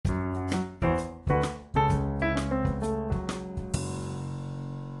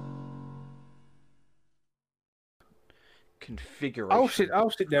configuration. I'll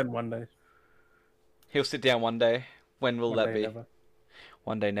sit down one day. He'll sit down one day. When will that be? Never.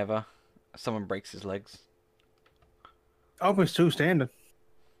 One day never. Someone breaks his legs. I'm still standing.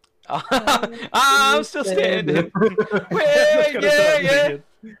 I'm still standing. yeah.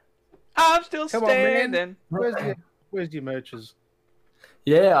 I'm still Come on, standing. man. Where's your merches?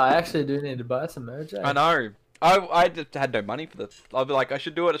 Yeah, I actually do need to buy some merch. I know. I just had no money for this. I'll be like, I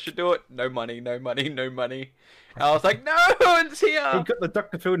should do it. No money. And I was like, no, it's here. He got the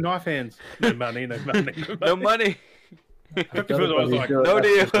Dr. Phil knife hands. No money. No money. Dr. Phil was like, No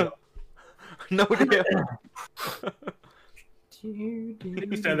deal. No deal. you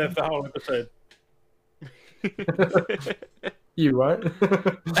can stand there for the whole episode. You won't.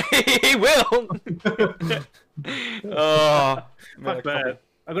 He will. Oh, Fuck that.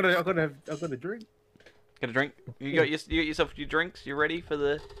 I gotta drink. Get a drink. You got yourself your drinks. You ready for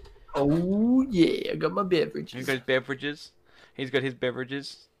the? Oh yeah, I got my beverages. He's got his beverages. He's got his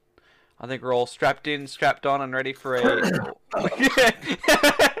beverages. I think we're all strapped in, strapped on, and ready for a.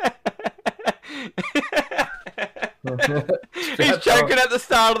 He's choking at the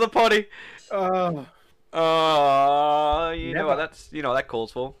start of the potty. You know what that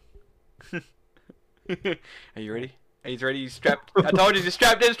calls for. Are you ready? Are you ready? You strapped? I told you, you're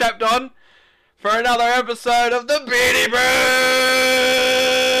strapped in, strapped on for another episode of the Beardy Bros.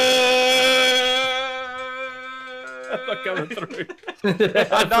 I'm not coming through.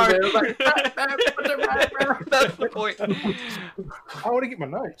 I know. That's the point. I want to get my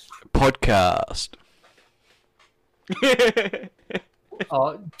notes. Podcast.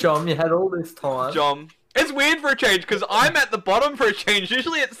 Oh, John, you had all this time. John. It's weird for a change because I'm at the bottom for a change.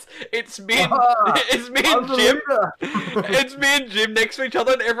 Usually it's me and Jim. It's me and Jim next to each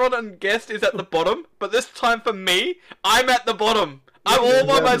other, and everyone on guest is at the bottom. But this time for me, I'm at the bottom. I'm all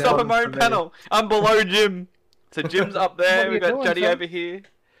by myself in my own panel. I'm below Jim. So Jim's up there. We got Juddy over here.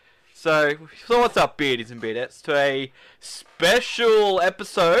 So what's up, beardies and beardettes, to a special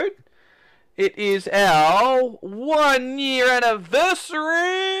episode. It is our 1 year anniversary.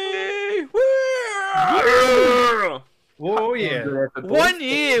 Woo! Oh yeah. 1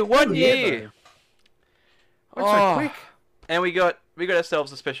 year. 1 year. So quick. And we got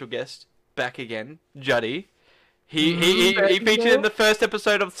ourselves a special guest back again, Juddy. He featured in the first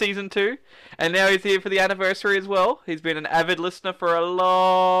episode of season 2, and now he's here for the anniversary as well. He's been an avid listener for a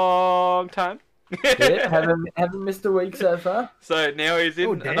long time. Yeah, haven't missed a week so far. So now he's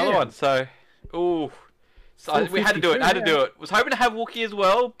in another one. So, we had to do it. Was hoping to have Wookie as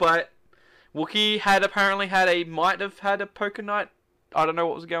well, but Wookie might have had a poker night. I don't know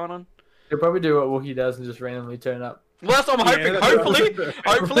what was going on. He'll probably do what Wookie does and just randomly turn up. Well, that's what I'm hoping.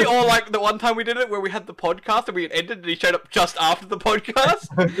 Hopefully, or like the one time we did it where we had the podcast and we had ended and he showed up just after the podcast.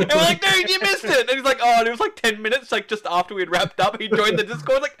 And we're like, dude, you missed it. And he's like, oh, and it was like 10 minutes, like just after we had wrapped up. He joined the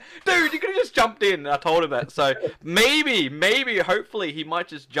Discord, like, dude, you could have just jumped in. And I told him that. So maybe, hopefully, he might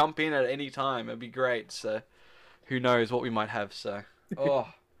just jump in at any time. It'd be great. So who knows what we might have. So,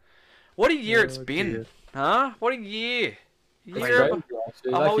 what a year it's been, dear. huh? What a year. Like you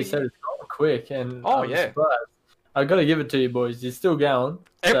said, it's gone quick, and I'm surprised. I gotta give it to you, boys. You're still going.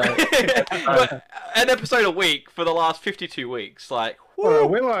 So. An episode a week for the last 52 weeks. Like, well,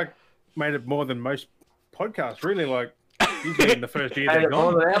 we like made it more than most podcasts. Really, like usually in the first year they're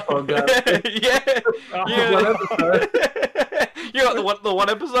gone. More than our podcast. You got the one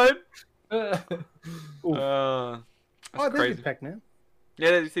episode. That's crazy. Pac-Man. Yeah,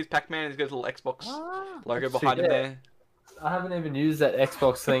 there's Pac-Man. He's got his little Xbox logo behind him there. I haven't even used that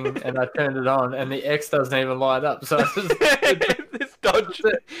Xbox thing, and I turned it on, and the X doesn't even light up. So it's dodgy.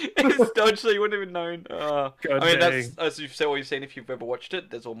 It's dodgy, so you wouldn't even known. I mean, that's as you've said, what you've seen if you've ever watched it.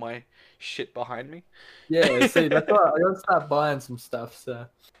 There's all my shit behind me. Yeah, see, that's why I gotta start buying some stuff. So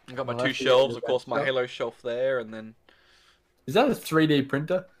I got my 2 shelves, of course, my Halo shelf there, and then. Is that a 3D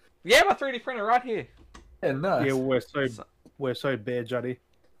printer? Yeah, my 3D printer right here. Yeah, nice. Yeah, we're so bare, Juddy.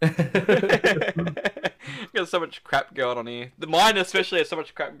 Got so much crap going on here. Mine especially has so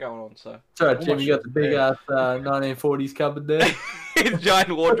much crap going on. So. It's alright, Jim. You got the big ass 1940s cupboard there. His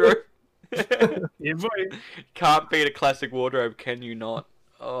giant wardrobe. Yeah, boy. Can't beat a classic wardrobe, can you not?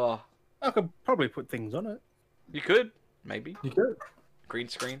 Oh. I could probably put things on it. You could, maybe. You could. Green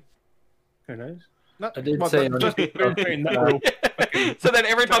screen. Who knows? No, I did say just green screen. So then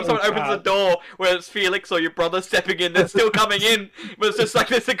every time someone opens the door, whether it's Felix or your brother stepping in, they're still coming in, but it's just like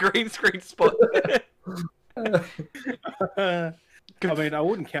there's a green screen spot. I mean, I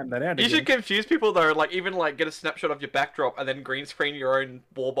wouldn't count that out. You should confuse people though, like even like get a snapshot of your backdrop and then green screen your own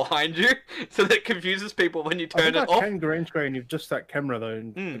wall behind you, so that it confuses people when you turn it off. I can green screen with just that camera though,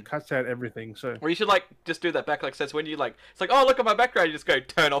 and it cuts out everything. So. Or you should like just do that back, like says when you like, it's like, oh look at my background, you just go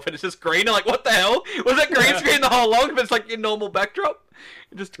turn off and it's just green. I'm like, what the hell? Was it green screen the whole long? But it's like your normal backdrop.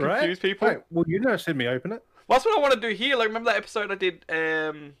 Just to confuse people. Wait, well, you never seen me open it. Well, that's what I want to do here. Like, remember that episode I did?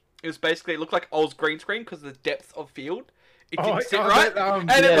 It was basically, it looked like I was green screen because of the depth of field. It didn't sit right.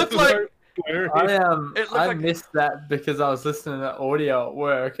 And it looked like... I missed that because I was listening to audio at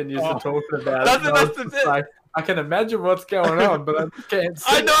work and you were talking about it. Like, I can imagine what's going on, but I can't see.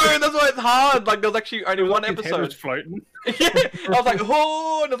 I know, that's why it's hard. Like, there was actually only one episode. Was floating. Yeah, I was like,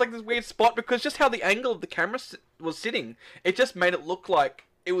 oh, and it was like this weird spot because just how the angle of the camera was sitting, it just made it look like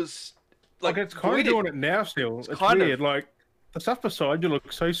it was like it's kind of doing it now still. It's weird. Like the stuff beside you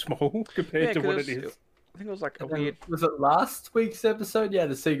looks so small compared to what it is. I think it was like a weird. Was it last week's episode? You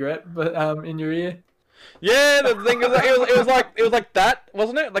had a cigarette, but in your ear. Yeah, the thing is, it was like that,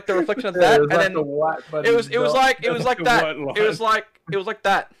 wasn't it? Like the reflection of that, and then the white it was like that. It was like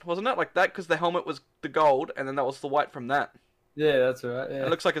that, wasn't it? Like that because the helmet was the gold, and then that was the white from that. Yeah, that's right. Yeah. It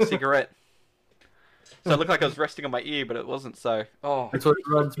looks like a cigarette. So it looked like I was resting on my ear, but it wasn't. So that's what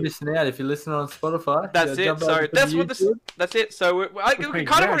everyone's missing out if you're listening on Spotify. That's it. So that's what this. That's it. So we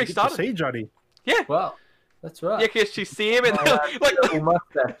kind of already started. See, Johnny. Yeah. Wow. That's right. Yeah, because you see him, and like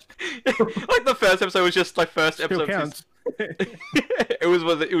the first episode was just like first episode.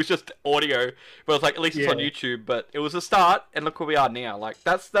 It was just audio, but it's like at least it's on YouTube. But it was a start, and look where we are now. Like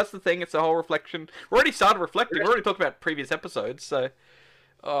that's the thing. It's a whole reflection. We already started reflecting. We already talked about previous episodes. So,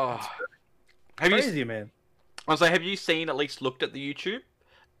 crazy man. I was like, have you seen at least looked at the YouTube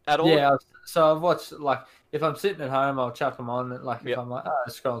at all? Yeah. So I've watched like if I'm sitting at home, I'll chuck them on. Like if I'm like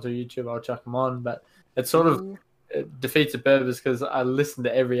scrolling through YouTube, I'll chuck them on. But it sort of defeats the purpose because I listen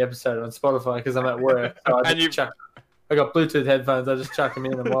to every episode on Spotify because I'm at work. So I got Bluetooth headphones. I just chuck them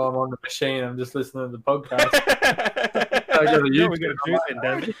in, and while I'm on the machine, I'm just listening to the podcast. I go to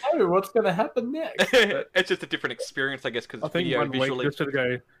YouTube. What's going to happen next? It's just a different experience, I guess, because it's video visually. Just to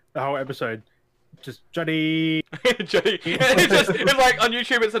go the whole episode. Just Johnny. Johnny. It's like on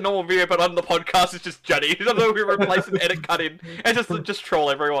YouTube, it's a normal video, but on the podcast, it's just Johnny. I don't know if we replace an edit cut in and just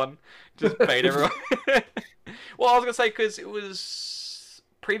troll everyone, just bait everyone. Well, I was gonna say because it was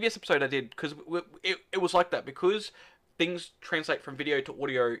previous episode I did because it was like that because things translate from video to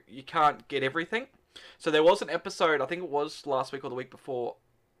audio. You can't get everything. So there was an episode. I think it was last week or the week before.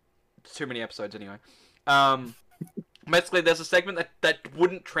 Too many episodes anyway. Basically, there's a segment that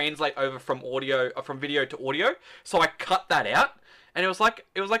wouldn't translate over from video to audio, so I cut that out, and it was like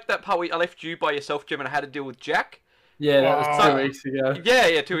that part where I left you by yourself, Jim, and I had to deal with Jack. Yeah, that was 2 weeks ago.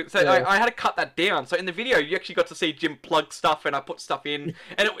 Yeah, 2 weeks. So yeah. I had to cut that down. So in the video, you actually got to see Jim plug stuff, and I put stuff in,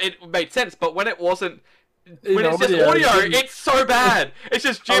 and it made sense. But when it wasn't, when it's just audio, it's so bad. It's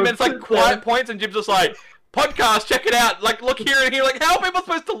just Jim, and it's like quiet points, and Jim's just like, podcast, check it out. Like, look here and here. Like, how are people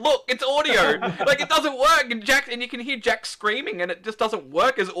supposed to look? It's audio. Like, it doesn't work. And you can hear Jack screaming, and it just doesn't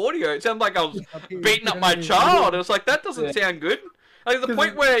work as audio. It sounds like I was beating up my child. It was like, that doesn't sound good. Like, the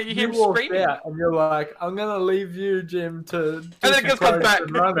point where you hear him screaming. Out and you're like, I'm going to leave you, Jim, to... And then it just comes back.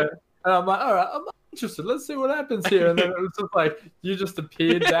 And I'm like, all right, I'm interested. Let's see what happens here. And then it was just like, you just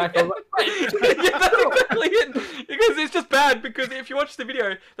appeared back. I was like, yeah, that's exactly it. Because it's just bad. Because if you watch the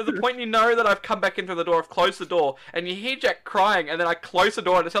video, there's a point you know that I've come back into the door, I've closed the door, and you hear Jack crying, and then I close the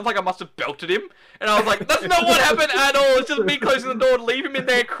door, and it sounds like I must have belted him. And I was like, that's not what happened at all. It's just me closing the door, leave him in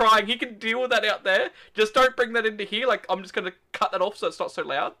there crying. He can deal with that out there. Just don't bring that into here. Like, I'm just going to cut that off so it's not so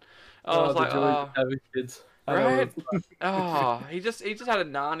loud. I was like, having kids. Right? He just had a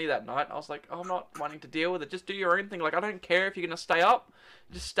nanny that night. I was like, I'm not wanting to deal with it. Just do your own thing. Like, I don't care if you're gonna stay up.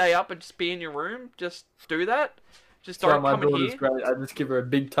 Just stay up and just be in your room. Just do that. Just don't come in here. Great. I just give her a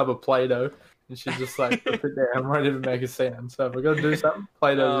big tub of Play-Doh, and she's just like, sit there and won't even make a sound. So if we're gonna do something,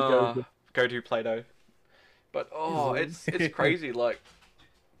 Play-Doh go to Play-Doh. But it's crazy. Like,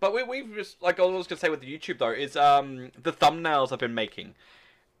 but we've just like I was gonna say with the YouTube though is the thumbnails I've been making.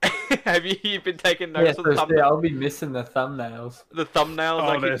 Have you been taking notice of the thumbnails? Yeah, I'll be missing the thumbnails. The thumbnails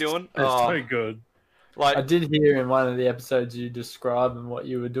I keep doing? They're so good. Like, I did hear in one of the episodes you describing what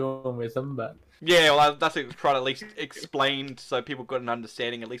you were doing with them, but... Yeah, well, that's trying to at least explain so people got an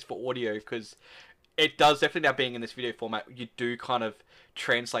understanding, at least for audio, because it does definitely now being in this video format, you do kind of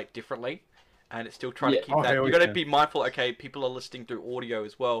translate differently. and it's still trying to keep Oh, that. hell You got to yeah. be mindful. Okay, people are listening through audio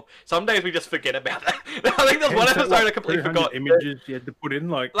as well. Some days we just forget about that. I think there's one episode I completely 300 forgot. images you had to put in,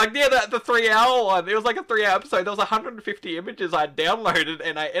 like Like the 3-hour one, it was like a 3-hour episode. There was 150 images I downloaded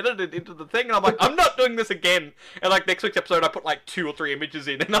and I edited into the thing, and I'm like, I'm not doing this again. And like next week's episode, I put like 2 or 3 images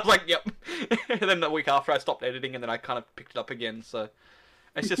in, and I was like, yep. And then the week after, I stopped editing, and then I kind of picked it up again. So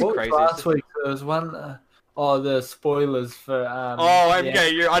it's just What was crazy. last week there was one. The spoilers for.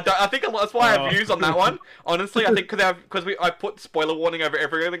 MKU. I think that's why I have Oh. views on that one. Honestly, I think because I put spoiler warning over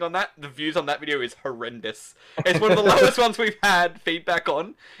everything on that. The views on that video is horrendous. It's one of the lowest ones we've had feedback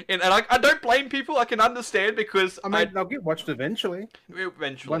on, and I don't blame people. I can understand because I mean, they'll get watched eventually.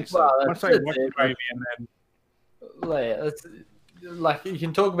 eventually. Once, Well, once that's they watch it, the movie and then It's like you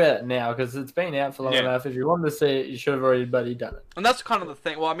can talk about it now because it's been out for long Yeah. enough. If you wanted to see it, you should have already done it. And that's kind of the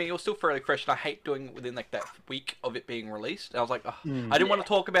thing. Well, I mean, it was still fairly fresh, and I hate doing it within like that week of it being released. And I was like, I didn't want to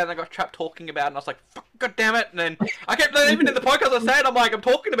talk about it, and I got trapped talking about it, and I was like, fuck, god damn it. And then I kept, even in the podcast I said, I'm like, I'm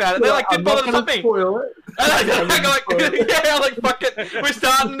talking about it. And they're like, didn't bother to stop me. Spoil it. And I'm like, yeah, I'm like, fuck it. We're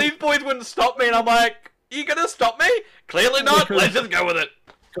starting, these boys wouldn't stop me, and I'm like, you gonna stop me? Clearly not. Let's just go with it.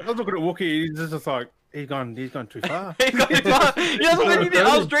 I was looking at Wookiee. He's just like he's gone too far. Yeah, that's what you did.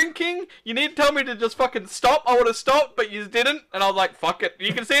 I was drinking. You need to tell me to just fucking stop. I would have stopped, but you didn't. And I was like, fuck it.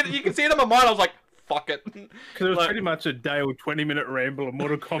 You can see it. You can see it in my mind. I was like, fuck it. Because it was Like- pretty much a day or 20-minute ramble of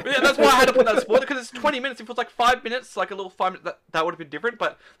Mortal Kombat. Yeah, that's why I had to put that spoiler, because it's 20 minutes. If it was like 5 minutes, like a little 5 minutes, that would have been different.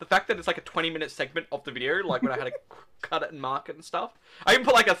 But the fact that it's like a 20-minute segment of the video, like when I had to cut it and mark it and stuff, I even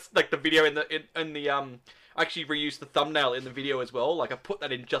put like the video in the I actually reused the thumbnail in the video as well. Like I put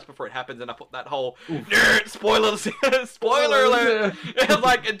that in just before it happens, and I put that whole nerd spoilers, spoiler alert. It's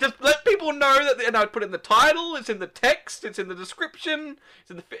like it just let people know that, and I put it in the title, it's in the text, it's in the description,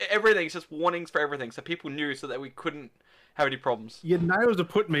 it's in everything. It's just warnings for everything, so people knew, so that we couldn't have any problems. Your nails are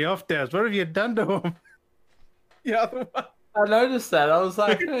putting me off, Daz. What have you done to them? The other one. I noticed that. I was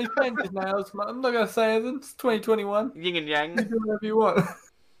like, he painted his nails. I'm not gonna say anything. It's 2021. Yin and yang. You do whatever you want.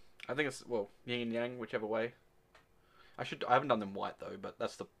 I think it's yin and yang, whichever way. I haven't done them white though, but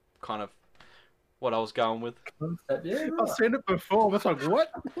that's the kind of what I was going with. Yeah, I've seen it before. I was like, what?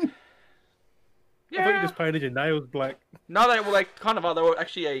 I thought you just painted your nails black. No, they kind of are. They were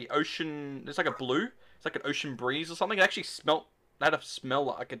actually a ocean. It's like a blue. It's like an ocean breeze or something. It actually smelled. They had a smell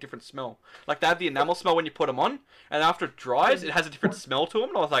like a different smell. Like they have the enamel smell when you put them on, and after it dries, it has a different smell to them.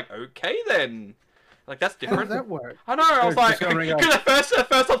 And I was like, okay then. Like that's How does different. that work? I know. I was like, Just going because at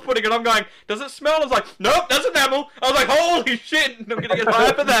first I was putting it on, going, does it smell? I was like, nope, that's enamel. I was like, holy shit, I'm gonna get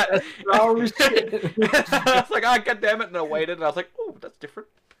high for that. Holy shit. I was like, oh god damn it, and I waited, and I was like, oh, that's different.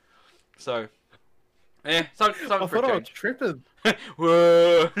 So, yeah, something I for thought a I was change. tripping.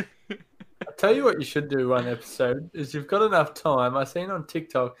 Whoa. I'll tell you what you should do one episode is you've got enough time. I seen on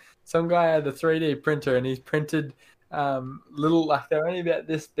TikTok some guy had a 3D printer and he's printed little, like they're only about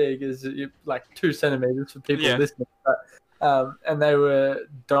this big, as like 2 centimeters for people Yeah. listening, but and they were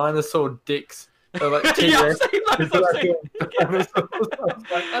dinosaur dicks. They were like Yeah, I've T-Rex. seen those, It's I've like seen- dinosaurs. I was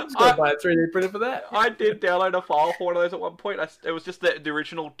like, I'm just gonna buy a 3D printer for that. I did download a file for one of those at one point. It was just the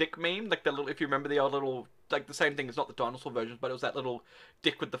original dick meme, like the little, if you remember the old little, like the same thing. It's not the dinosaur versions, but it was that little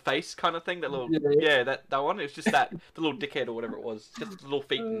dick with the face kind of thing. That little, Yeah. that one. It was just that the little dickhead or whatever it was, just the little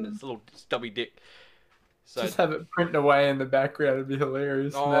feet and its little stubby dick. So Just have it printing away in the background. It'd be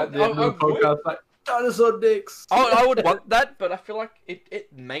hilarious. Oh, And at the end of the I would. podcast, like dinosaur dicks. I would want that, but I feel like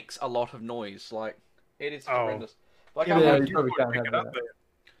it makes a lot of noise. Like it is Oh. horrendous. Like Yeah, I, Yeah, well, you probably can't pick have it up that. there.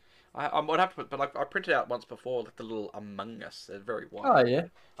 I would have to put, but like I printed out once before, like the little Among Us. They're very white. Oh yeah.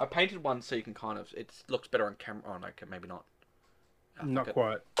 I painted one so you can kind of. It looks better on camera. Oh no, maybe not. Oh, Not fuck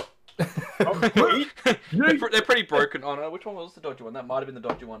quite. it. They're pretty broken. Oh no, which one was the dodgy one? That might have been the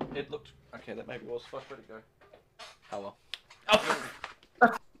dodgy one. It looked okay. That maybe was. Where'd it go? Oh well.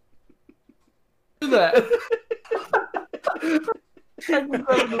 Oh. Do that. Take me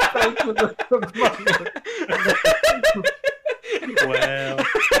right in the face with the- Wow.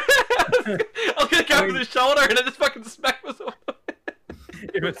 I was gonna go over the shoulder and I just fucking smacked myself.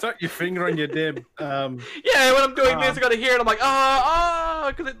 If it's not your finger on your deb, Yeah, when I'm doing this, I gotta hear it. I'm like,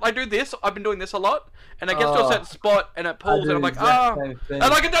 because I do this. I've been doing this a lot, and I get to a certain spot and it I pulls, do and I'm like, the exact same thing.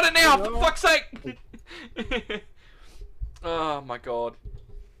 and like I've done it now. For fuck's sake! Oh my god.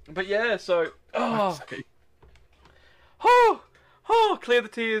 But yeah, so clear the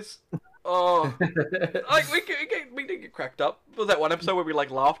tears. Oh, like we did get cracked up. Was that one episode where we like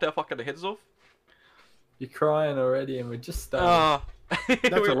laughed our fucking heads off? You're crying already, and we just started.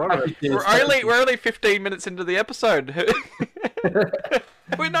 that's a lot of it. We're only 15 minutes into the episode.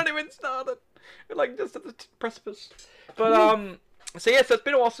 We're not even started. We're like just at the precipice. But So yeah, so it's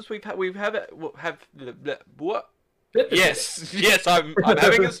been a while since what? Yes, yes, I'm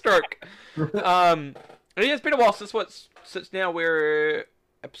having a stroke. And yeah, it's been a while since now we're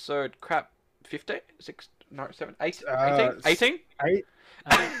episode 15, 6, no, 7, 8, 18? 8.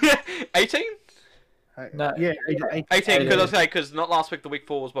 18? No, Yeah, 18, because not last week, the week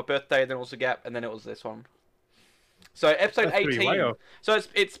 4 was my birthday, then it was a gap, and then it was this one. So episode That's pretty way 18. off. So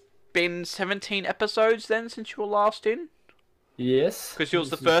it's been 17 episodes then since you were last in. Yes. Because you was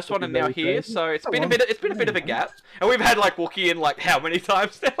the first one and now here, so it's been a bit of a gap. And we've had like Wookiee in like how many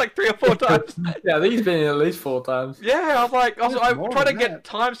times now? Like 3 or 4 times. Yeah, I think he's been in at least 4 times. Yeah, I was like, I more tried to than get that.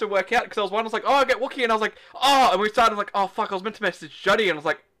 times to work out because I was like, oh, I get Wookiee, and I was like, oh, and we started like, oh fuck, I was meant to message Jodie, and I was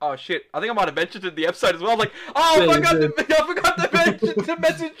like, oh shit, I think I might have mentioned it in the episode as well. I was like, oh, Yeah, I forgot to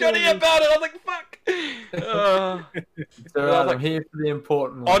message Jodie about it. I was like, fuck. So I was like, I'm here for the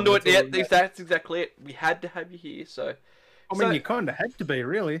important one. onto it, That's yeah, all we got. that's exactly it. We had to have you here, so. I mean, you kind of had to be,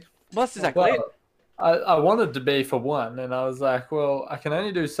 really. Well, that's exactly it. Well, I wanted to be for one, and I was like, well, I can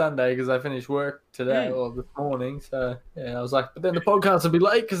only do Sunday because I finished work today or this morning. So yeah, I was like, but then the podcast will be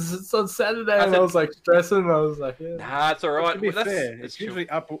late because it's on Saturday, and I was like stressing. I was like, yeah. Nah, it's alright. To be Well, fair, it's it's usually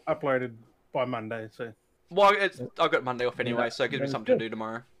uploaded by Monday, so Well, I've got Monday off anyway, Yeah, so it gives me that's something to good. do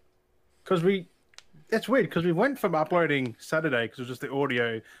tomorrow. because it's weird because we went from uploading Saturday because it was just the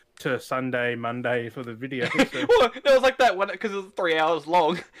audio to Sunday, Monday for the video. So. Well, it was like that because it was 3 hours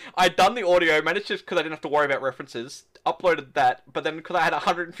long. I'd done the audio, managed to because I didn't have to worry about references. Uploaded that, but then because I had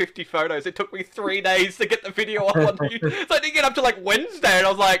 150 photos, it took me 3 days to get the video up on YouTube. So I didn't get up to like Wednesday, and I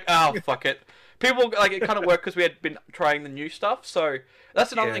was like, oh fuck it. People like it kind of worked because we had been trying the new stuff. So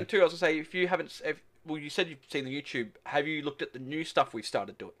that's another Yeah. thing too. I was gonna say if you haven't, well, you said you've seen the YouTube. Have you looked at the new stuff we've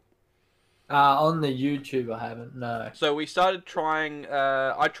started doing? On the YouTube, I haven't. No. So we started trying.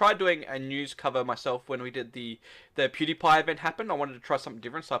 I tried doing a news cover myself when we did the PewDiePie event happen. I wanted to try something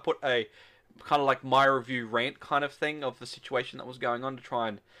different, so I put a kind of like my review rant kind of thing of the situation that was going on to try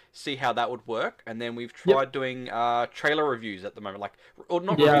and see how that would work. And then we've tried doing trailer reviews at the moment, like or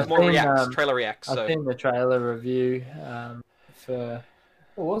not Yeah, reviews, I've more seen, reacts, trailer reacts. I've So seen the trailer review for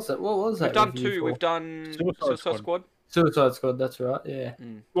what was it? What was that? we've done review 2. for? We've done Suicide Suicide Squad. Squad. Suicide Squad. That's right. Yeah.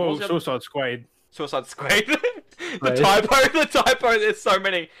 What Well, was the other- Suicide Squad. Suicide Squad. the Right. typo. There's so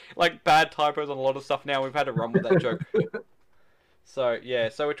many like bad typos on a lot of stuff now. We've had to run with that joke. So yeah,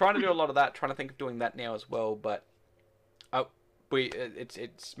 so we're trying to do a lot of that. Trying to think of doing that now as well, but it's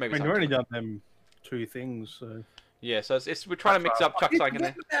I maybe. mean, something we've only to- done them 2 things, so. Yeah, so we're trying to mix up, chuck something in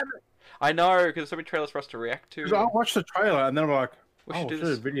there. I know because there's so many trailers for us to react to. Because I watched the trailer and then I'm like, We oh, should I do should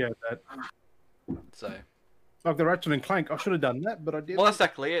this. have videoed that. So Like the Ratchet and Clank, I should have done that, but I didn't. well, that's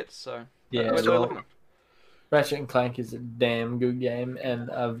exactly it. So Yeah. We're well, looking at- Ratchet and Clank is a damn good game, and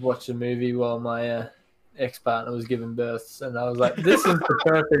I've watched a movie while my ex-partner was giving birth, and I was like, "This is the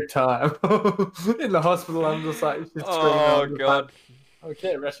perfect time." In the hospital, I'm just like, she's Oh screaming, I'm just god. like,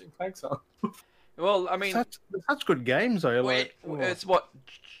 okay, Ratchet and Clank's on. Well, I mean, Such good games, though. Like, it's what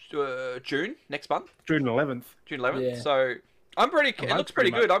June next month, June 11th. June 11th. Yeah. So I'm pretty. A It month, looks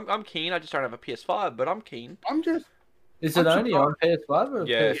pretty pretty good. I'm keen. I just don't have a PS5, but I'm keen. I'm just. Is it I'm only on PS5 or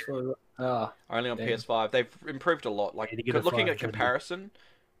Yeah. PS4? Oh, Only on Damn. PS5. They've improved a lot. Like Need to get a looking 5, at shouldn't you? comparison,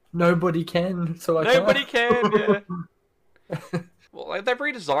 nobody can, so I nobody can't. can. Yeah. Well, like, they've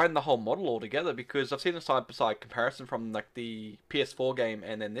redesigned the whole model altogether because I've seen the side by side comparison from like the PS4 game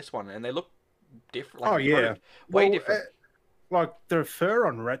and then this one, and they look different. Like, Oh, yeah. improved. Way Well, different. Like the fur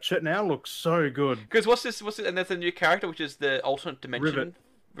on Ratchet now looks so good. Because what's this? And there's a new character which is the alternate dimension, Rivet.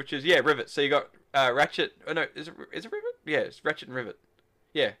 which is Rivet. So you got Ratchet. Oh no, is it Rivet? Yeah, it's Ratchet and Rivet.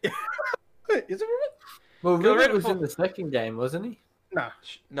 Yeah. Is it Rivet? Well, Go Rivet Rivet was for- in the second game, wasn't he? Nah,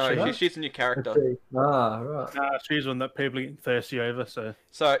 No, Should I? she's a new character. Ah, right. nah, she's one that people are getting thirsty over. So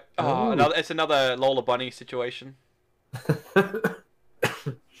So Ooh. it's another Lola Bunny situation.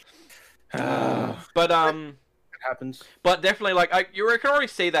 But it happens. But definitely like you can already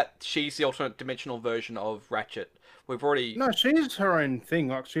see that she's the alternate dimensional version of Ratchet. We've already No, she's her own thing.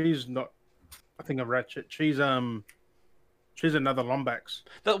 Like she's not a thing of Ratchet. She's another Lombax.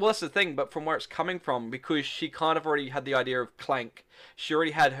 well, that's the thing. But from where it's coming from, because she kind of already had the idea of Clank. She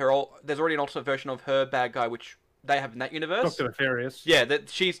already had there's already an alternate version of her bad guy, which they have in that universe. Doctor Nefarious. Yeah, that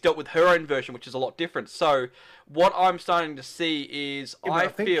she's dealt with her own version, which is a lot different. So, what I'm starting to see is Yeah, but I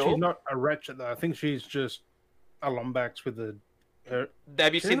think feel. she's not a Ratchet though. I think she's just a Lombax with her.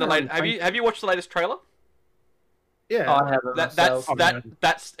 Have you she's seen the her own latest? Have you watched the latest trailer? Yeah. I haven't myself.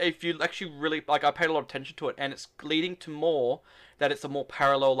 That's if you actually really like. I paid a lot of attention to it, and it's leading to more that it's a more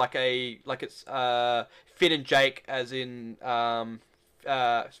parallel, like it's Finn and Jake, as in Finn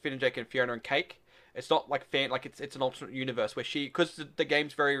and Jake and Fiona and Cake, It's not like like it's an alternate universe where because the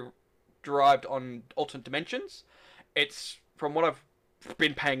game's very derived on alternate dimensions. It's from what I've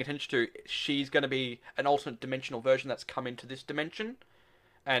been paying attention to, she's going to be an alternate dimensional version that's come into this dimension,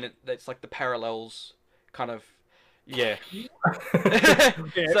 and it's like the parallels kind of. Yeah. So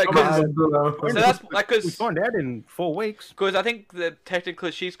that's like because we find out in 4 weeks. Because I think that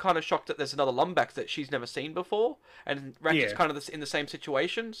technically she's kind of shocked that there's another Lombax that she's never seen before, and Ratchet's kind of in the same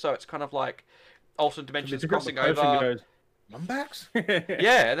situation. So it's kind of like alternate dimensions crossing over. Lombax?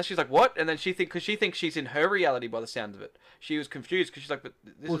 Yeah, and then she's like, "What?" And then because she thinks she's in her reality by the sound of it. She was confused because she's like, "But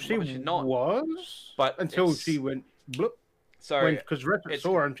this is she's not." But until she went bloop. So because Ratchet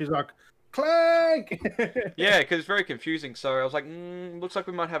saw her and she's like, Clank! Yeah, because it's very confusing. So I was like, looks like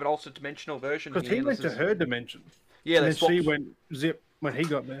we might have an alternate dimensional version. Because he went to her dimension. Yeah, and then she went zip when he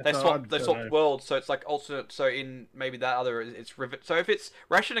got there. They swapped worlds, so it's like alternate. So in maybe that other, it's Rivet. So if it's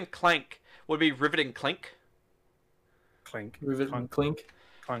Ratchet and Clank, would it be Rivet and Clank? Clink. Rivet and Clink.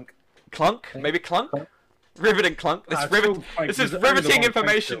 Clunk. Clunk? Maybe Clunk? Clunk. Rivet and Clunk. This is riveting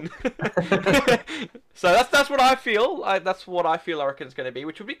information. So that's what I feel. That's what I feel I reckon it's going to be,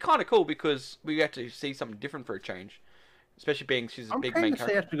 which would be kind of cool because we get to see something different for a change. Especially being she's a big main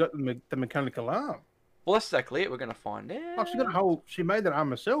character. She got the mechanical arm. Well, that's exactly it. We're going to find out. Oh, she got a whole. She made that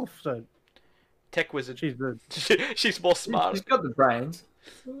arm herself. So tech wizard. She's the. She's more smart. She's got the brains.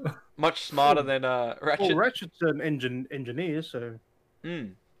 Much smarter than Ratchet. Well, Ratchet's an engineer, so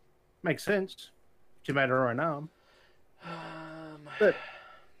makes sense. She made her own arm. But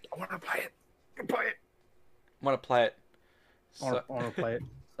I want to play it. Want to play it? I want to play it.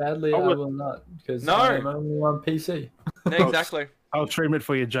 Sadly, I will not because I'm only on PC. Yeah, exactly. I'll stream it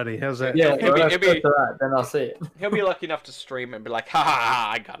for you, Juddy. How's that? Yeah, right, then I'll see it. He'll be lucky enough to stream it and be like, ha ha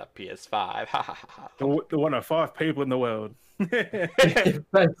ha, I got a PS5. Ha ha ha. The one of 5 people in the world.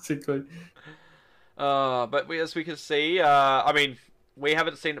 Basically. But as we can see, I mean, we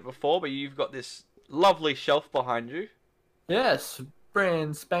haven't seen it before, but you've got this lovely shelf behind you. Yes,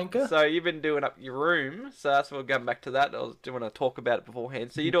 brand spanker. So you've been doing up your room, so that's what we're going back to that. I was doing a talk about it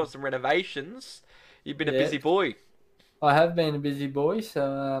beforehand. So you're doing some renovations. You've been a busy boy. I have been a busy boy,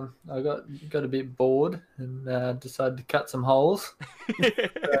 so I got a bit bored and decided to cut some holes.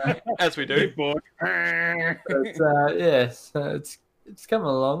 As we do. Yes, it's coming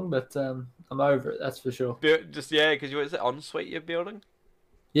along, but I'm over it. That's for sure. Just because is it ensuite you're building?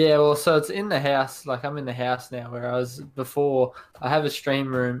 Yeah, well, so it's in the house. Like I'm in the house now, where I was before. I have a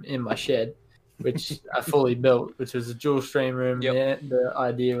stream room in my shed, which I fully built, which was a dual stream room. Yep. Yeah, the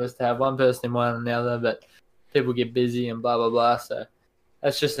idea was to have one person in one and the other, but people get busy and blah blah blah. So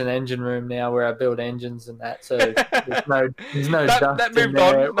that's just an engine room now where I build engines and that. So there's no dust that moved in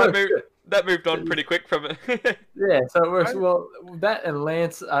there. on. That moved on pretty quick from it. Yeah, so it works well. That and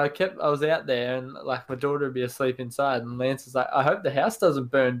Lance, I was out there and like my daughter would be asleep inside, and Lance is like, I hope the house doesn't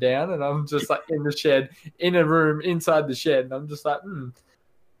burn down, and I'm just like in the shed, in a room inside the shed, and I'm just like,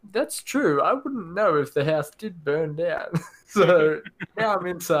 that's true. I wouldn't know if the house did burn down. So now I'm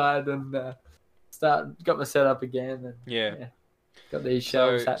inside and got my setup again. And, yeah. Got these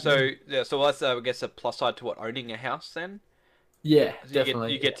shelves. So that's I guess a plus side to owning a house then. Yeah,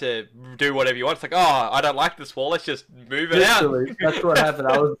 definitely. You get to do whatever you want. It's like, oh, I don't like this wall. Let's just move it out. That's what happened.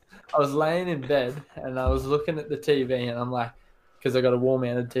 I was laying in bed and I was looking at the TV and I'm like, because I got a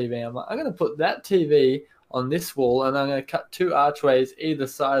wall-mounted TV, I'm like, I'm going to put that TV on this wall and I'm going to cut 2 archways either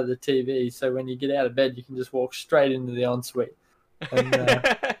side of the TV, so when you get out of bed, you can just walk straight into the ensuite. And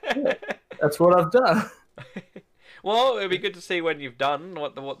that's what I've done. Well, it'd be good to see when you've done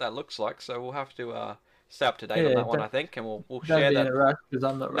what that looks like. So we'll have to stay up to date on that one, I think, and we'll share that. Don't be in a rush because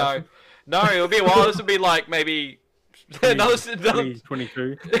I'm not rushing. No, it'll be a while. This will be like maybe 22.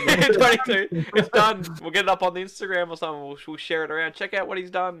 22. It's done. We'll get it up on the Instagram or something. We'll share it around. Check out what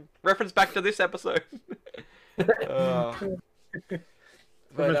he's done. Reference back to this episode. Reference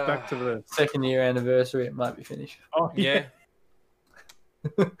back to the 2nd year anniversary. It might be finished. Oh yeah.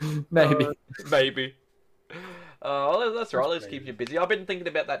 Maybe. Well, that's right. Let's keep you busy. I've been thinking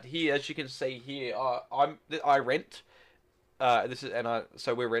about that here. As you can see here, I rent.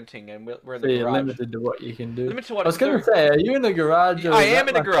 So we're renting and we're in the garage. Limited to what you can do. Limited to what I was going to say, are you in the garage? I am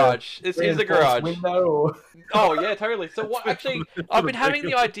in the garage. This is a garage. Window or... Oh yeah, totally. So what? Actually, I've been having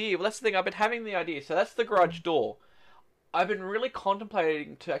the idea. Well, that's the thing. I've been having the idea. So that's the garage door. I've been really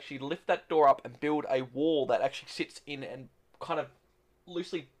contemplating to actually lift that door up and build a wall that actually sits in and kind of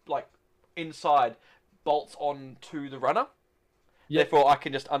loosely, like inside, bolts onto the runner. Yep. Therefore, I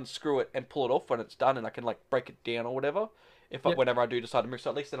can just unscrew it and pull it off when it's done, and I can like break it down or whatever. whenever I do decide to move. So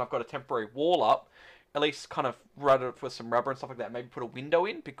at least then I've got a temporary wall up. At least kind of run it with some rubber and stuff like that. Maybe put a window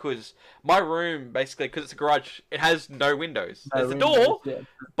in, because my room, basically, because it's a garage, it has no windows. There's a door,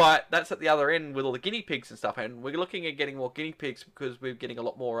 but that's at the other end with all the guinea pigs and stuff. And we're looking at getting more guinea pigs because we're getting a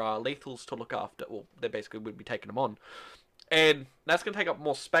lot more lethals to look after. Well, they basically would be taking them on. And that's going to take up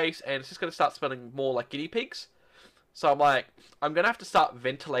more space, and it's just going to start smelling more like guinea pigs. So I'm like, I'm going to have to start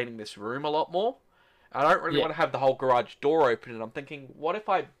ventilating this room a lot more. I don't really want to have the whole garage door open, and I'm thinking, what if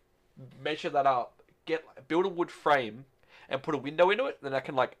I measure that up? Build a wood frame and put a window into it, then I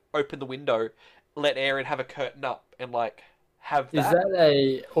can like open the window, let air in, have a curtain up, and like have that. Is that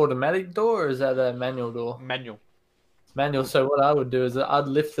a automatic door or is that a manual door? Manual. So what I would do is I'd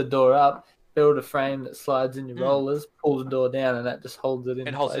lift the door up, build a frame that slides in your rollers, pull the door down, and that just holds it in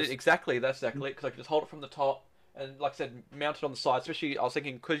place. Holds it exactly. That's exactly it. Because I can just hold it from the top. And like I said, mount it on the side. Especially, I was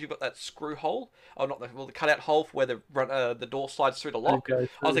thinking, because you've got that screw hole, or not the cutout hole for where the door slides through the lock. I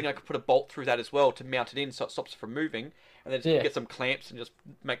was thinking I could put a bolt through that as well to mount it in, so it stops it from moving. And then just get some clamps and just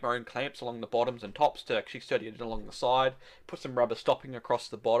make my own clamps along the bottoms and tops to actually sturdy it along the side. Put some rubber stopping across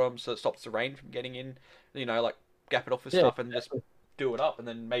the bottom so it stops the rain from getting in. You know, like gap it off with stuff and just do it up, and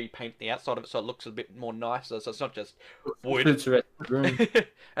then maybe paint the outside of it so it looks a bit more nicer, so it's not just wood.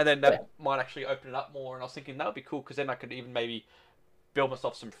 And then that might actually open it up more, and I was thinking that would be cool, because then I could even maybe build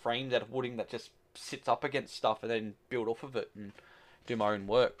myself some frames out of wooding that just sits up against stuff, and then build off of it and do my own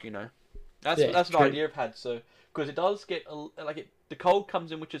work, you know. That's an idea I've had, so, because it does get, the cold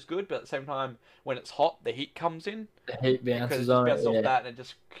comes in, which is good, but at the same time, when it's hot, the heat comes in. The heat bounces off that, and it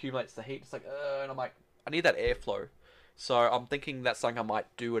just accumulates the heat. It's like, and I'm like, I need that airflow. So I'm thinking that's something I might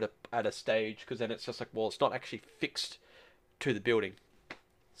do at a stage, because then it's just like, well, it's not actually fixed to the building.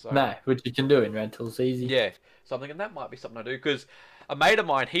 So, no, which you can do in rentals easy. Yeah. So I'm thinking that might be something I do, because a mate of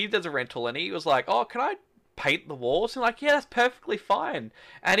mine, he does a rental, and he was like, oh, can I paint the walls? And I'm like, yeah, that's perfectly fine.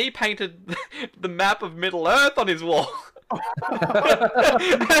 And he painted the map of Middle Earth on his wall. And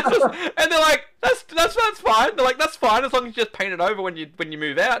they're like, that's fine. They're like, that's fine as long as you just paint it over when you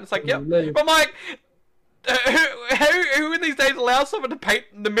move out. And it's like, yep. But I'm like, who in these days allows someone to paint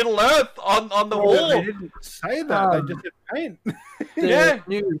the Middle Earth on the wall? They didn't say that. They just said paint.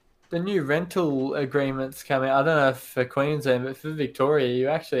 The new rental agreements come out. I don't know if for Queensland, but for Victoria, you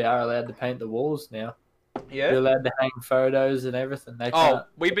actually are allowed to paint the walls now. Yeah, you're allowed to hang photos and everything.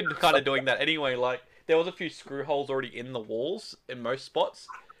 We've been kind of doing that anyway. Like, there was a few screw holes already in the walls in most spots.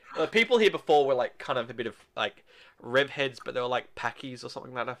 People here before were like kind of a bit of like rev heads, but they were like Pakis or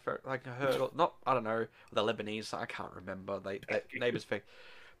something like that. I heard, I don't know, the Lebanese. I can't remember. They neighbors thing.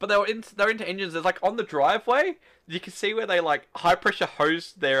 But they're into engines. There's like on the driveway, you can see where they like high pressure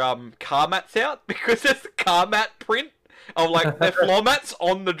hose their car mats out, because there's the car mat print of like their floor mats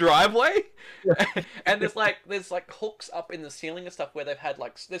on the driveway. And there's like hooks up in the ceiling and stuff where they've had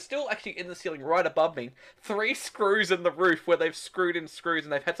like, they're still actually in the ceiling right above me, 3 screws in the roof where they've screwed in screws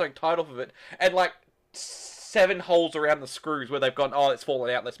and they've had something tied off of it, and like 7 holes around the screws where they've gone, oh, it's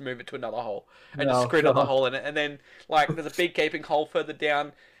fallen out, let's move it to another hole, and just screw another hole in it. And then like there's a big gaping hole further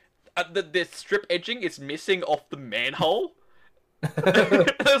down. The strip edging is missing off the manhole.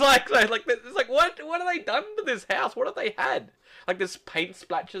 It's like what have they done to this house? What have they had? Like, there's paint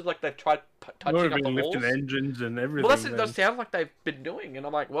splashes, like they've tried touching up the walls. Lifted engines and everything. Well, that sounds like they've been doing, and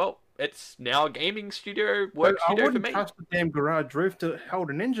I'm like, well, it's now a gaming studio, work studio for me. I wouldn't touch the damn garage roof to hold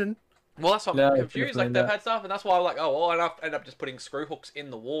an engine. Well, that's what I'm confused. Like, they've had stuff, and that's why I'm like, oh, well, and I end up just putting screw hooks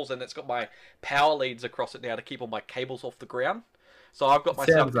in the walls, and it's got my power leads across it now to keep all my cables off the ground. So I've got my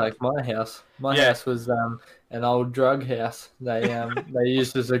sounds like my house. My house was an old drug house. They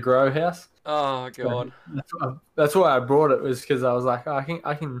used as a grow house. Oh god. So that's why I brought it, was because I was like, oh,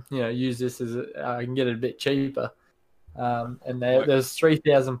 I can use this I can get it a bit cheaper. And there's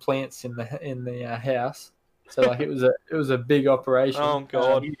 3,000 plants in the house. So like it was a big operation. Oh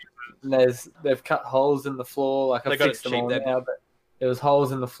god. And they've cut holes in the floor. Like I fixed them all now, but there was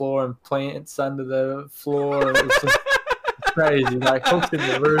holes in the floor and plants under the floor. And it was just crazy, like hooks in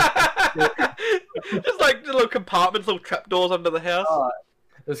the roof. Just like little compartments, little trapdoors under the house. Oh,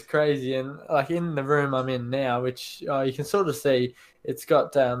 it was crazy. And like in the room I'm in now, which you can sort of see, it's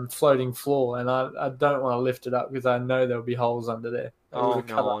got floating floor, and I don't want to lift it up because I know there'll be holes under there. Oh,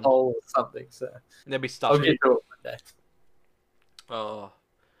 cut a hole or something. So there'll be stuff. I'll get to it one day. Oh,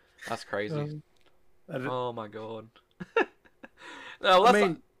 that's crazy. Oh my god. No, I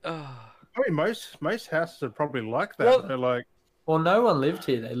mean, most houses are probably like that. Well, they're like, well, no one lived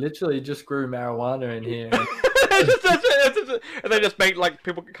here. They literally just grew marijuana in here. And they just make, like,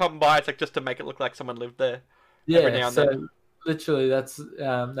 people come by, it's like just to make it look like someone lived there. Yeah, every now and then. Literally, that's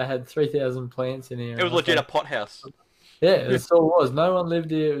they had 3,000 plants in here. It was legit a pot house. Yeah, that's all it was. No one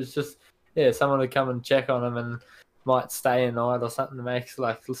lived here. It was just someone would come and check on them and might stay a night or something to make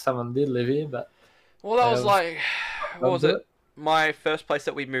like someone did live here. But well, that was like, what was it? My first place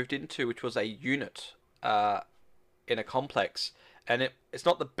that we moved into, which was a unit, in a complex, and it's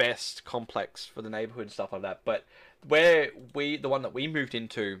not the best complex for the neighborhood and stuff like that. But the one that we moved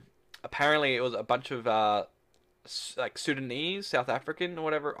into, apparently it was a bunch of like Sudanese, South African or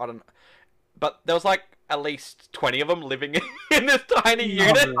whatever. I don't know. But there was like at least 20 of them living in this tiny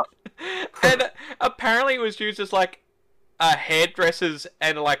unit. And apparently it was used as like a hairdresser's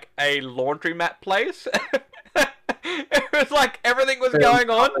and like a laundromat place. It was like everything was going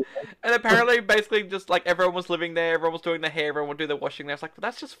on. And apparently basically just like everyone was living there, everyone was doing their hair, everyone would do their washing there. It's like, well,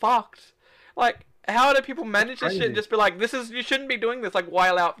 that's just fucked. Like, how do people manage this shit and just be like, you shouldn't be doing this, like why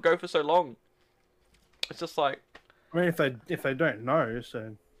allow it to go for so long? It's just like, I mean, if they don't know,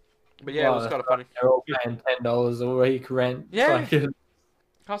 so. But yeah, it was kind of funny. They're all paying $10 a week rent. Yeah, like,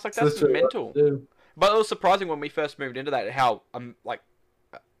 I was like, that's just mental. But it was surprising when we first moved into that how like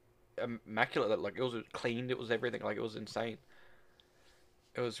immaculate, like it was cleaned, it was everything, like it was insane.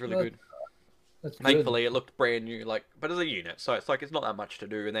 It was really good. Thankfully, it looked brand new, like, but it's a unit, so it's like it's not that much to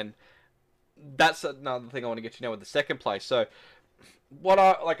do. And then that's another thing I want to get to now with the second place. So what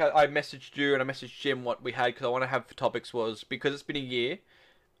I messaged you and I messaged Jim what we had because I want to have for topics was because it's been a year.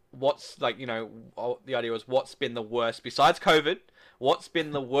 What's like, you know, the idea was what's been the worst besides COVID? What's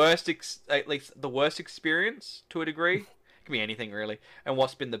been the worst, at least the worst experience to a degree? It can be anything really. And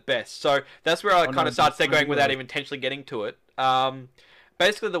what's been the best? So that's where I kind of started segueing without even intentionally getting to it.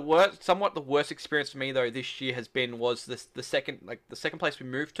 Basically, the worst experience for me though this year was the second place we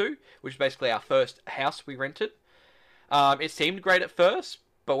moved to, which is basically our first house we rented. It seemed great at first,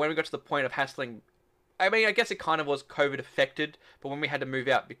 but when we got to the point of hassling. I mean, I guess it kind of was COVID affected, but when we had to move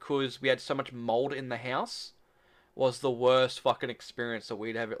out because we had so much mold in the house, was the worst fucking experience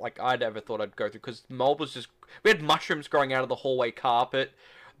that I'd ever thought I'd go through. Because mold was just, we had mushrooms growing out of the hallway carpet.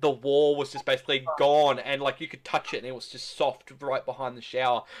 The wall was just basically gone, and like you could touch it, and it was just soft right behind the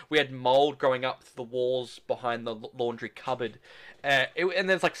shower. We had mold growing up the walls behind the laundry cupboard, and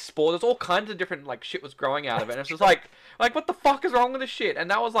there's like spores. There's all kinds of different like shit was growing out of it. And it's just like what the fuck is wrong with this shit?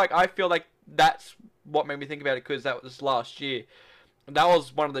 And that was like, I feel like that's what made me think about it because that was last year. That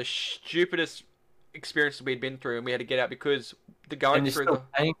was one of the stupidest experiences we'd been through, and we had to get out because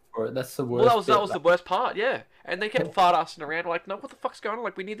paying for it. That's the worst. Well, that was the worst part, yeah. And they kept fart-assing around, like, no, what the fuck's going on?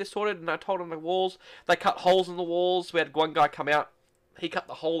 Like, we need this sorted. And I told them the walls. They cut holes in the walls. We had one guy come out. He cut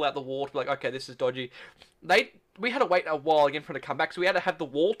the hole out the wall to be like, okay, this is dodgy. We had to wait a while again for him to come back, so we had to have the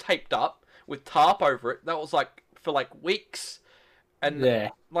wall taped up with tarp over it. That was like for like weeks, and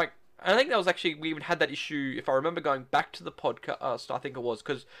like. I think that was actually, we even had that issue, if I remember going back to the podcast, I think it was,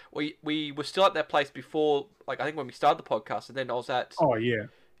 because we were still at that place before, like, I think when we started the podcast, and then I was at... Oh, yeah.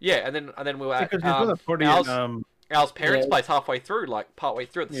 Yeah, and then we were at Al's parents' place halfway through, like, partway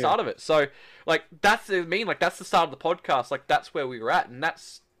through at the start of it. So, like, that's the start of the podcast, like, that's where we were at, and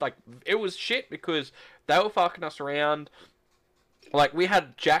that's, like, it was shit, because they were fucking us around. Like, we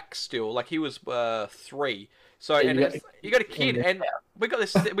had Jack still, like, he was 3. So you got a kid, and we got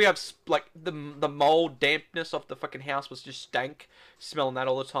this. We have like the mold dampness of the fucking house was just stank, smelling that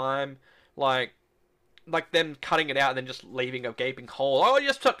all the time. Like them cutting it out and then just leaving a gaping hole. Oh, you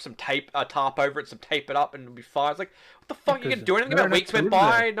just took some tarp over it, some tape it up, and it'll be fine. It's like, what the fuck? Are you gonna do anything about? Weeks went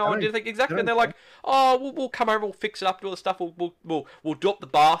by, no one did anything. Exactly, and they're like, oh, we'll come over, we'll fix it up, do all the stuff. We'll do up the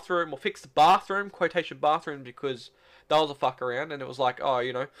bathroom, we'll fix the bathroom, quotation bathroom, because that was a fuck around, and it was like, oh,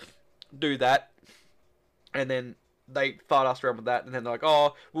 you know, do that. And then they fart us around with that, and then they're like,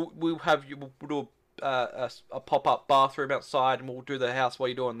 "Oh, we'll do a pop-up bathroom outside, and we'll do the house while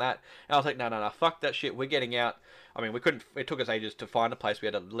you're doing that." And I was like, "No, fuck that shit. We're getting out." I mean, we couldn't. It took us ages to find a place. We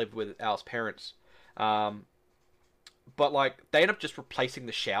had to live with Al's parents, but like they ended up just replacing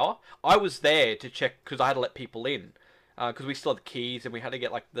the shower. I was there to check because I had to let people in because we still had the keys, and we had to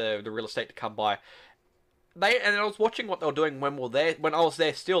get like the real estate to come by. And I was watching what they were doing when I was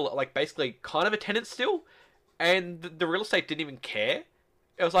there still, like basically kind of a tenant still. And the real estate didn't even care.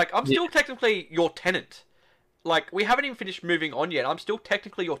 It was like, I'm still technically your tenant. Like, we haven't even finished moving on yet. I'm still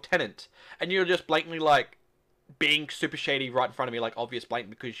technically your tenant. And you're just blatantly, like, being super shady right in front of me, like, obvious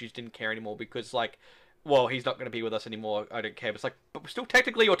blatant because you just didn't care anymore. Because, like, well, he's not going to be with us anymore. I don't care. But it's like, but we're still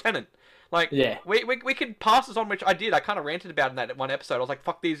technically your tenant. Like, we can pass this on, which I did. I kind of ranted about in that one episode. I was like,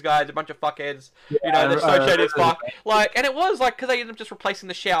 fuck these guys, a bunch of fuckheads. You know, they're so shady as fuck. Like, and it was, like, because they ended up just replacing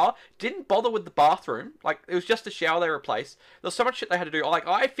the shower. Didn't bother with the bathroom. Like, it was just the shower they replaced. There was so much shit they had to do. Like,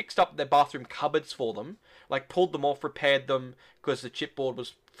 I fixed up their bathroom cupboards for them. Like, pulled them off, repaired them, because the chipboard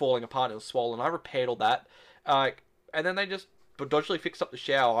was falling apart. It was swollen. I repaired all that. and then they just dodgily fixed up the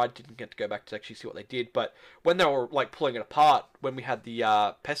shower. I didn't get to go back to actually see what they did, but when they were like pulling it apart, when we had the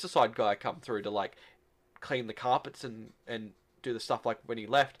pesticide guy come through to like clean the carpets and do the stuff, like when he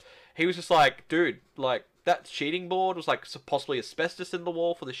left, he was just like, dude, like that sheeting board was like possibly asbestos in the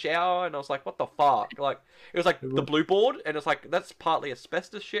wall for the shower, and I was like, what the fuck? Like it was like the blue board, and it's like that's partly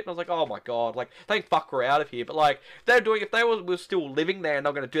asbestos shit, and I was like, oh my god, like thank fuck we're out of here. But like they're doing, if they were still living there and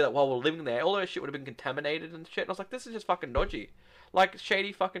they're gonna do that while we're living there, all that shit would have been contaminated and shit. And I was like, this is just fucking dodgy, like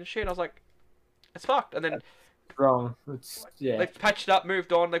shady fucking shit. I was like, it's fucked. And then wrong. It's they've patched it up,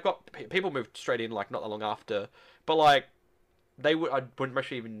 moved on. They've got people moved straight in like not that long after, but like. I wouldn't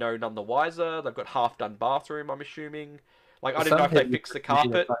actually even know none the wiser. They've got half-done bathroom, I'm assuming. Like, I didn't know if they fixed the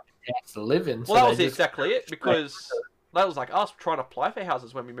carpet. To live in, well, that was exactly it, because that was like us trying to apply for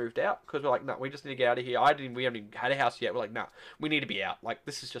houses when we moved out, because we're like, no, we just need to get out of here. We haven't even had a house yet. We're like, no, we need to be out. Like,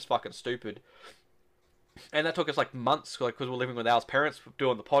 this is just fucking stupid. And that took us, like, months, like, because we're living with our parents,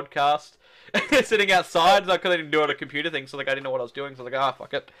 doing the podcast, sitting outside, like, because they didn't do it on a computer thing, so, like, I didn't know what I was doing, so I was like,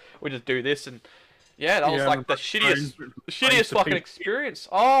 fuck it. We just do this, and... yeah, that was like the shittiest fucking experience.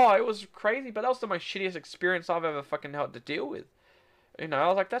 Oh, it was crazy, but that was the most shittiest experience I've ever fucking had to deal with. You know, I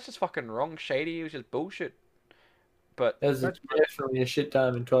was like, that's just fucking wrong, shady. It was just bullshit. But there's definitely a shit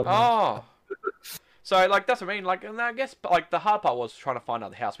time in 12 months. Oh. So, like, that's what I mean. Like, and I guess, like, the hard part was trying to find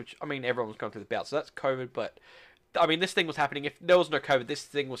another house, which, I mean, everyone was going through the bout, so that's COVID, but... I mean, this thing was happening. If there was no COVID, this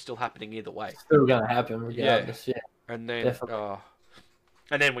thing was still happening either way. Still gonna happen regardless, yeah. And then,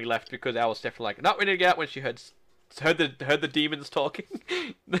 and then we left because I was definitely like, no, we need to get out. When she heard the demons talking,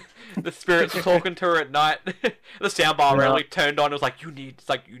 the spirits talking to her at night. The soundbar randomly turned on. It was like, you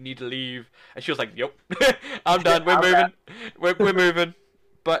need to leave. And she was like, yep, I'm done. We're moving. We're moving.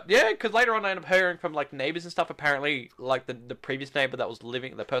 But yeah, because later on I ended up hearing from like neighbors and stuff. Apparently, like the previous neighbor that was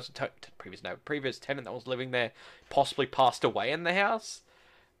living, previous tenant that was living there, possibly passed away in the house.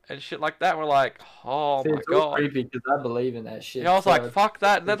 And shit like that, we're like, oh my god. Creepy because I believe in that shit. Yeah, I was like, fuck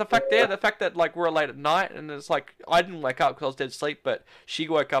that. And then the fact that like we're late at night, and it's like I didn't wake up because I was dead asleep, but she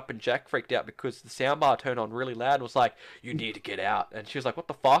woke up and Jack freaked out because the soundbar turned on really loud and was like, you need to get out. And she was like, what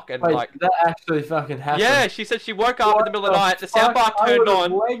the fuck? And wait, like that actually fucking happened. Yeah, she said she woke up in the middle of the night. The soundbar turned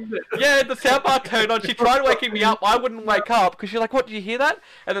on. Yeah, the soundbar turned on. She tried waking me up. I wouldn't wake up because she's like, what? Did you hear that?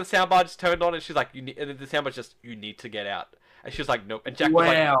 And then the soundbar just turned on, and she's like, and then the soundbar just, you need to get out. And she was like, nope. And Jack was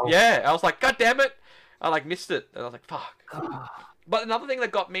like, yeah. I was like, god damn it. I like missed it. And I was like, fuck. But another thing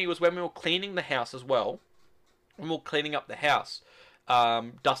that got me was when we were cleaning the house as well. When we were cleaning up the house,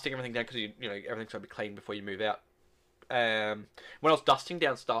 dusting everything down, because you know everything's going to be clean before you move out. When I was dusting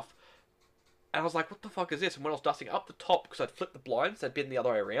down stuff, and I was like, what the fuck is this? And when I was dusting up the top, because I'd flipped the blinds, they'd been the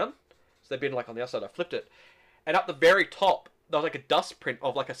other way around. So they'd been like on the other side, I flipped it. And up the very top, there was like a dust print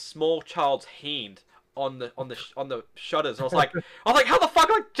of like a small child's hand on the shutters. I was like, how the fuck?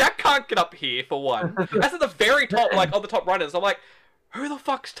 Like, Jack can't get up here for one. That's at the very top, like on the top runners. I'm like, who the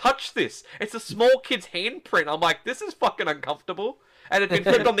fuck's touched this? It's a small kid's handprint. I'm like, this is fucking uncomfortable. And it'd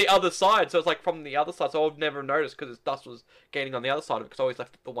been flipped on the other side, so it's like from the other side. So I've never noticed because its dust was gaining on the other side of it, because I always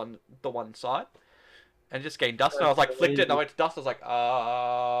left it the one side. And just gained dust, and I was like, flicked it, and I went to dust. I was like,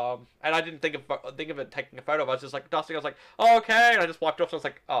 and I didn't think of it taking a photo. I was just like dusting. I was like, oh, okay, and I just wiped it off. And I was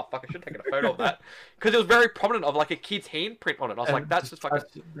like, oh fuck, I should have taken a photo of that, because it was very prominent of like a kid's handprint on it. I was like, that's just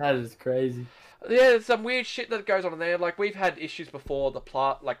fucking. That is crazy. Yeah, there's some weird shit that goes on in there. Like we've had issues before. The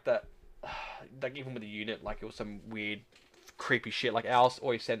plot, like even with the unit, like it was some weird, creepy shit. Like Alice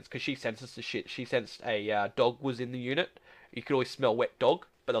always sensed, because she senses the shit. She sensed a dog was in the unit. You could always smell wet dog,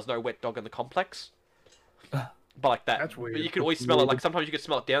 but there was no wet dog in the complex. But like that. That's weird. But you could always smell it. Like sometimes you could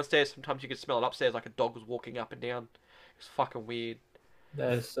smell it downstairs. Sometimes you could smell it upstairs. Like a dog was walking up and down. It's fucking weird.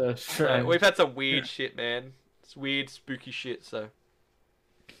 That is so strange. We've had some weird shit, man. It's weird, spooky shit. So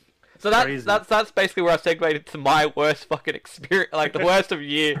that's basically where I segued into my worst fucking experience, like the worst of the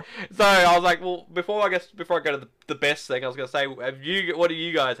year. So I was like, well, before I go to the best thing, I was gonna say, what have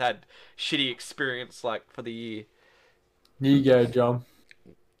you guys had shitty experience like for the year? You go, John.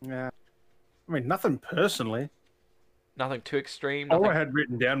 Yeah. I mean, nothing personally. Nothing too extreme. All I had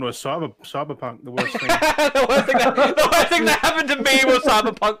written down was Cyberpunk, the worst thing. the worst thing that happened to me was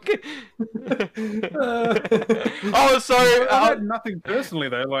Cyberpunk. Oh, sorry. I had nothing personally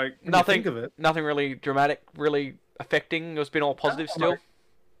though. Like nothing. Think of it. Nothing really dramatic, really affecting. It's been all positive still.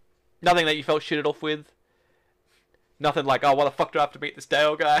 Nothing that you felt shitted off with. Nothing like, oh, why the fuck do I have to meet this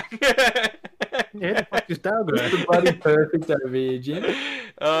Dale guy? Yeah, the fuck this Dale guy. It's bloody perfect over here, Jim.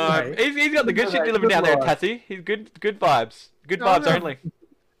 He's got the good shit living down there in Tassie. He's good vibes. Good vibes only.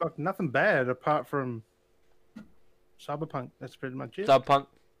 Fuck, nothing bad apart from Cyberpunk. That's pretty much it. Cyberpunk.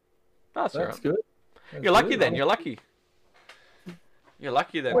 That's good. You're lucky then. You're lucky. You're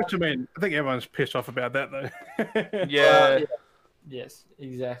lucky then. Which I mean, I think everyone's pissed off about that though. Yeah. Yes,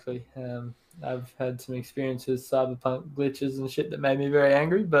 exactly. I've had some experiences, cyberpunk glitches and shit that made me very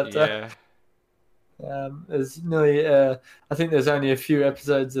angry. But there's nearly, I think there's only a few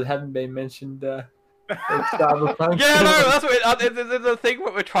episodes that haven't been mentioned. Cyberpunk. Yeah, no, that's what. Is the thing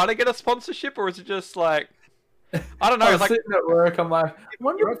where we're trying to get a sponsorship, or is it just like, I don't know? I was was sitting at work. I'm like, I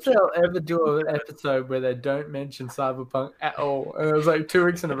wonder if they'll ever do an episode where they don't mention Cyberpunk at all. And it was like 2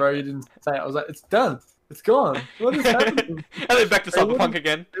 weeks in a row you didn't say it. I was like, it's done. It's gone. What is happening? And then back to Cyberpunk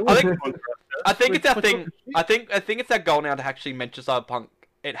again. I think it's our thing. I think it's our goal now to actually mention Cyberpunk.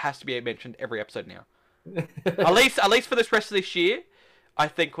 It has to be mentioned every episode now. at least for this rest of this year, I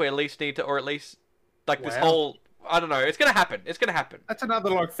think we at least need to, or at least like this whole. I don't know. It's gonna happen. It's gonna happen. That's another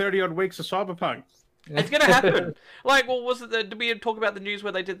like 30-odd weeks of Cyberpunk. It's gonna happen. Like, well, was it? Did we talk about the news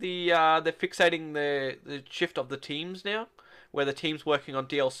where they did they're fixating the shift of the teams now, where the team's working on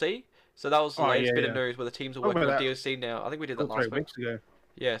DLC. So that was the latest bit of news where the teams are working on DLC now. I think we did that last week. Weeks ago.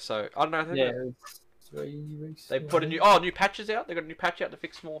 Yeah, so I don't know. I think it's 3 weeks. They put a new patches out. They got a new patch out to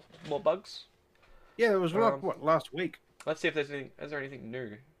fix more bugs. Yeah, it was like last week. Let's see if there's anything. Is there anything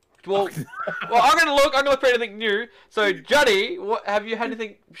new? Well, I'm gonna look for anything new. So, Juddy, have you had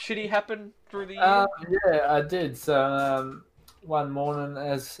anything shitty happen through the year? Yeah, I did. So, one morning,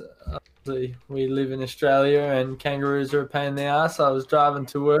 as we live in Australia and kangaroos are a pain in the ass, I was driving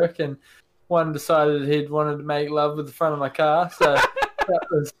to work and one decided he'd wanted to make love with the front of my car. So that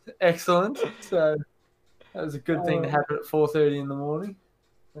was excellent. So that was a good thing to happen at 4:30 in the morning.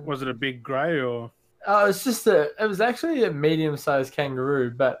 Was it a big grey or? It was actually a medium-sized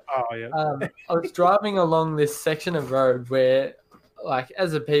kangaroo, but I was driving along this section of road where, like,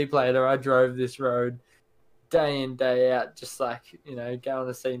 as a P-plater, I drove this road day in, day out, just like, going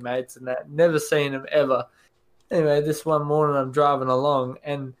to see mates and that. Never seen them ever. Anyway, this one morning I'm driving along,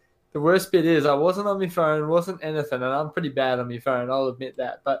 and the worst bit is I wasn't on my phone, wasn't anything, and I'm pretty bad on my phone, I'll admit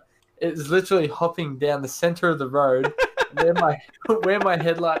that, but it was literally hopping down the center of the road where my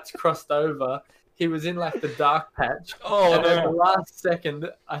headlights crossed over. He was in like the dark patch. Oh, and at the last second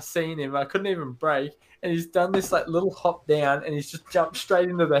I seen him, I couldn't even brake, and he's done this like little hop down, and he's just jumped straight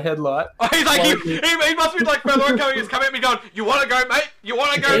into the headlight. Oh, he's like, he must be like further on coming. He's coming at me going, "You want to go, mate? You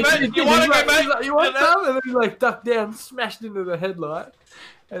want to go, mate? You want to go, mate? Like, you want some?" And then he like ducked down, smashed into the headlight,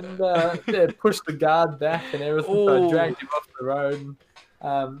 and pushed the guard back and everything. So I dragged him off the road.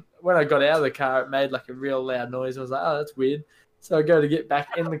 And, when I got out of the car, it made like a real loud noise. I was like, "Oh, that's weird." So I go to get back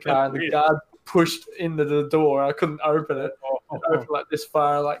in the car, and the guard pushed into the door. I couldn't open it. I opened like this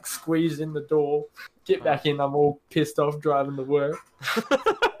far, like squeezed in the door. Get back in. I'm all pissed off driving to work.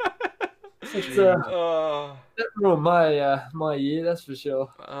 That ruined my year, that's for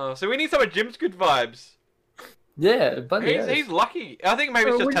sure. So we need some of Jim's good vibes. Yeah, but he's lucky. I think maybe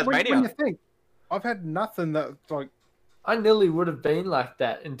it's just Tasmania. What do you think? I've had nothing that like. I nearly would have been like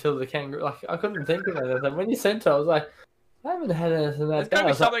that until the kangaroo. Like I couldn't think of anything. When you sent it, I was like, I haven't had anything that bad.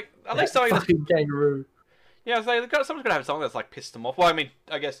 There's gotta be something. At least something that's kangaroo. Yeah, so someone's gonna have something that's like pissed them off. Well, I mean,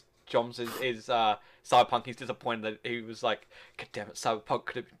 I guess Joms is Cyberpunk. He's disappointed that he was like, God damn it, Cyberpunk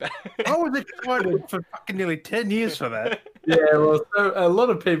could have been better. I was excited for fucking nearly 10 years for that. Yeah, well, a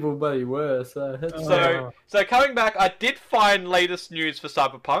lot of people, buddy, were. So coming back, I did find latest news for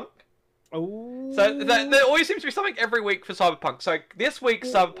Cyberpunk. Oh. So there always seems to be something every week for Cyberpunk. So this week's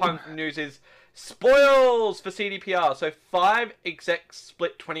Cyberpunk news is spoils for CDPR. So 5 execs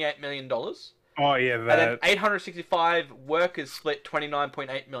split $28 million. Oh yeah, that. And then 865 workers split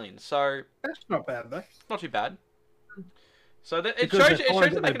 $29.8 million. So that's not bad though. Not too bad. So it shows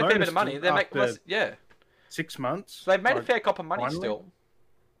they're making a fair bit of money. They make 6 months. So they've made a fair cop of money still.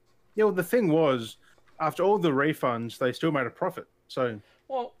 Yeah, well the thing was, after all the refunds, they still made a profit. So.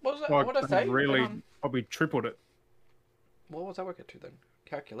 Well, what was that? What did I say? Really, probably tripled it. What was that work out to then?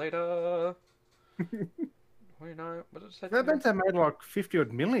 Calculator. What did it say? I bet they made like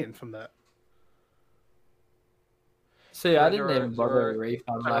 50-odd million from that. See, I didn't even bother a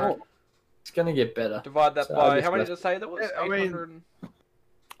refund. Like, it's gonna get better. Divide that by how many did it say that was? I mean,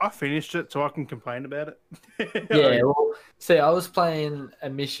 I finished it, so I can complain about it. Yeah, well, see, I was playing a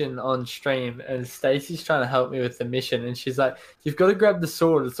mission on stream, and Stacey's trying to help me with the mission, and she's like, "You've got to grab the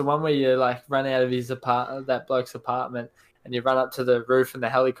sword. It's the one where you like run out of that bloke's apartment, and you run up to the roof, and the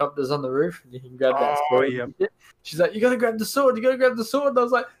helicopter's on the roof, and you can grab that sword." Yeah. She's like, "You got to grab the sword. You got to grab the sword." And I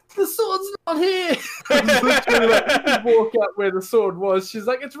was like, "The sword's not here." I just literally walk up where the sword was. She's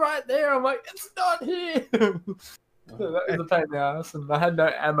like, "It's right there." I'm like, "It's not here." So that was a pain in the ass, and I had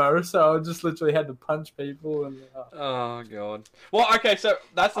no ammo, so I just literally had to punch people. And oh god. Well, okay, so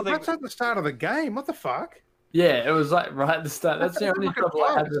that's the thing. That's at the start of the game. What the fuck? yeah, it was like right at the start. That's the only trouble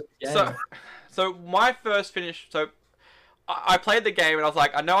I had with the game. So my first finish. So I played the game and I was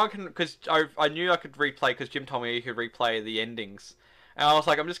like, I know I can, because I knew I could replay because Jim told me you could replay the endings, and I was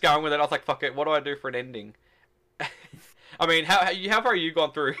like, I'm just going with it. I was like, fuck it. What do I do for an ending? I mean, how far have you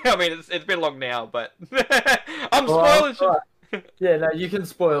gone through? I mean, it's been long now, but I'm spoiling shit. Yeah, no, you can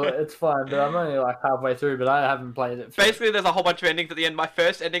spoil it. It's fine, but I'm only like halfway through, but I haven't played it. Basically, there's a whole bunch of endings at the end. My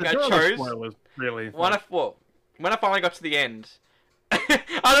first ending I chose. Spoilers, really. When I finally got to the end,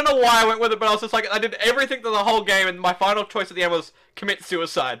 I don't know why I went with it, but I was just like, I did everything to the whole game, and my final choice at the end was commit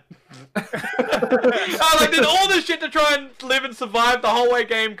suicide. I did all this shit to try and live and survive the whole way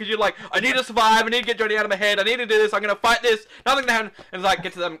game, because you're like, I need to survive, I need to get Johnny out of my head, I need to do this, I'm gonna fight this, nothing can happen, and it's like,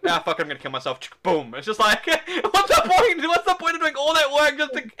 get to them, fuck it, I'm gonna kill myself, boom. It's just like, what's the point? What's the point of doing all that work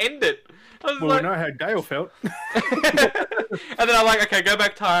just to end it? Well, like... we know how Dale felt. And then I'm like, okay, go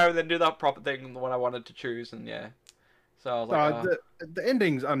back to home, and then do that proper thing, the one I wanted to choose, and yeah. So I was like, the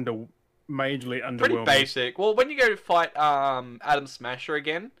ending's majorly underwhelming. Pretty basic. Well, when you go to fight Adam Smasher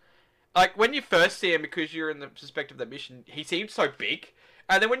again, like when you first see him, because you're in the perspective of that mission, he seems so big,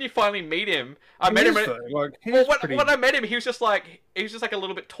 and then when you finally meet him, when I met him, he was just like a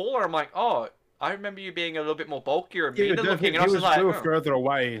little bit taller. I'm like, oh, I remember you being a little bit more bulkier and meaner looking, and I was like, we were further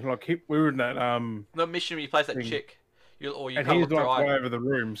away. Like we were in that the mission where you place that chick. And he's like way over the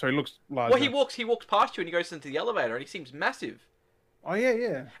room, so he looks larger. Well, he walks past you and he goes into the elevator and he seems massive. Oh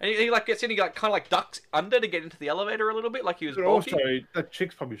yeah. And he like gets in, he like kind of like ducks under to get into the elevator a little bit, like he was bulky. Also, that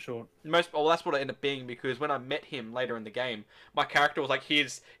chick's probably short. Well, that's what it ended up being, because when I met him later in the game, my character was like,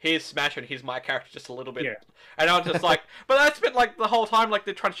 here's Smash and here's my character just a little bit. Yeah. And I was just like, but I spent like the whole time like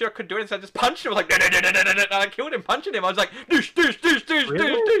they're trying to shoot, I couldn't do it, so I just punched him. I was like, and I killed him punching him. I was like, douche. Yeah,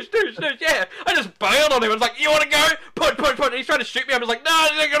 I just bailed on him. I was like, you want to go? Punch. And he's trying to shoot me. I'm just like, no,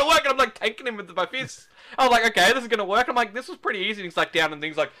 it's not gonna work. And I'm like tanking him with my fists. I was like, okay, this is gonna work. I'm like, this was pretty easy. And he's like down and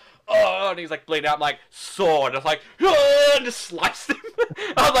things like, oh, and he's like bleeding out. I'm like, sword. I was like, oh, and just sliced him.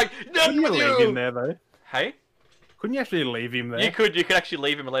 I was like, couldn't you leave him there though? Hey, couldn't you actually leave him there? You could actually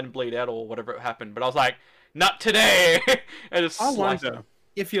leave him and let him bleed out or whatever happened. But I was like, not today. And just I wonder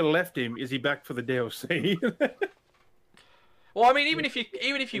if you left him, is he back for the DLC? Well, I mean, even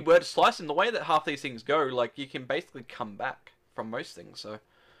if you were to slice him, the way that half these things go, like you can basically come back from most things. So.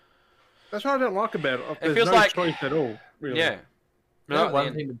 That's what I don't like about it. There's feels no like choice at all, really. Yeah.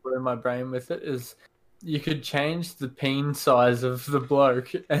 One thing that blew my brain with it is you could change the peen size of the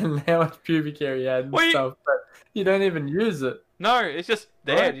bloke and how much pubic hair he had and stuff, but you don't even use it. No, it's just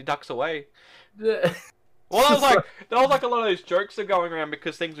there. Right. He ducks away. Yeah. Well, there was like a lot of those jokes are going around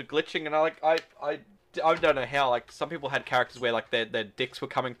because things were glitching, and I don't know how, like, some people had characters where, like, their dicks were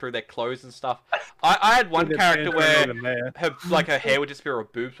coming through their clothes and stuff. I had one character where her hair would just be, or her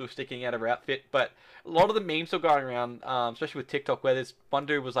boobs were sticking out of her outfit, but a lot of the memes were going around, especially with TikTok, where this one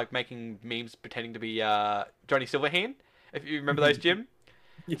dude was, like, making memes pretending to be Johnny Silverhand, if you remember those, Jim.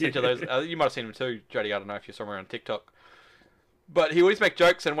 Yeah. Those, you might have seen them too, Jody, I don't know if you saw them around TikTok. But he always make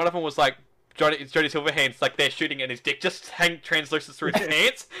jokes, and one of them was, like, Johnny Silverhand's like they're shooting and his dick just translucent through his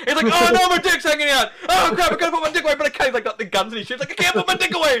pants. He's like, oh no, my dick's hanging out. Oh crap, I gotta put my dick away, but I can't. He's like got the guns and he shoots. Like I can't put my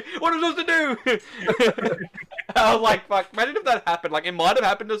dick away. What am I supposed to do? I was like, fuck. Imagine if that happened. Like it might have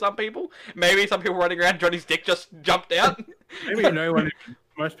happened to some people. Maybe some people running around, Johnny's dick just jumped out. Maybe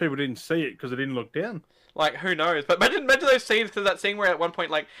most people didn't see it because they didn't look down. Like, who knows? But imagine those scenes, because that scene where at one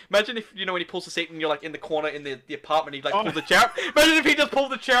point, like, imagine if, when he pulls the seat and you're, like, in the corner in the apartment, he, like, pulls the chair up. Imagine if he just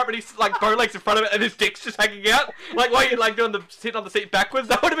pulled the chair up and he's, like, bow legs in front of it and his dick's just hanging out. Like, while you're, like, sitting on the seat backwards.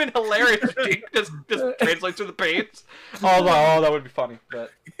 That would have been hilarious. Dick just translates through the pants. Oh, that would be funny.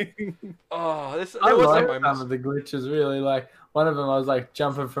 But, there was some moments. Some of the glitches, really. Like, one of them, I was, like,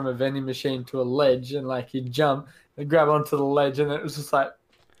 jumping from a vending machine to a ledge, and, like, he'd jump and grab onto the ledge, and it was just, like,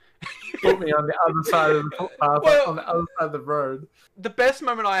 put me on the other side of the footpath, on the other side of the road. The best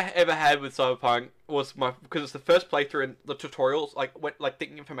moment I ever had with Cyberpunk was because it's the first playthrough and the tutorials, like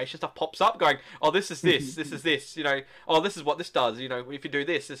thinking information stuff pops up, going, oh, this is this, this is this, oh, this is what this does, if you do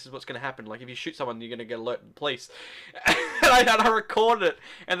this, this is what's going to happen. Like if you shoot someone, you're going to get alerted the police. And I recorded it,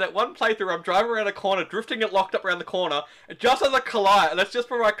 and that one playthrough, I'm driving around a corner, drifting it locked up around the corner, just as I collide, and that's just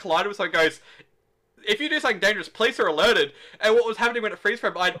before I collided with someone, goes, if you do something dangerous, police are alerted. And what was happening when it freeze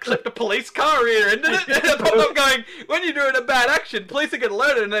frame, I'd clipped a police car rear-ended it, and it popped up going, when you're doing a bad action, police are getting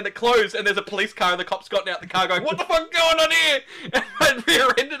alerted, and then it closed, and there's a police car, and the cops gotten out the car going, what the fuck going on here? And I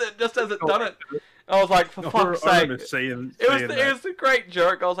rear-ended it just as it done it. I was like, for fuck's sake. It was a great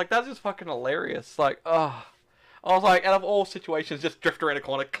joke. I was like, that's just fucking hilarious. Like, oh. I was like, out of all situations, just drift around a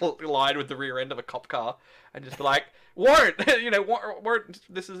corner, collide with the rear end of a cop car, and just be like, warrant, warrant,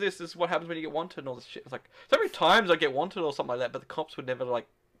 this is what happens when you get wanted and all this shit. It's like, so many times I get wanted or something like that, but the cops would never, like,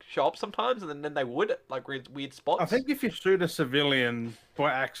 show up sometimes, and then they would at, like, weird spots. I think if you shoot a civilian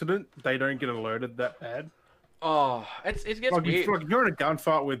by accident, they don't get alerted that bad. Oh, it gets like, weird. If you're in a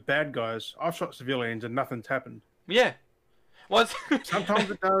gunfight with bad guys, I've shot civilians and nothing's happened. Yeah. Well, sometimes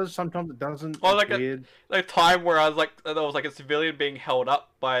it does, sometimes it doesn't. Well, it's like weird. a time where there was like a civilian being held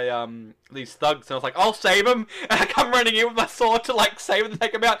up by these thugs, and I was like, I'll save him, and I come running in with my sword to like save him and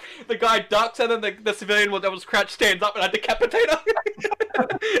take him out. The guy ducks, and then the civilian that was crouched stands up, and I decapitate her.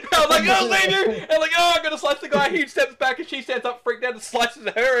 I was like, I'll save you, and I'm like, oh, I'm gonna slice the guy. He steps back, and she stands up, freaked out, and slices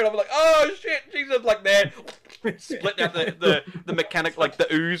her, and I'm like, oh shit, Jesus, like there, split out the mechanic, like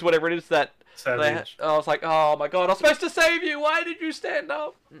the ooze, whatever it is that. I was like, oh my god, I was supposed to save you! Why did you stand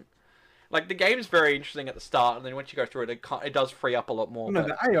up? Like, the game's very interesting at the start, and then once you go through it, it does free up a lot more. No,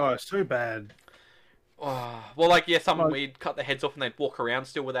 the AI is so bad. Well, like, yeah, someone we'd cut their heads off and they'd walk around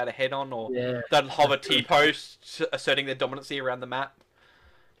still without a head on, or they'd hover T-post, asserting their dominancy around the map.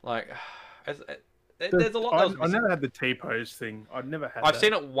 Like, there's a lot. I never had the T-pose thing. I'd never had I've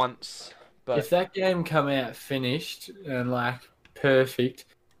seen it once, but... If that game come out finished and, like, perfect...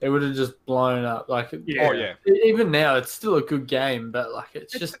 It would have just blown up. Like, yeah. Oh, yeah. Even now, it's still a good game, but like,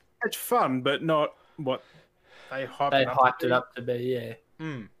 it's fun, but not what they hyped it up to be.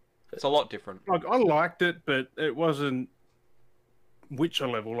 Yeah, it's a lot different. Like, I liked it, but it wasn't Witcher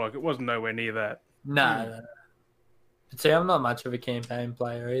level. Like, it wasn't nowhere near that. No. But see, I'm not much of a campaign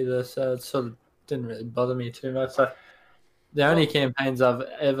player either, so it sort of didn't really bother me too much. So the only campaigns I've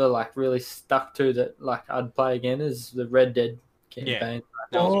ever like really stuck to that like I'd play again is the Red Dead campaign. Yeah.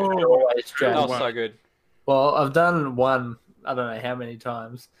 That was so good. Well, I've done one, I don't know how many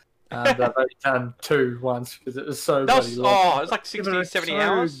times, but I've only done two once because it was so bloody long. It was like 60, 70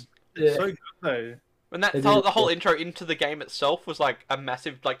 hours. It's so good though. And the whole intro into the game itself was like a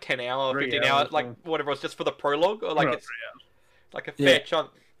massive, like 10-hour, 15-hour, like whatever it was, just for the prologue, or like it's like a fair chunk.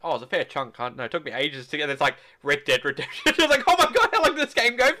 Oh, it was a fair chunk. No, it took me ages to get. It's like Red Dead Redemption. I was like, oh my god, how long did this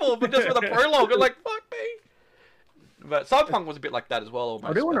game go for? But just for the prologue, I'm like, fuck me. But Cyberpunk was a bit like that as well, almost.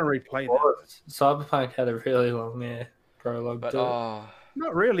 I do want to replay that. Cyberpunk had a really long prologue. But,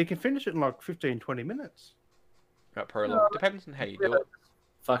 not really. You can finish it in like 15, 20 minutes. That prologue. Depends on how you do it.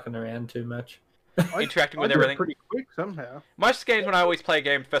 Fucking around too much. Interacting with everything. Pretty quick somehow. Most games, when I always play a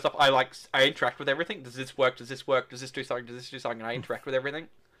game, first off, I interact with everything. Does this work? Does this work? Does this do something? Does this do something? And I interact with everything.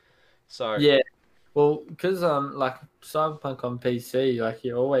 So yeah. Well, because like Cyberpunk on PC, like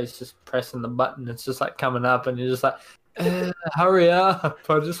you're always just pressing the button. It's just like coming up, and you're just like, hurry up!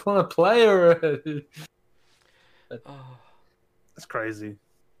 I just want to play already. But, that's crazy.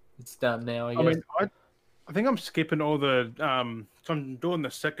 It's done now. I guess. mean, I think I'm skipping all the. So I'm doing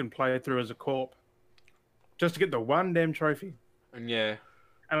the second playthrough as a corp, just to get the one damn trophy. Yeah.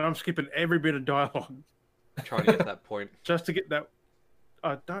 And I'm skipping every bit of dialogue. Trying to get to that point. Just to get that.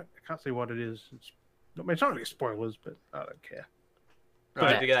 I can't see what it is. It's not really spoilers, but I don't care.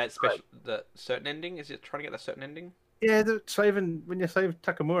 Right, to get that certain ending? Is it trying to get that certain ending? Yeah, when you save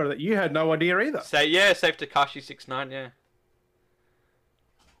Takamura, that you had no idea either. Save Takashi 69, yeah.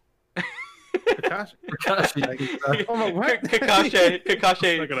 Kakashi. Kakashi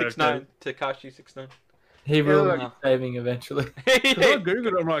 69. Takashi 69. He will be saving eventually. I googled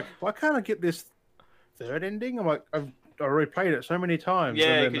it. I'm like, why can't I get this third ending? I'm like, I replayed it so many times.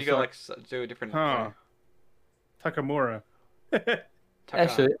 Yeah, because you got do a different. Takamura.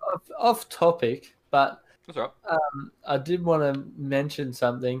 Actually, off topic, but that's right. I did want to mention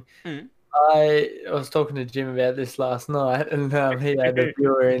something. Mm. I was talking to Jim about this last night, and he had a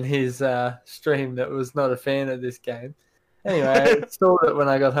viewer in his stream that was not a fan of this game. Anyway, I saw it when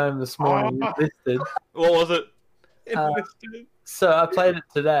I got home this morning. Listed. What was it? So I played it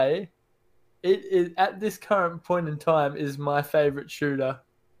today. It at this current point in time is my favorite shooter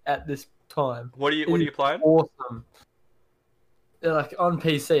at this time. What are you playing? Awesome. Like on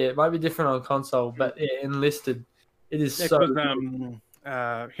PC, it might be different on console, but enlisted, it is so.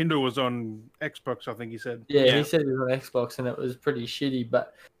 Hindu was on Xbox, I think he said. Yeah, he said he was on Xbox, and it was pretty shitty.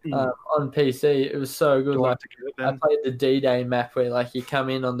 But on PC, it was so good. Like, I played the D-Day map where like you come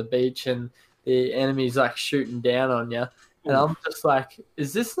in on the beach and the enemy's like shooting down on you, and I'm just like,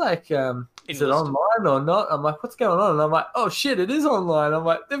 is this like is it online or not? I'm like, what's going on? And I'm like, oh shit, it is online. I'm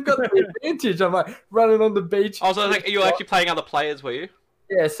like, they've got the advantage. I'm like running on the beach. I was like, are you actually playing other players? Were you?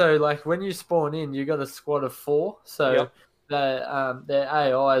 Yeah. So like when you spawn in, you got a squad of 4. So. Yep. They're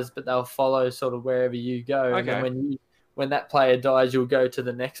AIs, but they'll follow sort of wherever you go. Okay. And then when that player dies, you'll go to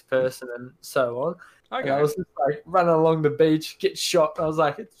the next person and so on. Okay. And I was just like running along the beach, get shot. And I was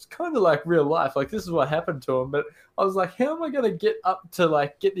like, it's kind of like real life. Like this is what happened to him. But I was like, how am I going to get up to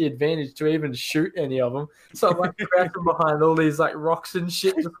like get the advantage to even shoot any of them? So I'm like crouching behind all these like rocks and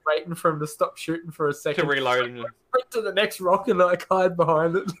shit, just waiting for him to stop shooting for a second. To reload him. Sprint to the next rock and like hide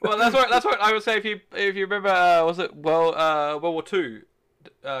behind it. Well, that's what I would say if you remember. Was it World War II?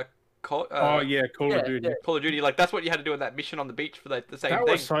 Call of Duty. Yeah. Call of Duty, like that's what you had to do in that mission on the beach for the same That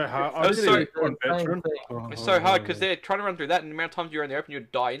thing. was so hard. It was so- It's It's so hard because they're trying to run through that, and the amount of times you're in the open, you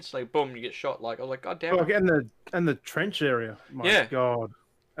die instantly. Boom, you get shot. Like I was like, God damn it. Like and the trench area. My God.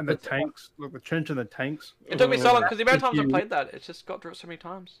 And the tanks, like the trench and the tanks. It took me so long because the amount of times I played that, it's just got through it so many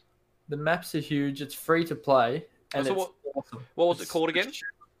times. The maps are huge. It's free to play, and So it's awesome. What was it called again?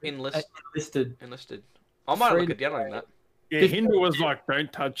 Enlisted. I might Free look to at downloading that. Yeah, Hinder was like,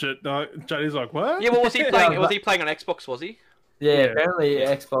 "Don't touch it." Johnny's like, "What?" Yeah, what was he playing? Yeah, Was he playing on Xbox? Was he? Yeah, Yeah. apparently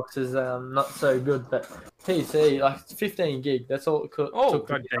Xbox is not so good, but PC like it's 15 gig. That's all it Oh, took.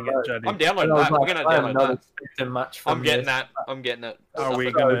 God dang it, Johnny. I'm downloading And I was that. We're like, gonna I am download not that. expecting much from I'm getting this. that. I'm getting it. Are we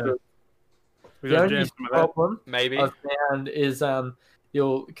So gonna? good. We The gonna only jam some of that? problem Maybe. I've found is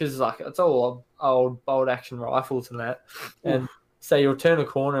you'll because like it's all old bolt action rifles and that, and say you'll turn a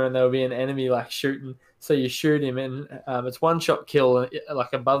corner and there'll be an enemy like shooting. So you shoot him and it's one shot kill, and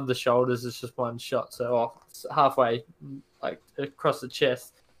like above the shoulders it's just one shot. So it's halfway like across the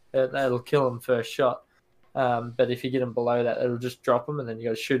chest, that'll kill him first shot. But if you get him below that, it'll just drop him, and then you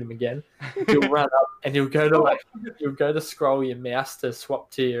got to shoot him again. You'll run up and you'll go to scroll your mouse to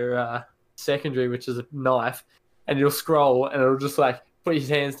swap to your secondary, which is a knife, and you'll scroll and it'll just like put his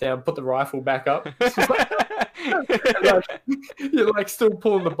hands down, put the rifle back up. You're like still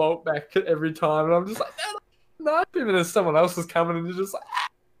pulling the bolt back every time, and I'm just like, no, even as someone else is coming, and you're just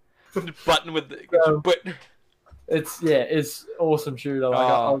like, Button with the but it's awesome shooter. Like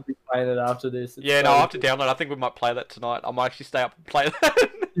I'll be playing it after this. It's yeah, so no, I'll have to download. I think we might play that tonight. I might actually stay up and play that.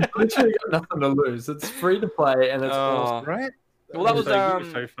 You've literally got nothing to lose. It's free to play, and it's awesome. Right? Well, that was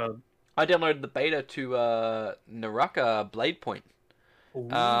so fun. I downloaded the beta to Naraka Blade Point,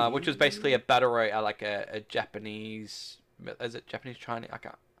 which was basically a battle royale, like a Japanese, is it Japanese Chinese, like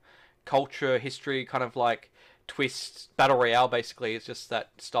a culture history kind of like twist battle royale. Basically, it's just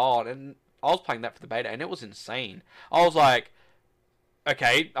that style, and I was playing that for the beta, and it was insane. I was like,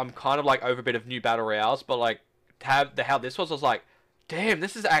 okay, I'm kind of like over a bit of new battle royales, but like to have how this was, I was like, damn,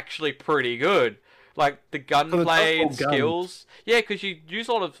 this is actually pretty good. Like the gunplay and skills, yeah, because you use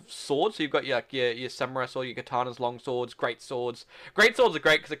a lot of swords. So you've got your samurai sword, your katanas, long swords, great swords. Great swords are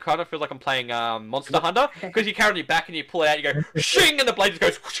great because it kind of feels like I'm playing Monster Hunter, because you carry on your back and you pull it out, you go shing, and the blade just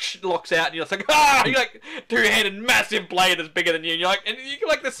goes whoosh, locks out, and you're just like you're like two-handed massive blade that's bigger than you. And you're like, and you're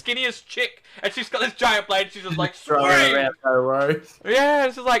like the skinniest chick, and she's got this giant blade. And she's just like swing. Yeah,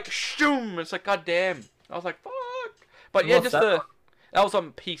 it's just like shoom. It's like goddamn. I was like fuck, but yeah, just that was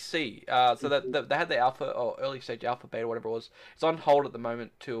on PC, so that they had the alpha or early stage alpha beta, whatever it was. It's on hold at the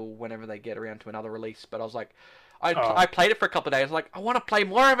moment till whenever they get around to another release. But I was like, I played it for a couple of days. I was like, I want to play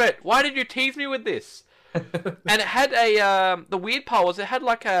more of it. Why did you tease me with this? And it had the weird part was it had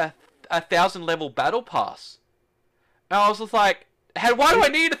like a 1,000 level battle pass. And I was just like, why do I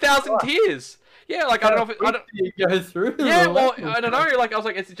need 1,000 tiers? Yeah, like I don't know if I don't. You go through. Yeah, well, I don't know. Like I was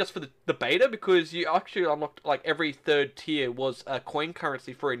like, is it just for the beta? Because you actually unlocked like every third tier was a coin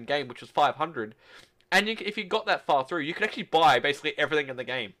currency for in game, which was 500. And if you got that far through, you could actually buy basically everything in the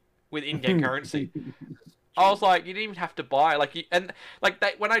game with in-game currency. I was like, you didn't even have to buy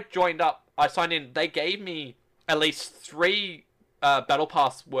when I joined up, I signed in. They gave me at least 3 battle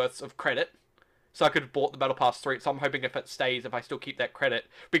pass worths of credit. So I could have bought the Battle Pass 3, so I'm hoping if it stays, if I still keep that credit,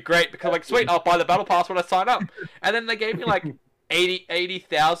 it'd be great, because I'm like, sweet, I'll buy the Battle Pass when I sign up. And then they gave me like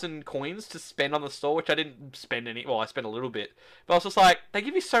 80,000 coins to spend on the store, which I didn't spend any, well, I spent a little bit. But I was just like, they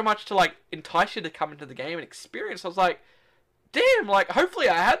give you so much to like entice you to come into the game and experience. I was like, damn, like, hopefully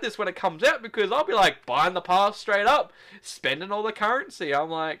I had this when it comes out, because I'll be like buying the pass straight up, spending all the currency. I'm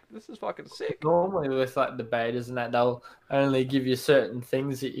like, this is fucking sick. Normally with like the betas and that, they'll only give you certain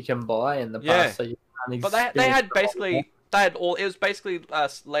things that you can buy in the pass. So you can't but they had basically, it was basically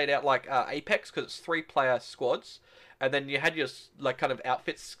laid out like Apex, because it's 3-player squads. And then you had your like kind of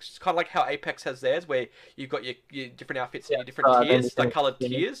outfits, kind of like how Apex has theirs, where you've got your different outfits and your different tiers, like coloured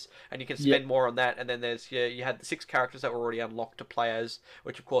tiers, and you can spend more on that. And then there's you had the 6 characters that were already unlocked to players,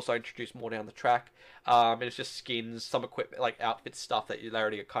 which of course I introduced more down the track. And it's just skins, some equipment, like outfit stuff that they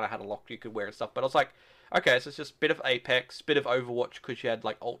already kind of had unlocked you could wear and stuff. But I was like, okay, so it's just a bit of Apex, bit of Overwatch, because you had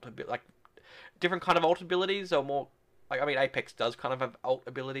like different kind of ult abilities, or more like, I mean, Apex does kind of have ult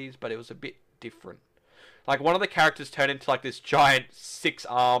abilities, but it was a bit different. Like, one of the characters turned into, like, this giant,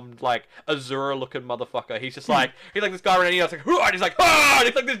 six-armed, like, Azura-looking motherfucker. He's just like, he's like this guy running, he's like, and he's like, ah! And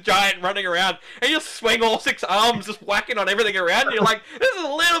he's like this giant running around, and you just swing all 6 arms, just whacking on everything around, and you're like, this is a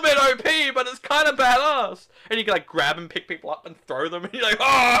little bit OP, but it's kind of badass. And you can, like, grab and pick people up and throw them, and you're like,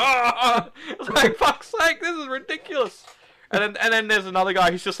 ah! It's like, fuck's sake, this is ridiculous. And then there's another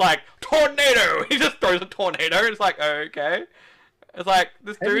guy who's just like, tornado! He just throws a tornado, and it's like, okay. It's like,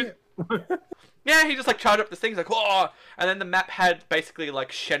 this dude... Yeah, he just like charged up this thing, he's like, oh! And then the map had basically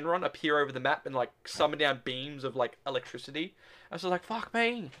like Shenron appear over the map and like summon down beams of like electricity. I was like, fuck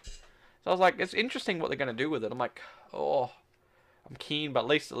me. So I was like, it's interesting what they're gonna do with it. I'm like, oh, I'm keen, but at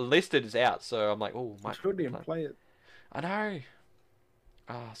least it is out. So I'm like, oh, my. Should even play it. I know.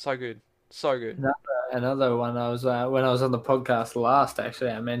 Ah, oh, so good, so good. Another one I was when I was on the podcast last.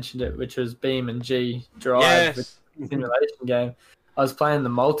 Actually, I mentioned it, which was Beam and G Drive, yes. Simulation game. I was playing the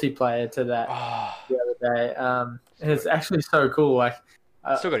multiplayer to that the other day. And it's actually so cool. Like,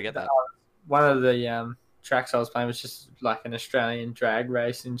 still gotta get that. One of the tracks I was playing was just like an Australian drag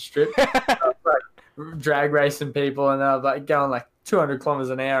racing strip. I was, like, drag racing people, and I was like going like 200 kilometers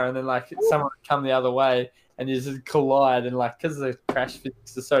an hour, and then like someone would come the other way, and you just collide, and like because the crash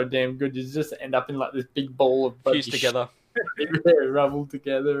physics are so damn good, you just end up in like this big ball of fused together, rubbled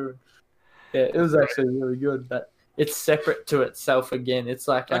together. Yeah, it was actually really good, but. It's separate to itself again. It's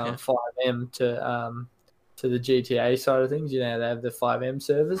like FiveM to the GTA side of things. You know, they have the FiveM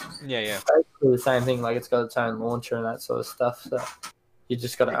servers. Yeah. It's basically the same thing. Like, it's got its own launcher and that sort of stuff. So you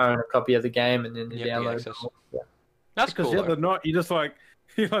just got to own a copy of the game and then you download it. Yeah. That's cool. Because the other night you're like,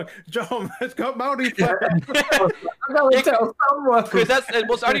 John, it's got multiplayer. Because it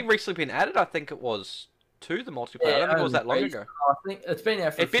was only recently been added. I think it was. To the multiplayer. I don't think it was that long ago. I think it's been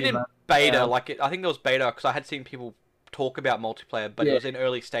out for It's been in beta. I think there was beta because I had seen people talk about multiplayer, but it was in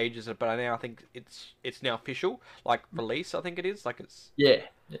early stages. But now I think it's now official, like release. I think it is. Like it's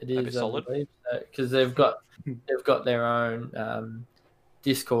it is solid because they've got their own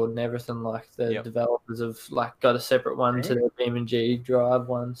Discord and everything. Like the developers have like got a separate one to their Beam and G Drive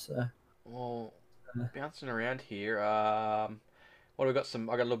one. So bouncing around here. What have we got?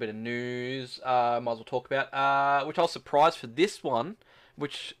 I got a little bit of news. Might as well talk about. Which I was surprised for this one.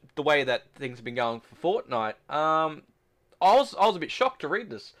 Which the way that things have been going for Fortnite. I was a bit shocked to read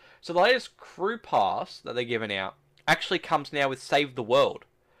this. So the latest crew pass that they're giving out actually comes now with Save the World.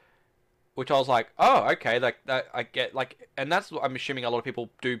 Which I was like, oh, okay, like that I get and that's what I'm assuming a lot of people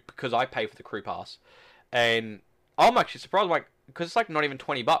do because I pay for the crew pass, and I'm actually surprised, like because it's like not even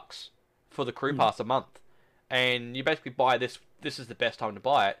 $20 for the crew pass a month, and you basically buy this. This is the best time to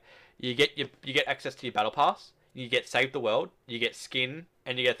buy it. You get access to your battle pass. You get Save the World. You get skin,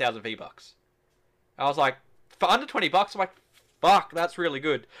 and you get 1,000 V-Bucks. I was like, for under $20, I'm like, fuck, that's really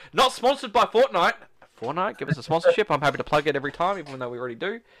good. Not sponsored by Fortnite. Fortnite, give us a sponsorship. I'm happy to plug it every time, even though we already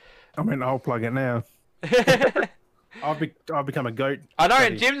do. I mean, I'll plug it now. I've become a goat. I know,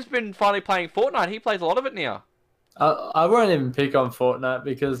 and Jim's been finally playing Fortnite. He plays a lot of it now. I won't even pick on Fortnite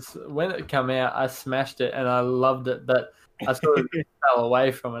because when it came out, I smashed it and I loved it, but I sort of fell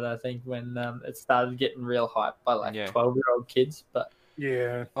away from it, I think, when it started getting real hype by like 12-year-old kids. But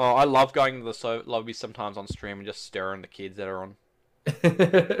yeah. Oh, I love going to the lobby sometimes on stream and just staring at the kids that are on.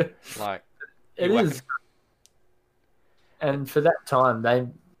 Like, it is. And for that time,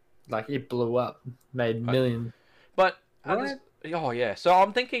 it blew up, made millions. But, so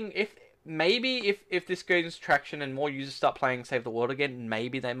I'm thinking if this gains traction and more users start playing Save the World again,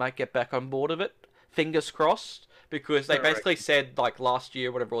 maybe they might get back on board of it. Fingers crossed. Because they basically said, like, last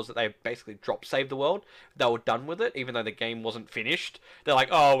year, whatever it was, that they basically dropped Save the World. They were done with it, even though the game wasn't finished. They're like,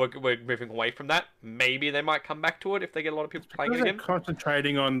 oh, we're moving away from that. Maybe they might come back to it if they get a lot of people playing it again. They're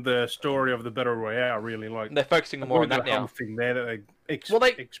concentrating on the story of the Battle Royale, really. Like, they're focusing more on that now. Thing there that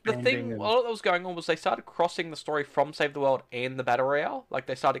the thing, all that was going on was they started crossing the story from Save the World and the Battle Royale. Like,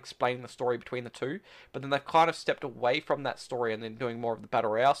 they started explaining the story between the two. But then they've kind of stepped away from that story and then doing more of the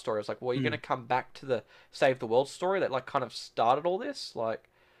Battle Royale story. It's like, well, you're going to come back to the Save the World story that, like, kind of started all this? Like,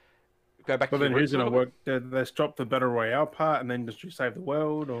 go back to the then who's going to work? They stop the Battle Royale part and then just Save the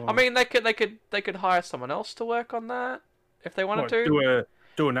World? Or... I mean, they could hire someone else to work on that if they wanted to.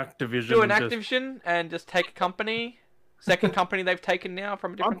 Do an Activision. Do an Activision and just take a company. Second company they've taken now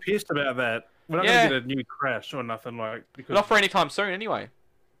from a different... I'm pissed about that. We're not going to get a new Crash or nothing because... Not for any time soon, anyway.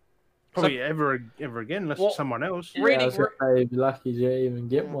 Probably ever again, unless someone else. Yeah, you'd be lucky to even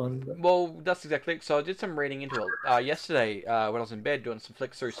get one. But... Well, that's exactly it. So I did some reading into it yesterday when I was in bed doing some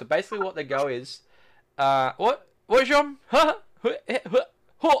flick through. So basically what they go is... What is your...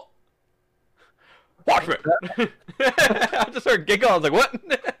 Watch it! I just heard a giggle. I was like, what?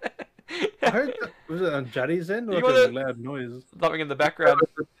 I heard was Was it on Juddy's end or You was got it a loud noise? Something in the background.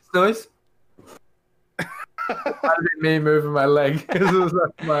 Noise. I didn't me moving my leg because it was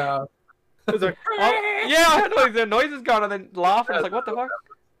like my arm. It was like, Yeah, I heard like the noises going and then laughing. It's like, what the fuck?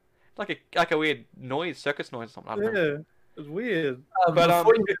 Like a weird noise, circus noise or something. I don't know. yeah, it was weird. But,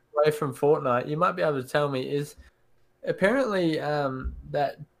 Before you get away from Fortnite, you might be able to tell me is apparently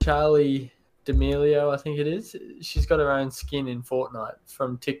that Charlie D'Amelio, I think it is, she's got her own skin in Fortnite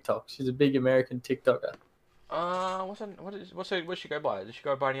from TikTok. She's a big American TikToker. What's she go by? Does she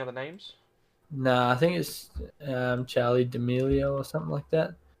go by any other names? Nah, I think it's Charlie D'Amelio or something like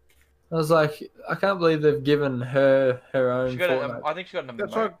that. I was like, I can't believe they've given her own Fortnite. I think she got an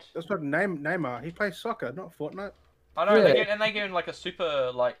That's emote. what Neymar. He plays soccer, not Fortnite. I know, Yeah. they give him like a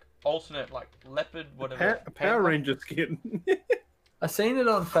super like alternate like leopard whatever. A Power Ranger skin. I seen it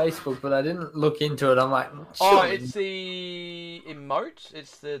on Facebook, but I didn't look into it. I'm like, Oh, surely- it's the emote.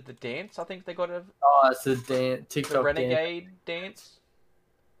 It's the dance. I think they got it. it's the TikTok The renegade dance.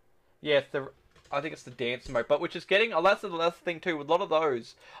 Yeah, I think it's the dance mode, but which is getting. That's the thing too. With a lot of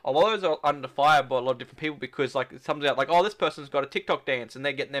those are under fire by a lot of different people because like it comes out like, oh, this person's got a TikTok dance and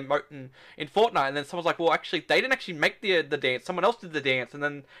they're getting their emote in Fortnite, and then someone's like, well, actually, they didn't actually make the dance. Someone else did the dance, and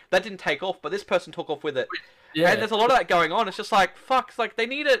then that didn't take off, but this person took off with it. Yeah. And there's a lot of that going on. It's just like fuck. It's like they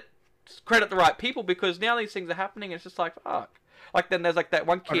need to credit the right people because now these things are happening. And it's just like fuck. Like then there's like that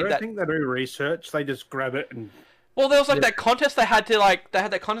one I kid don't think they do research. They just grab it and. Well, there was like that contest they had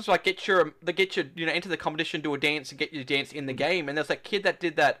that contest to like get your enter the competition, do a dance, and get your dance in the game. And there's that kid that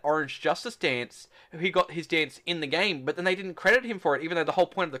did that Orange Justice dance. He got his dance in the game, but then they didn't credit him for it, even though the whole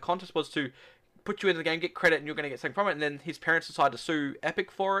point of the contest was to put you into the game, get credit, and you're going to get something from it. And then his parents decided to sue Epic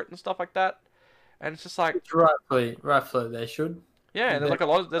for it and stuff like that. And it's just like rightfully they should. yeah, there's like a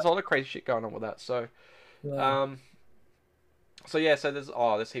lot of crazy shit going on with that. So Yeah. so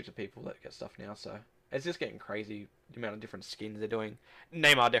there's heaps of people that get stuff now. So. It's just getting crazy, the amount of different skins they're doing.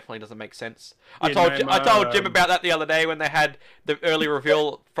 Neymar definitely doesn't make sense. I told Jim about that the other day when they had the early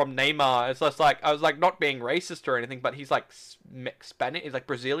reveal from Neymar. It's just like, I was like not being racist or anything, but he's like Spanish, he's like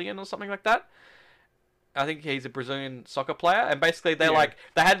Brazilian or something like that. I think he's a Brazilian soccer player, and basically they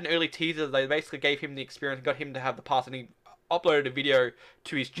had an early teaser. They basically gave him the experience and got him to have the pass, and he uploaded a video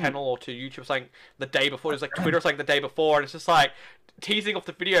to his channel or to YouTube saying the day before. It was like Twitter saying the day before, and it's just like teasing off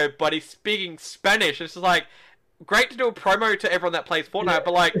the video, but he's speaking Spanish. It's just like great to do a promo to everyone that plays Fortnite,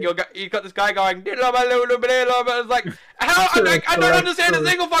 but like you've got this guy going, it's like how I don't understand a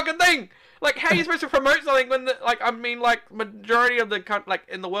single fucking thing. Like how are you supposed to promote something when majority of the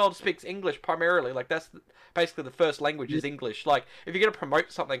in the world speaks English primarily? Like that's basically the first language is English. Like if you're gonna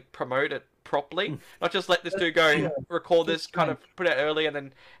promote something, promote it properly, not just let this dude go record this, kind of put it early, and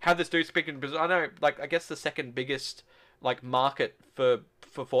then have this dude speak in Brazil. I know, like I guess the second biggest like market for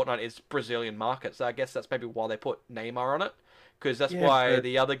Fortnite is Brazilian market, so I guess that's maybe why they put Neymar on it, because that's why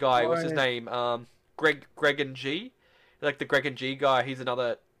the other guy, what's his name, Greg and G, like the Greg and G guy, he's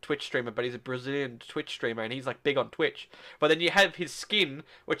another Twitch streamer, but he's a Brazilian Twitch streamer, and he's like big on Twitch. But then you have his skin,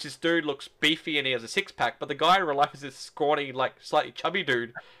 which this dude looks beefy and he has a six-pack, but the guy in real life is this scrawny, like slightly chubby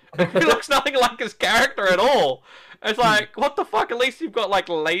dude. He looks nothing like his character at all. It's like, what the fuck? At least you've got like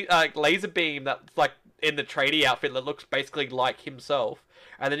Laser Beam that's like in the tradie outfit that looks basically like himself,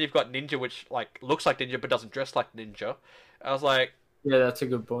 and then you've got Ninja, which like looks like Ninja but doesn't dress like Ninja. I was like, yeah, that's a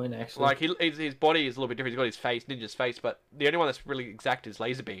good point actually. like his body is a little bit different. He's got his face, Ninja's face, but the only one that's really exact is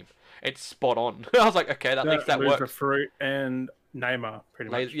Laser Beam. It's spot on. I was like, okay, at least that works. Fruit and Neymar,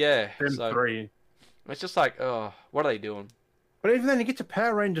 pretty much. Yeah, Them so three. it's just like, oh, what are they doing? But even then, he gets a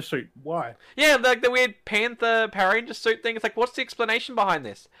Power Ranger suit. Why? Yeah, like the weird Panther Power Ranger suit thing. It's like, what's the explanation behind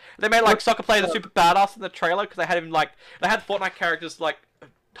this? They made like soccer players are super badass in the trailer because they had him like they had Fortnite characters like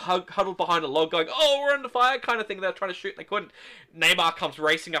huddled behind a log going, oh, we're under fire kind of thing. They're trying to shoot and they couldn't. Neymar comes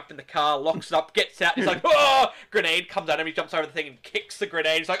racing up in the car, locks it up, gets out. He's like, oh, grenade comes at him. He jumps over the thing and kicks the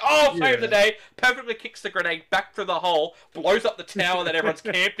grenade. He's like, oh, save the day. Perfectly kicks the grenade back through the hole, blows up the tower that everyone's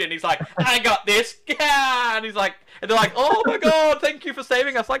camped in. He's like, I got this. Yeah. And he's like, and they're like, oh my god, thank you for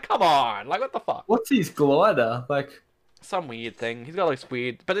saving us. Like, come on. Like, what the fuck? What's his glider? Like some weird thing. He's got like this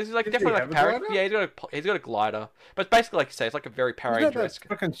weird, but it's like Does definitely he like have a power. glider? Yeah, he's got a glider. But basically, like you say, it's like a very Power Is that Ranger-esque that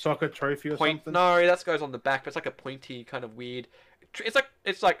fucking soccer trophy or point. something? No, that goes on the back, but it's like a pointy kind of weird. It's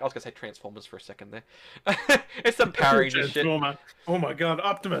like I was gonna say Transformers for a second there. It's some Power Ranger shit. Transformer. Oh my god,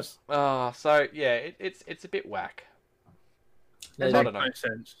 Optimus. So yeah, it's a bit whack. Yeah, I That don't makes know.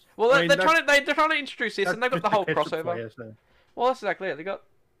 no sense. Well, I mean, they're trying to introduce this, and they've got the Mr. whole Ketchup crossover. player, so. Well, that's exactly it. They got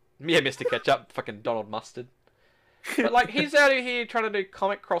Mr. Ketchup, fucking Donald Mustard. But like he's out here trying to do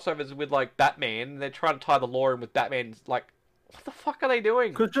comic crossovers with like Batman. They're trying to tie the lore in with Batman's like What the fuck are they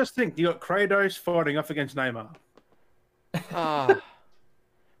doing? Because just think, you got Kratos fighting off against Neymar.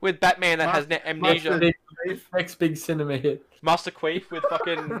 With Batman that has amnesia. Next big cinema hit. Master Queef with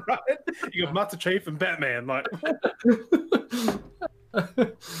fucking... Right? You got Master Chief and Batman. Like,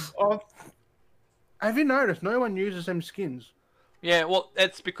 have you noticed no one uses them skins? Yeah, well,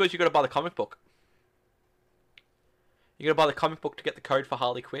 it's because you got to buy the comic book. You got to buy the comic book to get the code for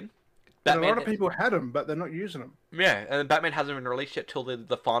Harley Quinn. Batman, a lot of people had them, but they're not using them. Yeah, and Batman hasn't been released yet till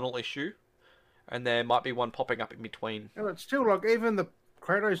the final issue, and there might be one popping up in between. Yeah, but still, like, even the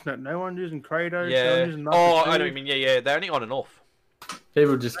Kratos, no one using Kratos. Yeah. No one using I know what you mean. Yeah. They're only on and off.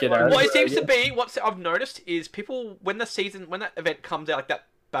 People just get out. What it seems to be, what I've noticed is people when that event comes out, like that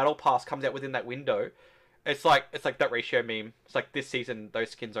battle pass comes out within that window. It's like that ratio meme. It's like this season,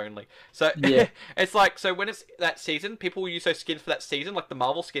 those skins only. So yeah. It's like, so when it's that season, people will use those skins for that season, like the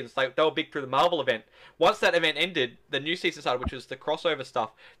Marvel skins. They were big through the Marvel event. Once that event ended, the new season started, which was the crossover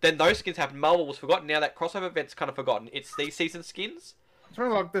stuff. Then those skins happened. Marvel was forgotten. Now that crossover event's kind of forgotten. It's these season skins. It's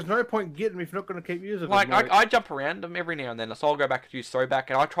really like there's no point getting them if you're not going to keep using them. Like I jump around them every now and then, so I'll go back and use throwback,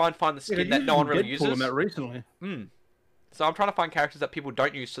 and I try and find the skin that no one really uses. That recently. So I'm trying to find characters that people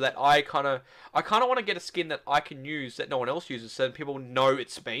don't use, so that I kind of want to get a skin that I can use that no one else uses, so that people know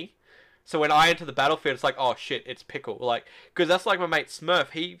it's me. So when I enter the battlefield, it's like, oh shit, it's Pickle. Like, because that's like my mate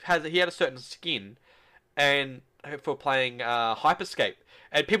Smurf. He had a certain skin, and for playing Hyperscape,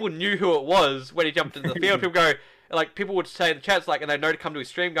 and people knew who it was when he jumped into the field. People go. Like, people would say in the chats, like, and they know to come to his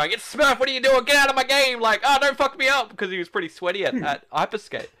stream going, it's Smurf, what are you doing? Get out of my game! Like, oh, don't fuck me up! Because he was pretty sweaty at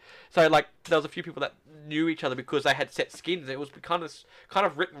Hyperscape. So, like, there was a few people that knew each other because they had set skins. It was kind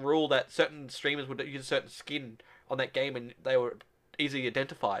of written rule that certain streamers would use a certain skin on that game, and they were easily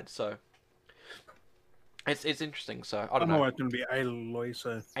identified, so... It's interesting, so, I don't know. It's going to be Aloy,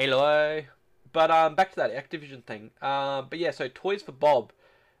 so... Aloy. But, back to that Activision thing. But yeah, so Toys for Bob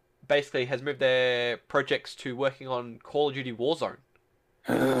basically has moved their projects to working on Call of Duty Warzone,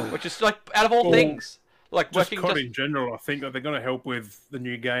 which is like out of all things, like just COD in general. I think that they're going to help with the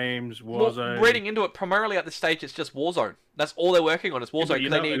new games, Warzone. Well, reading into it, primarily at this stage, it's just Warzone. That's all they're working on is Warzone. Yeah, you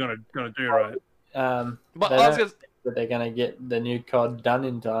know they're going to do right. But I was gonna... that they're going to get the new COD done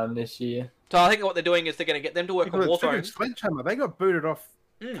in time this year. So I think what they're doing is they're going to get them to work on Warzone. Sledgehammer, they got booted off.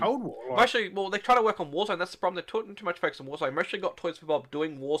 Cold War. Like... Mostly, well, they try to work on Warzone. That's the problem. They're putting too much focus on Warzone. Mostly got Toys for Bob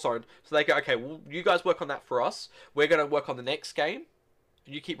doing Warzone, so they go, okay, well, you guys work on that for us. We're going to work on the next game.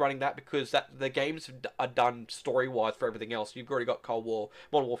 You keep running that because the games are done story-wise for everything else. You've already got Cold War.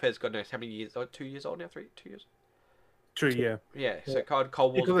 Modern Warfare's God knows how many years? 2 years old now? 2 years? 2, yeah. Yeah, so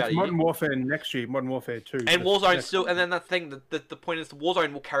Cold War's about it's Modern Warfare next year, Modern Warfare 2. And Warzone still, and then the thing, the point is the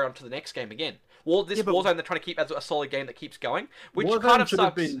Warzone will carry on to the next game again. Warzone they're trying to keep as a solid game that keeps going, which Warzone kind of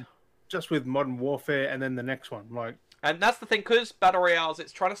sucks. Just with Modern Warfare and then the next one, like. And that's the thing, because Battle Royales,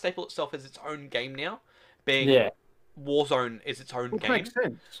 it's trying to staple itself as its own game now, being Warzone is its own game. Makes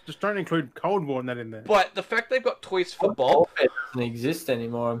sense. Just don't include Cold War and that in there. But the fact they've got Toys for Bob Warfare doesn't exist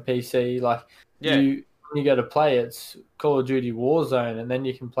anymore on PC. Like when you go to play, it's Call of Duty Warzone, and then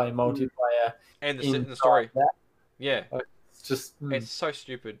you can play multiplayer and the story. That. Yeah, it's just it's so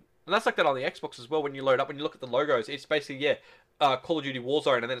stupid. And that's like that on the Xbox as well. When you load up, when you look at the logos, it's basically Call of Duty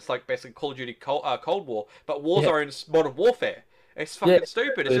Warzone, and then it's like basically Call of Duty Cold War, but Warzone's Modern Warfare. It's fucking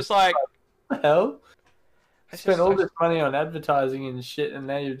stupid. It's just like what the hell. I spent all this money on advertising and shit, and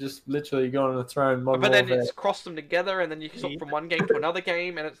now you've just literally gone and thrown Modern Warfare. But then it's crossed them together, and then you can swap from one game to another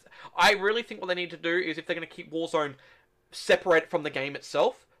game, and it's. I really think what they need to do is if they're going to keep Warzone separate from the game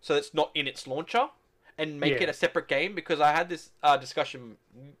itself, so it's not in its launcher, and make it a separate game, because I had this discussion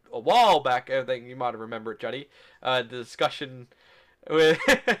a while back. I think you might have remembered it, Juddy. The discussion with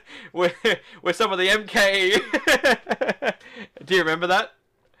some of the MK. Do you remember that?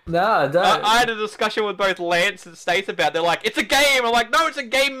 No, I don't. I had a discussion with both Lance and Stace about it. They're like, it's a game. I'm like, no, it's a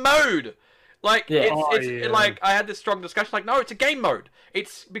game mode. Like, like, I had this strong discussion. Like, no, it's a game mode.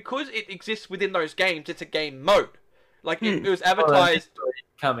 It's because it exists within those games. It's a game mode. Like, it was advertised.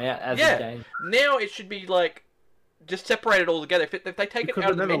 Come out as a game. Now it should be like just separate it all together. If they take it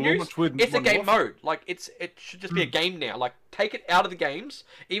out of the menus, it's a game mode. Like it should just be a game now. Like take it out of the games.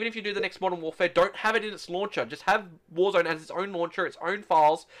 Even if you do the next Modern Warfare, don't have it in its launcher. Just have Warzone as its own launcher, its own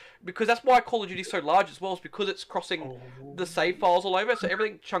files. Because that's why Call of Duty is so large as well. Is because it's crossing the save files all over, so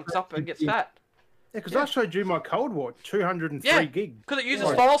everything chunks up and gets fat. Yeah, because I showed you my Cold War, 203 gig. Because it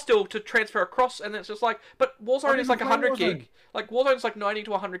uses file still to transfer across, and it's just like, but Warzone is like 100 gig. Like Warzone's like 90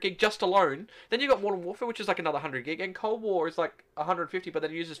 to 100 gig just alone. Then you got Modern Warfare, which is like another 100 gig, and Cold War is like 150, but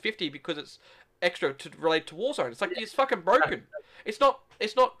then it uses 50 because it's extra to relate to Warzone. It's like it's fucking broken. It's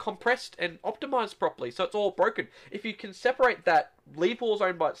not compressed and optimized properly, so it's all broken. If you can separate that, leave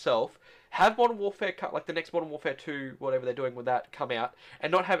Warzone by itself. Have Modern Warfare, like the next Modern Warfare 2, whatever they're doing with that, come out,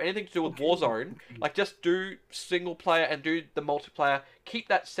 and not have anything to do with Warzone. Like, just do single player and do the multiplayer. Keep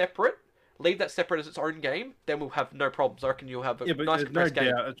that separate. Leave that separate as its own game. Then we'll have no problems. I reckon you'll have a nice compressed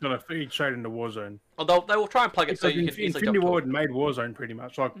game. Doubt it's going to feed straight into Warzone. Although they will try and plug it so you can easily Infinity Ward made Warzone pretty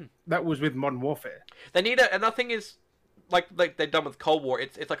much. Like, that was with Modern Warfare. They need it, and the thing is, like they've done with Cold War,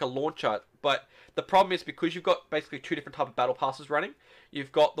 it's like a launcher, but the problem is because you've got basically two different type of battle passes running.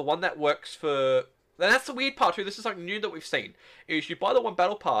 You've got the one that works for, and that's the weird part too. This is something new that we've seen. Is you buy the one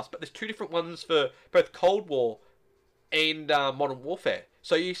battle pass, but there's two different ones for both Cold War and Modern Warfare.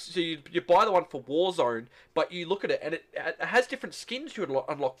 So you buy the one for Warzone, but you look at it and it has different skins you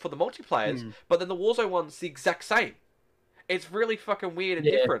unlock for the multiplayers. But then the Warzone one's the exact same. It's really fucking weird and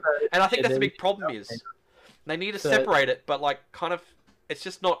different, and I think that's the big problem is. They need to separate it, but like kind of, it's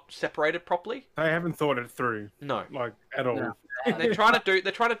just not separated properly. They haven't thought it through. No, like at all. No. They're trying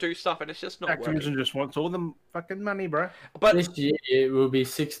to do stuff, and it's just not Activision working. just wants all the fucking money, bro. But this year it will be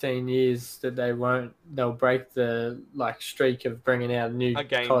 16 years that they'll break the like streak of bringing out a new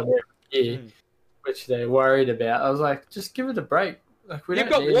COD every year, which they're worried about. I was like, just give it a break. Like, you've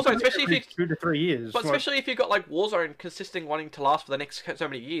got Warzone, especially if you 2 to 3 years. But especially if you've got like Warzone consisting wanting to last for the next so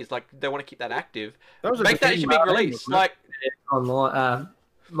many years, like they want to keep that active. Make that as your big release, like online,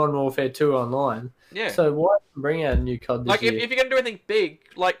 Modern Warfare 2 online. Yeah. So why bring out a new COD this year? If you're gonna do anything big,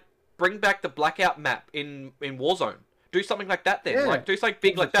 like bring back the Blackout map in Warzone. Do something like that then. Like do something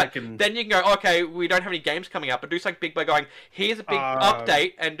big like that. Then you can go, okay, we don't have any games coming up, but do something big by going, here's a big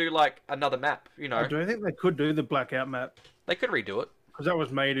update and do like another map. You know. Do you think they could do the Blackout map? They could redo it. Because that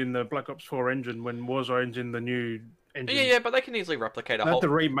was made in the Black Ops 4 engine when Warzone's in the new engine. Yeah, but they can easily replicate a whole... They have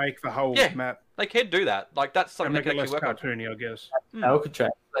to remake the whole map. They can do that. Like, that's something they can actually work on. Cartoony, I guess.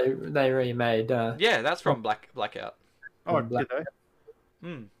 Alcatraz, they remade... yeah, that's from Blackout. Oh, did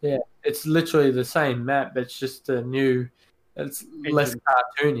they? Yeah, it's literally the same map, but it's just a new... It's less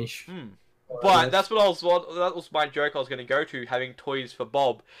cartoonish. But that was my joke I was going to go to, having Toys for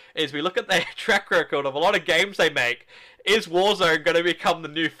Bob, is we look at their track record of a lot of games they make. Is Warzone going to become the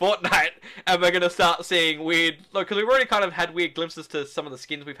new Fortnite? And we're going to start seeing weird... Look, because we've already kind of had weird glimpses to some of the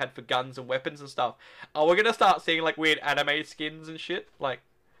skins we've had for guns and weapons and stuff. We're going to start seeing like weird anime skins and shit. Like,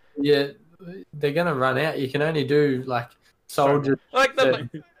 yeah, they're going to run out. You can only do like soldiers. Like,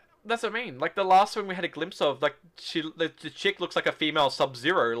 that's what I mean. Like the last one we had a glimpse of, like the chick looks like a female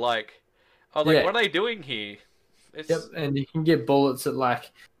Sub-Zero. Like, what are they doing here? Yep, and you can get bullets at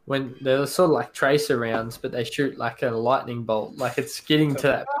like... When they're sort of like tracer rounds, but they shoot like a lightning bolt. Like it's getting to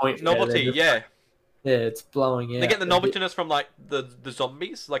that point. Novelty, yeah, it's blowing out. They get the noveltiness from like the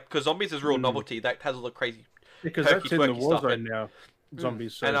zombies, like because zombies is real novelty. That has all the crazy. Because that's in the Warzone now.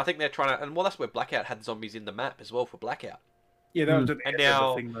 Zombies, and I think they're trying to, and that's where Blackout had zombies in the map as well for Blackout. Yeah, that was an and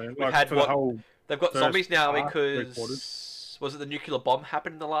now thing, though. We've had they've got zombies now because was it the nuclear bomb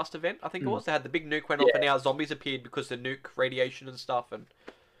happened in the last event? I think it was. They had the big nuke went off, and now zombies appeared because the nuke radiation and stuff and.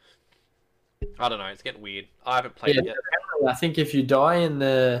 I don't know, it's getting weird. I haven't played it yet. I think if you die in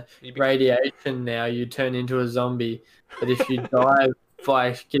the radiation now, you turn into a zombie. But if you die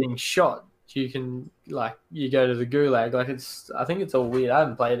by getting shot, you can, like, you go to the gulag. Like, I think it's all weird. I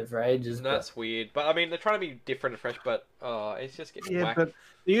haven't played it for ages. That's weird. But, I mean, they're trying to be different and fresh, but it's just getting whacked. But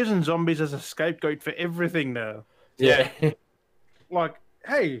they're using zombies as a scapegoat for everything now. Yeah. Like,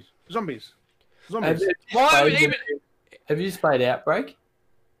 hey, zombies. Zombies. Have you played Outbreak?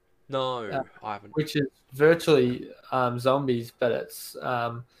 No, I haven't. Which is virtually zombies, but it's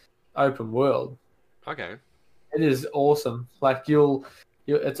open world. Okay. It is awesome. Like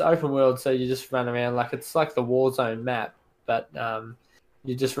it's open world, so you just run around like it's like the Warzone map, but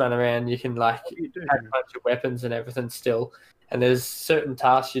you just run around. You can like have a bunch of weapons and everything still. And there's certain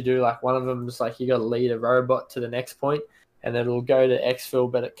tasks you do. Like one of them is like you got to lead a robot to the next point, and it'll go to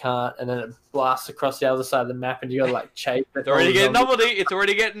exfil, but it can't, and then it blasts across the other side of the map, and you got to like chase it. It's already getting novelty. It's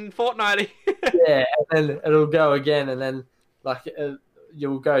already getting Fortnite. Yeah, and then it'll go again, and then like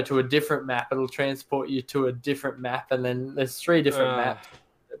you'll go to a different map. It'll transport you to a different map, and then there's 3 different maps.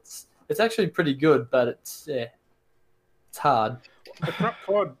 It's actually pretty good, but it's hard. It's not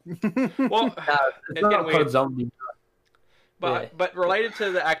COD. Well, no, it's not COD zombie. But related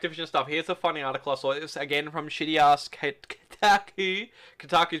to the Activision stuff, here's a funny article I saw. It's again from shitty ass Kotaku.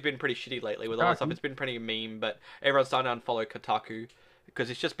 Kotaku's been pretty shitty lately with all that stuff. It's been pretty meme, but everyone's starting to unfollow Kotaku because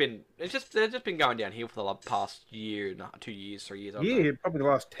they've just been going downhill for the past year, 2 years, 3 years. Yeah, probably the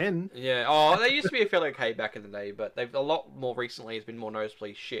last 10. Yeah. Oh, they used to be fairly okay back in the day, but they've a lot more recently has been more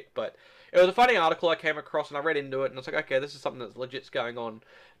noticeably shit. But it was a funny article I came across, and I read into it, and I was like, okay, this is something that's legit's going on.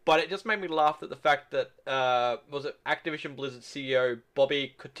 But it just made me laugh at the fact that was it Activision Blizzard CEO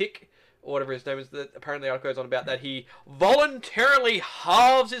Bobby Kotick, or whatever his name is. That apparently the article goes on about that he voluntarily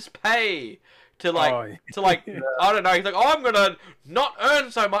halves his pay to I don't know. He's like, I'm gonna not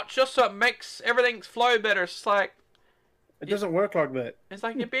earn so much just so it makes everything flow better. It's like it doesn't work like that. It's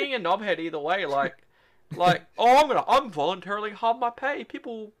like you're being a knobhead either way. I'm voluntarily halve my pay.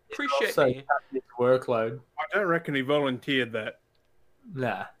 People appreciate me. Workload. I don't reckon he volunteered that.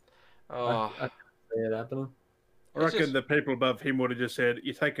 Nah. Oh. I can't see it happening. I reckon the people above him would have just said,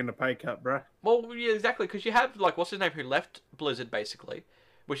 "You're taking a pay cut, bruh." Well, yeah, exactly, because you have what's his name who left Blizzard basically,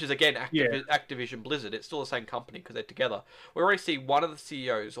 which is again Activision Blizzard. It's still the same company because they're together. We already see one of the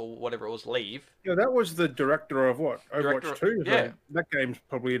CEOs or whatever it was leave. Yeah, that was the director of what? Overwatch 2. Yeah, that game's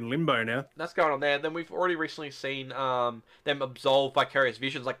probably in limbo now. That's going on there. Then we've already recently seen them absolve Vicarious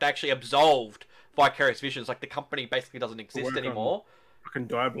Visions. Like they actually absolved Vicarious Visions. Like the company basically doesn't exist anymore. Fucking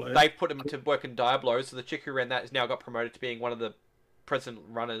Diablo. They put him to work in Diablo, so the chick who ran that has now got promoted to being one of the present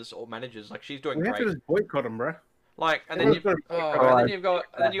runners or managers. Like she's doing great. We have to just boycott him, bro. Like, and then you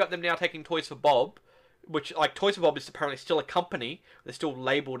got them now taking Toys for Bob, which like Toys for Bob is apparently still a company. They're still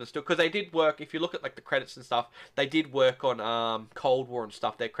labeled and still because they did work. If you look at like the credits and stuff, they did work on Cold War and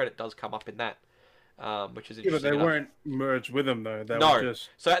stuff. Their credit does come up in that. Which is interesting. Yeah, but they weren't merged with them though. They were just...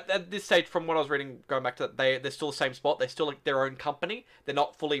 So at this stage, from what I was reading, going back to that, they're still the same spot. They're still like their own company. They're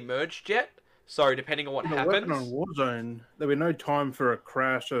not fully merged yet. So depending on what happens, working on Warzone, there'll be no time for a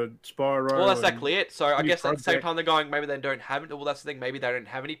Crash or Spyro. Well, that's exactly it. So I guess at the same time they're going, maybe they don't have it. Well, that's the thing. Maybe they don't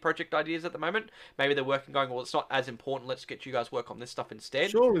have any project ideas at the moment. Maybe they're working, going, well, it's not as important. Let's get you guys work on this stuff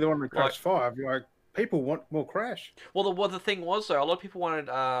instead. Surely they want to Crash 5. Like people want more Crash. Well, the thing was though, a lot of people wanted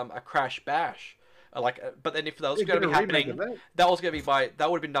a Crash Bash. But then if that was going to be happening, that would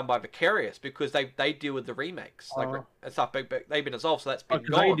have been done by Vicarious because they deal with the remakes and stuff. But they've been absolved, so that's been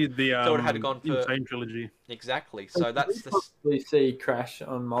gone. They did the so it had gone for Insane trilogy. Exactly. So that's the. We see Crash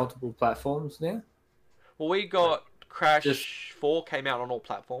on multiple platforms now. Well, we got Crash 4 came out on all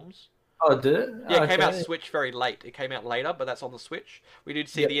platforms. Oh, did it? Yeah, it came out Switch very late. It came out later, but that's on the Switch. We did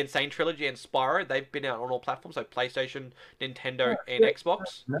see the Insane Trilogy and Spyro. They've been out on all platforms, so PlayStation, Nintendo, and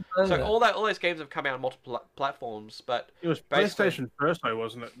Xbox. So all those games have come out on multiple platforms, but it was PlayStation first, though,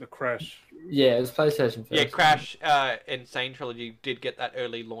 wasn't it? The Crash. Yeah, it was PlayStation first. Yeah, Crash Insane Trilogy did get that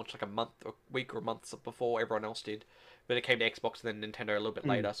early launch, like a week or a month before everyone else did. But it came to Xbox and then Nintendo a little bit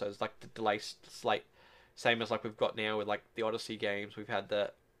later, so it's like the delay slate, same as like we've got now with like the Odyssey games. We've had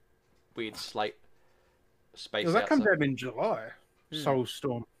the weird slate space. That comes out in July.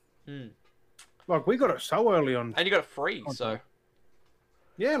 Soulstorm. Like we got it so early on, and you got it free. So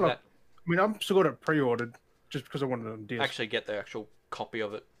yeah, like I mean, I'm still got it pre-ordered just because I wanted to on disc. Actually, get the actual copy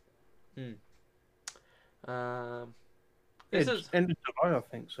of it. This is end of July, I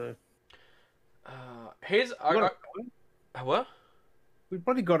think so. Here's what? We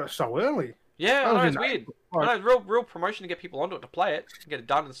bloody got it so early. Yeah, I know, it's weird. I know, real promotion to get people onto it to play it, get it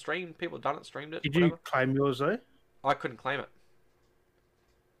done and streamed. People have done it, streamed it. Did you claim yours though? I couldn't claim it.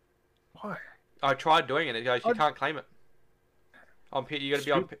 Why? I tried doing it. It goes, you can't claim it. You got to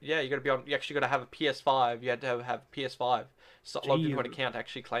be on. Yeah, you got to be on. You actually got to have a PS5. You had to have a PS5. So logged into an account to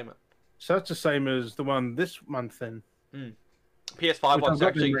actually claim it. So that's the same as the one this month then. PS5 one's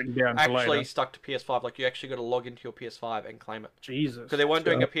actually stuck to PS5. Like you actually got to log into your PS5 and claim it. Jesus. Because they weren't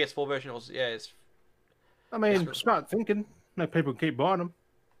doing a PS4 version. It was I mean, smart thinking. No, people keep buying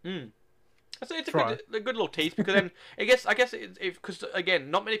them. It's a good little tease because then I guess because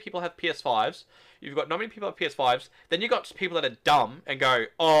again, not many people have PS5s. You've got not many people have PS5s. Then you got people that are dumb and go,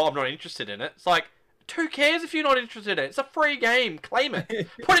 "Oh, I'm not interested in it." It's like, who cares if you're not interested in it? It's a free game. Claim it.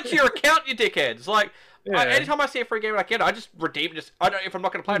 Put it to your account, you dickheads. Like, anytime I see a free game I get, I just redeem it. If I'm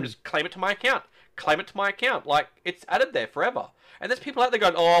not going to play it, just claim it to my account. Claim it to my account. Like, it's added there forever. And there's people out there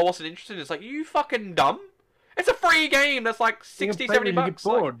going, "Oh, I wasn't interested." It's like, you fucking dumb. It's a free game. That's like 60, 70 bucks.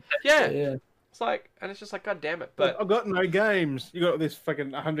 Like, yeah. It's like, and it's just like, God damn it. But I've got no games. You got this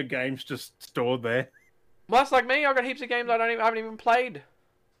fucking 100 games just stored there. Well, that's like me. I've got heaps of games I haven't even played.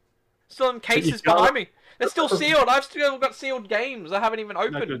 Still in cases behind me. They're still sealed. I've still got sealed games I haven't even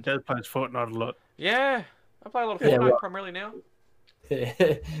opened. Dad plays Fortnite a lot. Yeah. I play a lot of Fortnite primarily now.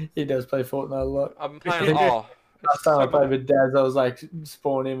 He does play Fortnite a lot. I'm playing Last time I played with Daz, I was like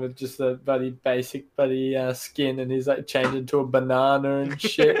spawning with just a bloody basic skin, and he's like changed into a banana and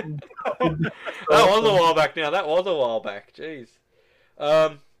shit. That was a while back. Now that was a while back. Jeez.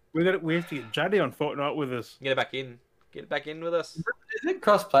 We have to get Jaddy on Fortnite with us. Get it back in. Get it back in with us. Is it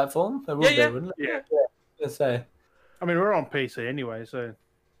cross-platform? It would be, wouldn't it? Yeah. Let's say. I mean, we're on PC anyway, so.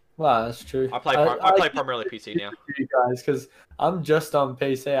 Wow, that's true. I play primarily PC now. You guys, because I'm just on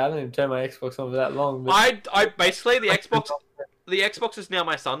PC. I didn't even turn my Xbox on for that long. But... I basically the Xbox is now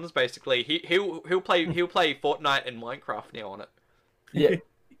my son's. Basically, he'll play Fortnite and Minecraft now on it. Yeah.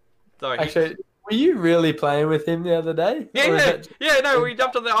 So actually, were you really playing with him the other day? No, we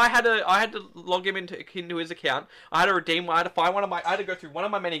jumped on there. I had to log him into his account. I had to redeem. I had to go through one of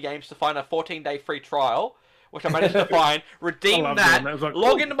my many games to find a 14-day free trial, which I managed to find. Redeem that. Like,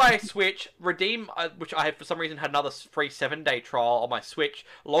 log into my Switch. Redeem, which I have for some reason had another free 7-day trial on my Switch.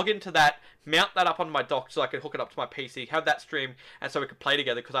 Log into that. Mount that up on my dock so I could hook it up to my PC. Have that stream, and so we could play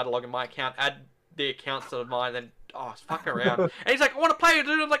together because I had to log in my account. Add the accounts to mine, then it's fucking around. And he's like, I want to play it,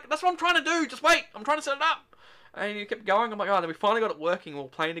 dude. I'm like, that's what I'm trying to do. Just wait. I'm trying to set it up. And he kept going. I'm like, then we finally got it working. We were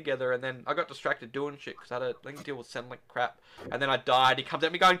playing together, and then I got distracted doing shit because I had to deal with sounding like crap. And then I died. He comes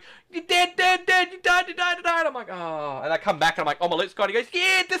at me going, "You dead, dead, dead. You died, you died, you died." I'm like, oh. And I come back, and I'm like, oh, my loot's gone. He goes,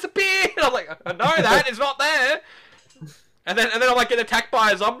 yeah, it disappeared. And I'm like, I know that. It's not there. And then I'm like getting attacked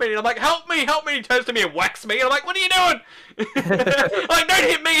by a zombie, and I'm like, help me, help me. He turns to me and whacks me, and I'm like, what are you doing? I'm like, don't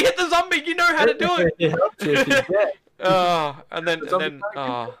hit me, hit the zombie. You know how to do it. And then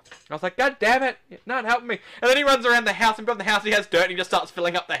I was like, God damn it, not helping me. And then he runs around the house, and from the house he has dirt, and he just starts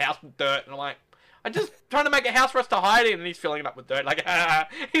filling up the house with dirt. And I'm like, I'm just trying to make a house for us to hide in, and he's filling it up with dirt. Like,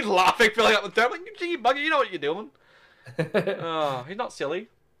 he's laughing, filling it up with dirt. I'm like, gee, bugger, you know what you're doing. He's not silly.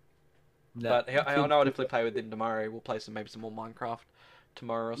 No, but I know I'll definitely play with him tomorrow. We'll play maybe some more Minecraft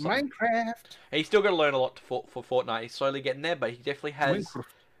tomorrow or something. Minecraft. He's still got to learn a lot for Fortnite. He's slowly getting there, but he definitely has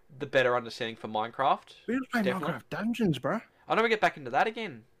the better understanding for Minecraft. We just play Minecraft Dungeons, bro. I know we get back into that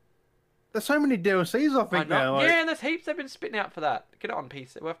again. There's so many DLCs, I think, now. Like... Yeah, and there's heaps they've been spitting out for that. Get it on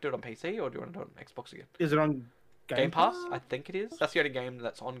PC. We'll have to do it on PC, or do you want to do it on Xbox again? Is it on Game Pass? I think it is. That's the only game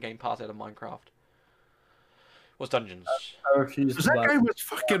that's on Game Pass out of Minecraft. Was Dungeons. I refuse to that game was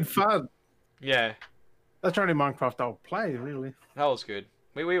fucking fun. Yeah. That's the only Minecraft I'll play, really. That was good.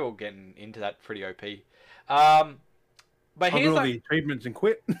 We were getting into that pretty OP. But here's all the achievements and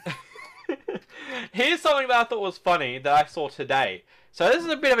quit. Here's something that I thought was funny that I saw today. So this is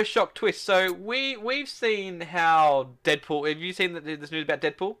a bit of a shock twist. So we've seen how Deadpool... Have you seen this news about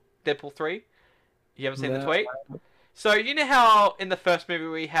Deadpool? Deadpool 3? You haven't seen the tweet? So you know how in the first movie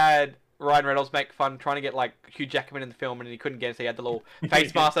we had Ryan Reynolds make fun trying to get like Hugh Jackman in the film, and he couldn't get it, so he had the little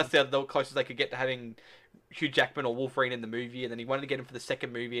face mask. That's the closest they could get to having Hugh Jackman or Wolverine in the movie, and then he wanted to get him for the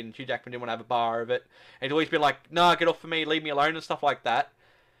second movie, and Hugh Jackman didn't want to have a bar of it. And he'd always been like, "Nah, get off of me, leave me alone," and stuff like that.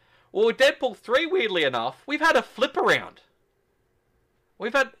 Well, with Deadpool 3, weirdly enough, we've had a flip around.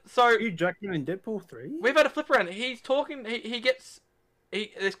 We've had Hugh Jackman in Deadpool 3. We've had a flip around. He's talking.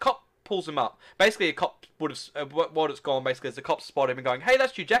 This cop pulls him up. Basically, a cop would have what it's gone. Basically, is the cop spot him and going, "Hey,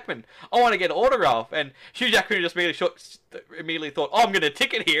 that's Hugh Jackman. I want to get an autograph." And Hugh Jackman just immediately thought, "Oh, I'm getting a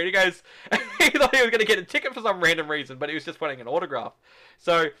ticket here." And he goes, he thought he was going to get a ticket for some random reason, but he was just wanting an autograph.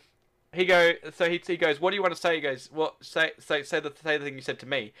 So he goes, "What do you want to say?" He goes, "What say the thing you said to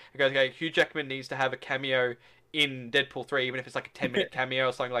me." He goes, "Okay, Hugh Jackman needs to have a cameo in Deadpool 3, even if it's like a 10-minute cameo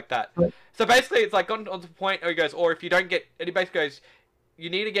or something like that." So basically, it's like gotten to the point where he goes, or if you don't get, and he basically goes, you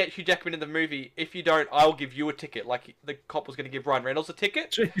need to get Hugh Jackman in the movie. If you don't, I'll give you a ticket. Like the cop was going to give Ryan Reynolds a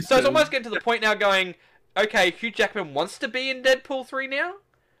ticket. Jesus. So it's almost getting to the point now going, okay, Hugh Jackman wants to be in Deadpool 3 now.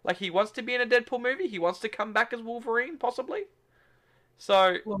 Like he wants to be in a Deadpool movie. He wants to come back as Wolverine, possibly.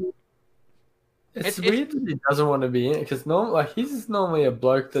 So it's weird that he doesn't want to be in it because he's normally a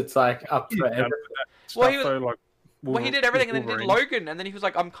bloke that's like up for everything. Well, he did everything, and then he did Logan, and then he was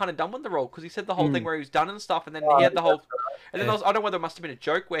like, "I'm kind of done with the role," because he said the whole thing where he was done and stuff, and then he had the whole. And then I don't know whether it must have been a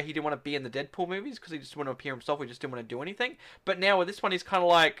joke where he didn't want to be in the Deadpool movies because he just wanted to appear himself, he just didn't want to do anything. But now with this one, he's kind of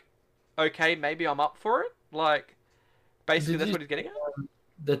like, "Okay, maybe I'm up for it." Like, basically, that's what he's getting at.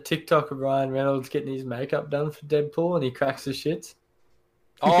 The TikTok of Ryan Reynolds getting his makeup done for Deadpool, and he cracks his shits.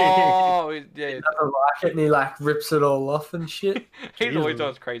 Oh, yeah. He doesn't like it, and he like rips it all off and shit. He's always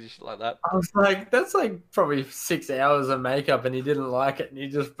does crazy shit like that. I was like, that's like probably 6 hours of makeup, and he didn't like it, and he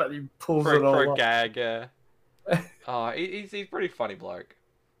pulls it all off. For a gag, yeah. He's pretty funny bloke.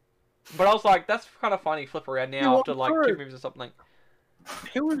 But I was like, that's kind of funny. Flip around now after like 2 movies or something.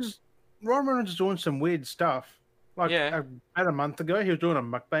 Ryan Reynolds was doing some weird stuff. Like about a month ago, he was doing a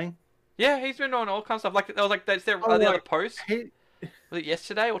mukbang. Yeah, he's been doing all kinds of stuff. Like there was like the other post. Was it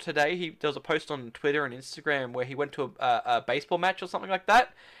yesterday or today? There was a post on Twitter and Instagram where he went to a baseball match or something like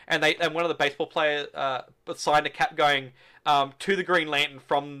that, and one of the baseball players signed a cap going to the Green Lantern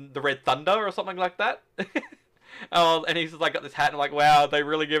from the Red Thunder or something like that. And he's like got this hat, and I'm like, wow, they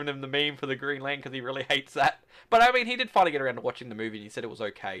really giving him the meme for the Green Lantern because he really hates that. But I mean, he did finally get around to watching the movie, and he said it was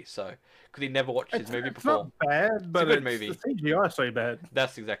okay. So because he never watched his movie before. It's not bad, but it's a good movie. The CGI so bad.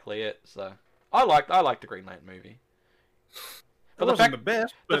 That's exactly it. So I liked the Green Lantern movie. But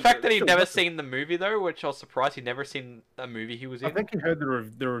the fact that he'd never seen the movie though, which I was surprised he'd never seen a movie he was in. I think he heard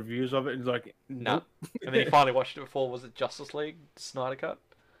the reviews of it and he's like, nope. And then he finally watched it before. Was it Justice League Snyder Cut?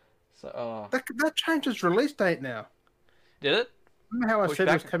 So that changed its release date now. Did it? Remember how I said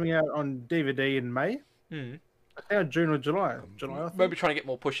it was coming out on DVD in May? Hmm. It's now June or July. I think. Maybe trying to get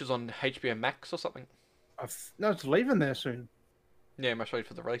more pushes on HBO Max or something. No, it's leaving there soon. Yeah, most ready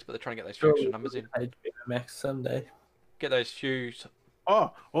for the release, but they're trying to get those extra numbers in. HBO Max someday. Get those few.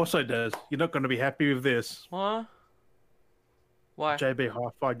 Oh, also Des, you're not going to be happy with this. What? Why? JB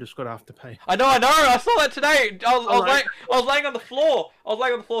Hi-Fi just got Afterpay. I know. I saw that today. I was laying on the floor.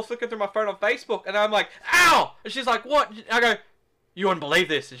 Flicking through my phone on Facebook, and I'm like, "Ow!" And she's like, "What?" And I go, "You wouldn't believe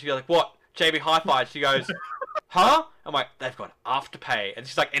this." And she goes, "Like what?" JB Hi-Fi. She goes, "Huh?" I'm like, "They've got Afterpay." And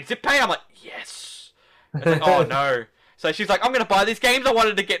she's like, "And Zip Pay?" I'm like, "Yes." And it's like, "Oh no." So she's like, "I'm gonna buy these games I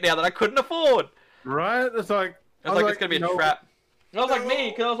wanted to get now that I couldn't afford." Right? It's like. It's like it's gonna be a trap. And I was like me,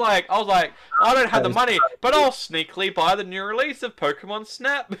 because I was like, I don't have the money, but I'll sneakily buy the new release of Pokemon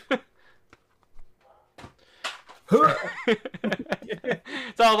Snap. So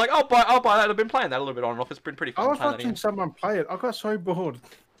I was like, I'll buy that. I've been playing that a little bit on and off. It's been pretty fun. I was watching someone play it. I got so bored.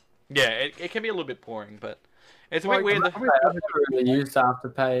 Yeah, it can be a little bit boring, but it's a bit weird. I never really used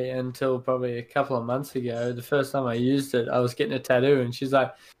Afterpay until probably a couple of months ago. The first time I used it, I was getting a tattoo, and she's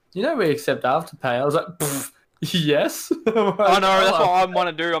like, "You know, we accept Afterpay." I was like, "Pfft. Yes." I know, that's what I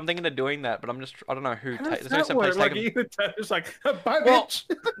want to do. I'm thinking of doing that, but I don't know who takes it. It's like, bye, well, bitch.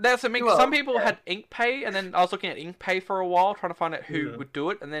 That's what I mean. Some people had InkPay, and then I was looking at InkPay for a while, trying to find out who would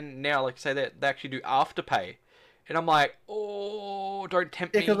do it, and then now, like, say that they actually do Afterpay, and I'm like, oh, don't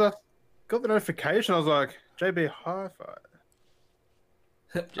tempt me. Because I got the notification, I was like, JB Hi-Fi.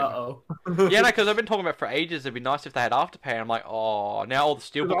 Uh-oh. Yeah, no, because I've been talking about it for ages. It'd be nice if they had Afterpay. And I'm like, oh, now all the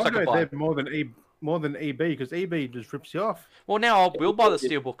steelbooks I can buy. More than EB, because EB just rips you off. Well, now I will buy the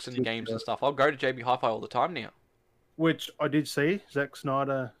steelbooks and games and stuff. I'll go to JB Hi-Fi all the time now. Which I did see, Zack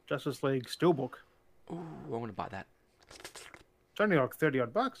Snyder Justice League steelbook. Ooh, I want to buy that. It's only like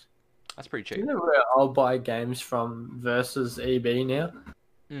 $30 bucks. That's pretty cheap. You know where I'll buy games from versus EB now?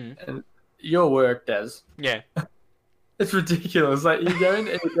 And your work does. Yeah. It's ridiculous. Like, you go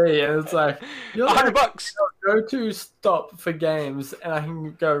into EB and it's like, you're $100. Go-to stop for games, and I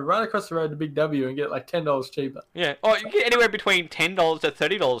can go right across the road to Big W and get like $10 cheaper. Yeah. Oh, you get anywhere between $10 to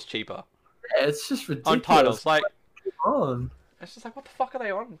 $30 cheaper. Yeah, it's just ridiculous. On titles, like, come on. It's just like, what the fuck are they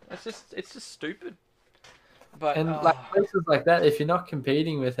on? It's just stupid. But like places like that, if you're not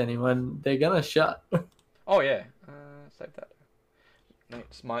competing with anyone, they're gonna shut. Oh yeah. Save that. No, that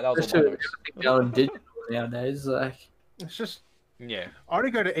was all my notes. Going digital nowadays, like. It's just yeah. I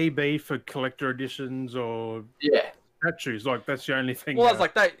only go to EB for collector editions or statues. Like that's the only thing. Well, it's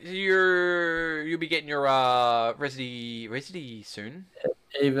like that. You'll be getting your Resi soon.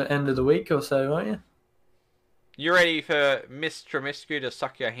 Even end of the week or so, aren't you? You ready for Miss Tremiscu to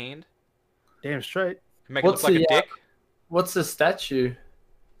suck your hand? Damn straight. Make it look like a dick. What's the statue?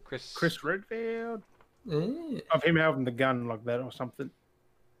 Chris Redfield. Yeah. Of him having the gun like that or something.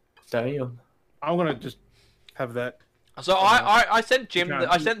 Damn. I'm gonna just have that. So I sent Jim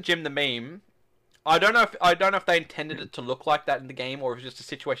the meme. I don't know if they intended it to look like that in the game or if it's just a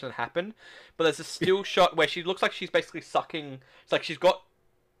situation that happened. But there's a still shot where she looks like she's basically sucking. It's like she's got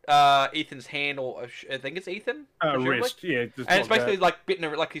Ethan's hand, or I think it's Ethan. Wrist, yeah. And it's basically like bitten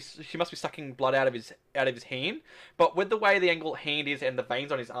her, like she must be sucking blood out of his hand. But with the way the angled hand is and the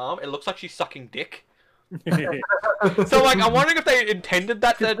veins on his arm, it looks like she's sucking dick. So like, I'm wondering if they intended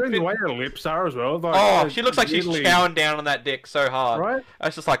that. The way her lips are as well. Like, she looks like she's chowing down on that dick so hard. Right? I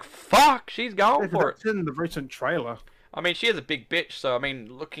was just like, fuck, she's going for it. It's in the recent trailer. I mean, she is a big bitch, so I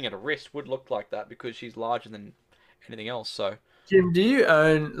mean, looking at her wrist would look like that because she's larger than anything else. So, Jim, do you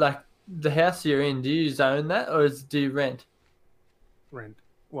own like the house you're in? Do you own that, or do you rent? Rent.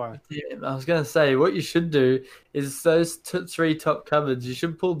 Why? Damn, I was gonna say what you should do is those three top cupboards. You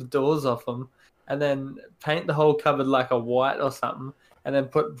should pull the doors off them. And then paint the whole cupboard like a white or something, and then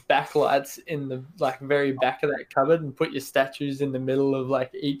put backlights in the like very back of that cupboard, and put your statues in the middle of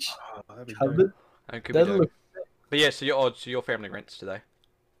like each cupboard. But yeah, so your family rents today.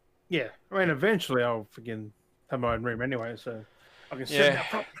 Yeah, I mean, eventually I'll have my own room anyway. So I can sit down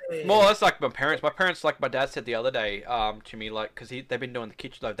properly. More or less like my parents. My parents, like my dad said the other day, to me, like, because they've been doing the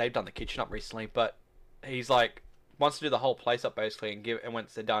kitchen, like, they've done the kitchen up recently, but he's like, wants to do the whole place up basically and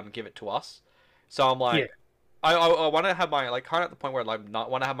once they're done, give it to us. So I'm like, I want to have my, like, kind of at the point where I like, not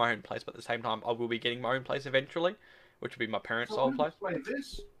want to have my own place, but at the same time, I will be getting my own place eventually, which will be my parents' old place. Like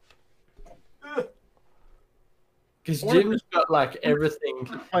this. Because Jim's got like everything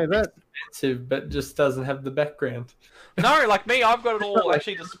Play that. expensive, but just doesn't have the background. No, like me, I've got it all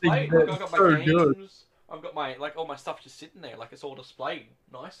actually displayed. Like, I've got my So games. good. I've got my all my stuff just sitting there, like it's all displayed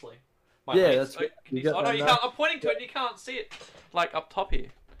nicely. That's right. good. You Oh got no, that you now. can't. I'm pointing to it, and you can't see it, like up top here.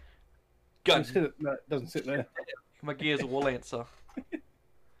 Gun. No, it doesn't sit there. My Gears of War Lancer.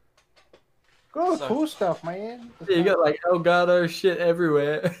 Got So- cool stuff, man. Yeah, you got like Elgato shit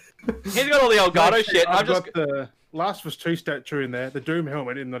everywhere. He's got all the Elgato shit. I've I've just got the Last of Us 2 statue in there, the Doom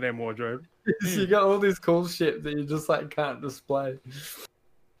helmet in the damn wardrobe. You got all this cool shit that you just like can't display.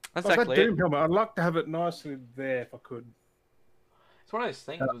 that's That actually it. Doom helmet, I'd like to have it nicely there if I could. It's one of those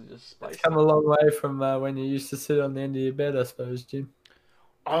things with just space. Come a long way from when you used to sit on the end of your bed, I suppose, Jim.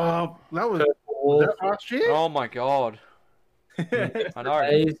 Oh, that was Wall. that last year? Oh my god, I know.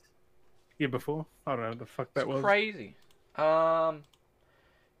 Days. Year before? I don't know what the fuck that was. Crazy.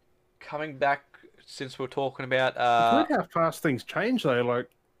 Coming back since we're talking about Look how fast things change though. Like,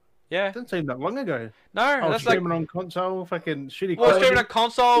 yeah. it didn't seem that long ago. No, I was that's like streaming on console, fucking shitty. well, quality. streaming a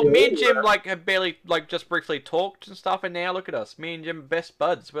console. Yeah. Me and Jim like have barely like just briefly talked and stuff, and now look at us. Me and Jim are best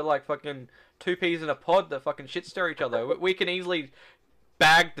buds. We're like fucking two peas in a pod that fucking shit stir each other. We can easily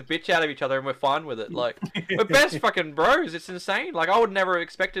bag the bitch out of each other, and we're fine with it. Like we're best fucking bros. It's insane. Like I would never have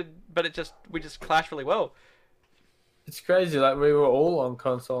expected, but we just clash really well. It's crazy. Like we were all on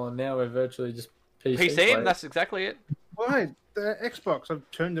console, and now we're virtually just PC. PC, players. and that's exactly it. Why? The Xbox, I've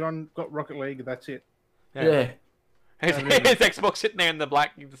turned it on, got Rocket League, that's it. Yeah. His Xbox sitting there in the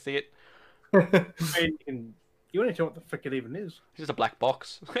black. You can see it. I mean, you don't know what the frick it even is. It's just a black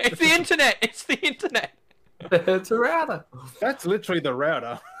box. It's the internet. It's the internet. It's a router. That's literally the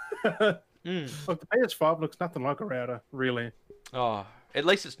router. Mm. Look, the PS5 looks nothing like a router, really. Oh, at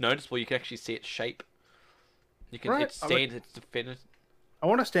least it's noticeable. You can actually see its shape. You can. Right, It stands. It's definite. I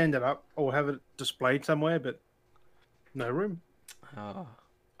want to stand it up or have it displayed somewhere, but no room. Oh.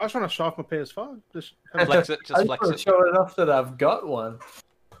 I just want to show off my PS5. Just have Flex it. Just I'm flex not it. sure enough that I've got one.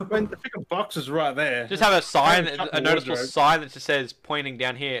 when the freaking box is right there. Just have a sign, Shut a the noticeable wardrobe. sign that just says, pointing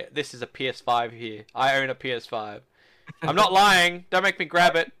down here, this is a PS5 here. I own a PS5. I'm not lying. Don't make me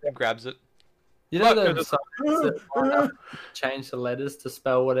grab it. He grabs it. You know Look, those signs that line up, change the letters to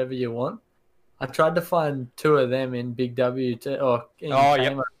spell whatever you want? I tried to find two of them in Big W or in Oh,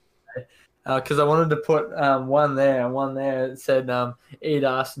 yep. because I wanted to put one there and one there. It said eat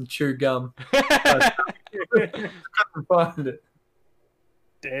ass and chew gum. Couldn't find it.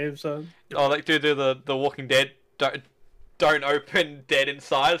 Damn, son. Oh, like do the Walking Dead. Don't open dead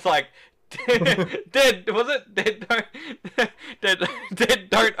inside. It's like dead. Was it dead? Dead.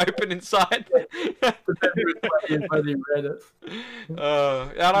 Don't open inside. Everybody read it. I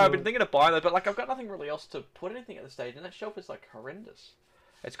don't know, I've been thinking of buying that, but like I've got nothing really else to put anything at this stage, and that shelf is like horrendous.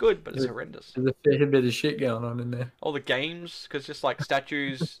 It's good, but it's horrendous. There's a fair bit of shit going on in there. All the games, because just like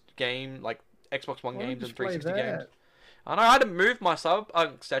statues, like Xbox One Why games and display 360 that? games. I know I had to move my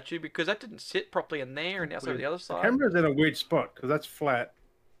statue because that didn't sit properly in there, and now it's over the other The side. camera's in a weird spot because that's flat.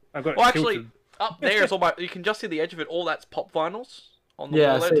 I've got it Well, actually, tilted. up there is all my. You can just see the edge of it. All that's pop vinyls on the Yeah,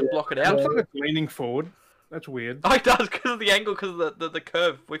 I wall there see to that. block it It out. looks like it's leaning forward. That's weird. Oh, it does because of the angle, because of the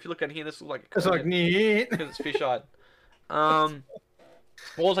curve. If you look down here, this looks like a It's curve. like, nee. Because it's fisheye.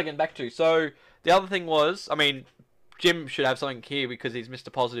 What was I getting back to? So the other thing was, I mean, Jim should have something here because he's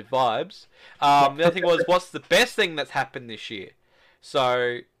Mr. Positive Vibes. The other thing was, what's the best thing that's happened this year?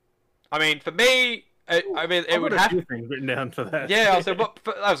 So, I mean, for me, it I've would got a have. few things written down for that. Yeah, I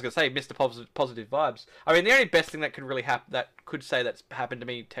was gonna say Mr. Positive Vibes. I mean, the only best thing that could really happen, that could say that's happened to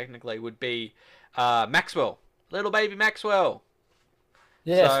me technically, would be Maxwell, little baby Maxwell.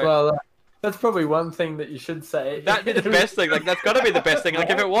 Yes, So- well, that's probably one thing that you should say. That'd be the best thing. Like that's got to be the best thing.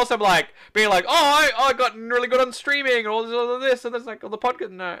 Like if it was, I'm like being like, oh, I got really good on streaming and all this, and that's like on the podcast.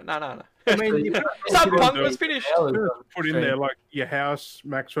 No. I mean, you Cyberpunk was finished. put in there like your house,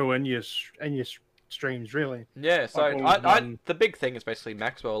 Maxwell, and your streams, really. Yeah. So Like, all the big thing is basically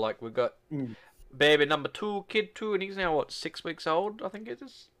Maxwell. Like we've got baby number 2, kid 2, and he's now what 6 weeks old, I think it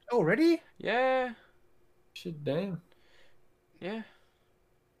is. Already? Yeah. Shit, damn. Yeah.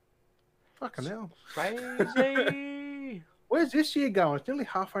 Fucking hell. Crazy. Where's this year going? It's nearly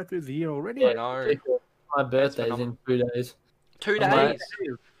halfway through the year already. I know. My birthday's in 2 days. 2 I'm like-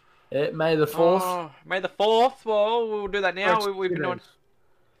 days. May the 4th. Oh, May the 4th. Well, we'll do that now. Oh, We've been doing.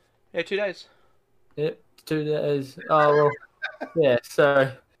 Yeah, 2 days. Yep, 2 days. Oh well. Yeah.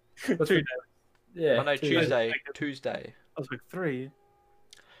 So. 2 days. Yeah. Oh no, 2 days. Tuesday. Tuesday. I was like 3.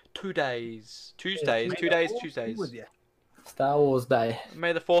 2 days. Tuesdays. 2 days. Tuesdays. Star Wars Day.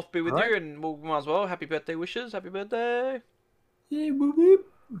 May the 4th be with Right. you, and we might as well. Happy birthday wishes. Happy birthday. Yeah, whoop,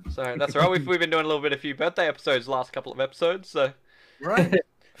 whoop. So that's right. We've been doing a little bit of few birthday episodes the last couple of episodes. So. Right.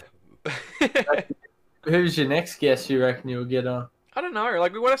 Who's your next guest you reckon you'll get on? I don't know.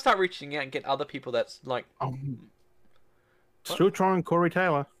 Like we want to start reaching out and get other people that's like Still trying Corey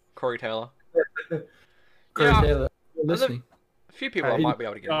Taylor. Corey Taylor. Corey Yeah. Taylor. You're listening. A few people I might be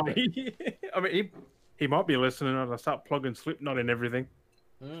able to get. Oh, In, I mean, he might be listening as I start plugging Slipknot and everything.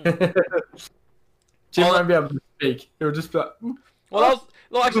 Mm. Jim Well, won't be able to speak. He'll just be like, Well,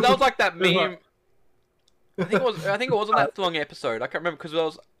 actually, that was like that meme. I think it was on that long episode. I can't remember because it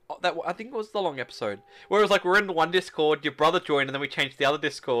was that. I think it was the long episode where it was like we're in one Discord, your brother joined, and then we changed the other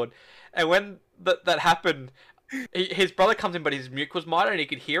Discord. And when that happened, his brother comes in, but his mute was muted, and he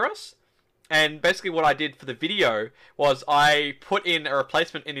could hear us. And basically, what I did for the video was I put in a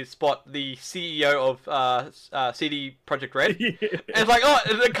replacement in his spot, the CEO of CD Projekt Red. Yeah. And it's like, oh,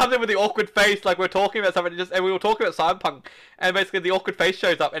 and it comes in with the awkward face, like we're talking about something, and we were talking about Cyberpunk, and basically the awkward face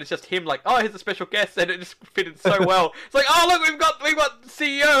shows up, and it's just him, like, oh, here's a special guest, and it just fitted so well. It's like, oh, look, we've got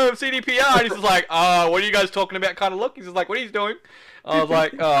CEO of CDPR, and he's just like, oh, what are you guys talking about? Kind of look. He's just like, what are you doing? I was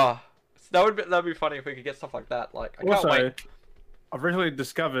like, oh, that'd be funny if we could get stuff like that. Like, I can't Also, wait. I've recently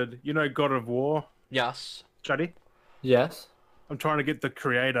discovered, God of War, Yes. Shuddy? yes. I'm trying to get the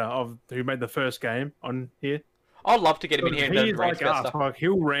creator of who made the first game on here. I'd love to get him in here and He's rant like about us. stuff. Like,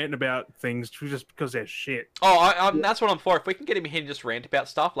 he'll rant about things just because they're shit. Oh, that's what I'm for. If we can get him in here and just rant about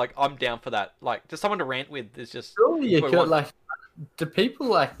stuff, like, I'm down for that. Like, just someone to rant with is just... Surely you what we could, want. like, do people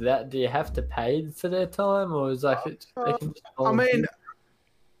like that, do you have to pay for their time, or is like it, they can just I mean,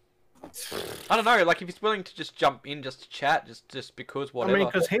 I don't know, like, if he's willing to just jump in just to chat, just because, whatever.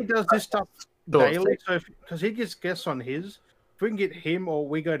 because he does this stuff daily, so because he gets guests on his, if we can get him or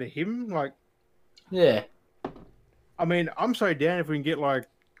we go to him, like, yeah. I mean, I'm so down if we can get like,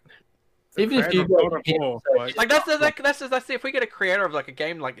 Even if you creator of go God of to him, War, so like, Like, that's it. If we get a creator of, like, a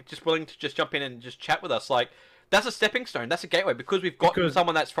game, like, just willing to just jump in and just chat with us, like, that's a stepping stone. That's a gateway, because we've got Because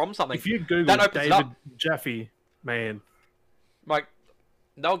someone that's from something. if you Google that opens it David up. Jaffe, man, Like,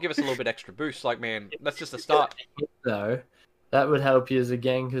 they'll give us a little bit extra boost. Like, man, that's just a start. though, that would help you as a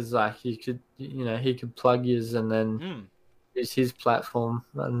gang because, like, you could, he could plug yours and then Mm, use his platform,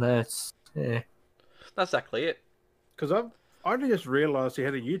 and that's that's exactly it. because I just realized he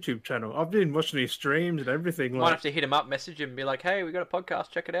had a YouTube channel. I've been watching his streams and everything. Might Like, have to hit him up, message him, and be like, hey, we got a podcast,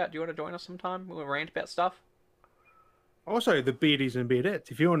 check it out. Do you want to join us sometime? We'll rant about stuff. also the beardies and beardettes.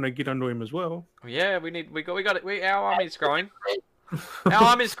 If you want to get onto him as well, Oh, yeah, our army's growing. Our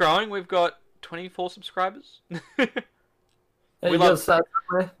army's growing. We've got 24 subscribers. we love- got start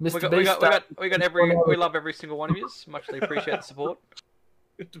somewhere. Mr. Beast. we love every single one of you. Muchly appreciate the support.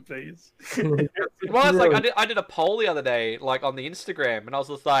 the bees. Well, it's like I did a poll the other day, like on the Instagram, and I was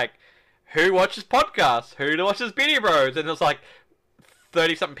just like, who watches podcasts? Who watches Beanie Bros? And it was like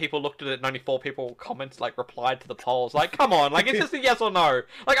 30-something people looked at it, 94 people comments, like, replied to the polls. Like, come on, like, it's just a yes or no.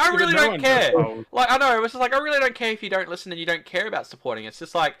 Like, I really don't care. Like, I know, it's just like, I really don't care if you don't listen and you don't care about supporting. It's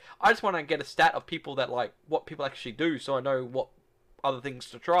just like, I just want to get a stat of people that, like, what people actually do, so I know what other things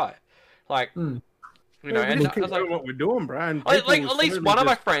to try. Like, Mm. you know, and we I was like, what we're doing, bro. And like people at least slowly one of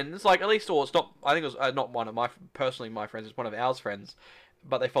my just- friends, like, at least, or it's not, I think it was not one of my, personally my friends, it's one of ours friends,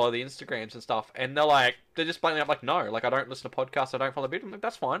 but they follow the Instagrams and stuff, and they're just blatantly up like, no, like, I don't listen to podcasts, I don't follow people. I'm like,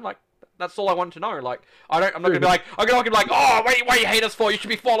 that's fine, like, that's all I wanted to know. Like, I'm not gonna be like, I'm not gonna be like, oh, what do you hate us for? You should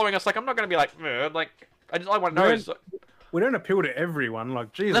be following us. Like, I'm not gonna be like, like, I want to know. We don't appeal to everyone,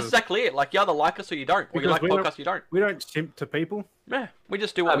 like Jesus. That's exactly it. Like, you either like us or you don't, or you Because like we don't- podcasts, you don't. We don't simp to people. Yeah, we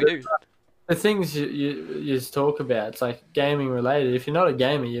just do what we do. The things you just talk about, it's like gaming related. If you're not a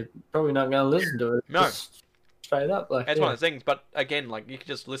gamer, you're probably not going to listen to it. No. Just straight up, like It's one of those things. But again, like, you can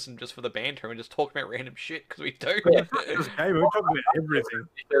just listen just for the banter and just talk about random shit because we do. Yeah. Hey, we're talking about everything.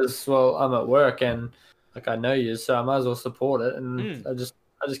 because well, I'm at work and like I know you, so I might as well support it. And Mm. I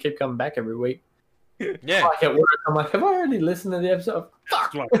just keep coming back every week. Yeah, Like at work, I'm like, have I already listened to the episode?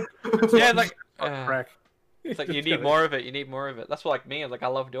 It's like, yeah, like. crack. It's like you need more of it. You need more of it. That's what, like, me. Like, I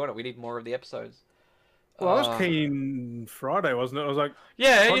love doing it. We need more of the episodes. Well, I was keen Friday, wasn't it? I was like,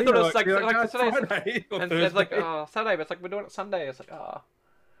 Yeah, Friday, you thought it was like "Oh, Saturday. Friday or And it's like, Thursday." oh, Saturday, but it's like, we're doing it Sunday. It's like, oh.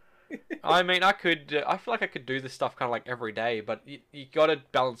 I mean, I could. I feel like I could do this stuff kind of like every day, but you got to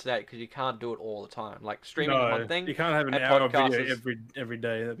balance it out because you can't do it all the time. Like streaming is one thing. You can't have an and hour podcasts video is- every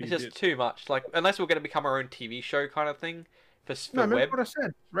day. That'd be It's just too much. Like unless we're going to become our own TV show kind of thing for no, remember web what I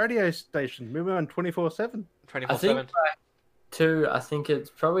said. Radio station. We're on 24/7. 24/7. Too, I think it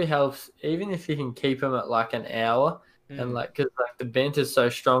probably helps even if you can keep them at like an hour, and like because like the bent is so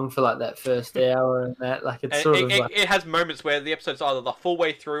strong for like that first hour and that like it's sort of like It has moments where the episode's either the full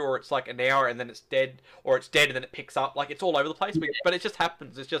way through or it's like an hour and then it's dead, or it's dead and then it picks up. Like it's all over the place, but it just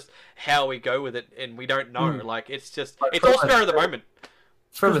happens. It's just how we go with it, and we don't know. Like it's just it's all spur of the moment.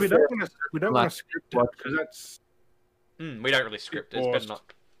 from We a don't want like, to script it because that's We don't really script it. It's better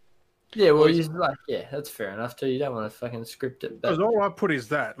not. yeah, well, you like that's fair enough too. You don't want to fucking script it, but because all I put is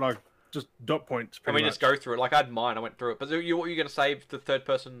that like just dot points. And we just go through it. Like I had mine, I went through it. But what are you going to say? The third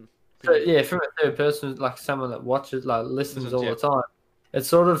person. so, yeah, from a third person, like someone that watches, like listens all the time, it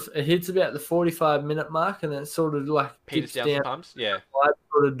sort of it hits about the 45-minute mark, and then it sort of like Peters dips down down, sometimes. Yeah.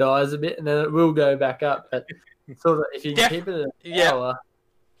 sort of dies a bit, and then it will go back up. But sort of if you can keep it at an hour,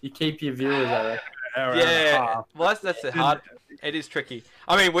 you keep your viewers at it. Yeah. Well, that's hard. It is tricky.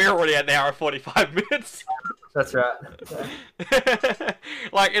 I mean, we're already at an hour and 45 minutes. That's right.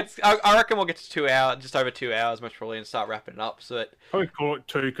 Like I reckon we'll get to 2 hours, just over 2 hours, most probably, and start wrapping it up. So that. Probably call it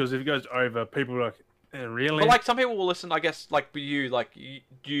 2 because if it goes over, people are like, really? But like some people will listen. I guess like for you, like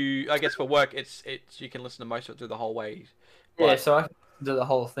you. I guess for work, it's you can listen to most of it through the whole way. Yeah, so I can do the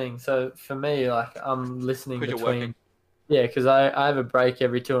whole thing. So for me, like I'm listening Because you're between. working. Yeah, because I have a break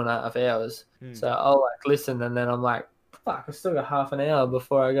every 2.5 hours. So I'll like listen, and then I'm like, fuck, I still got half an hour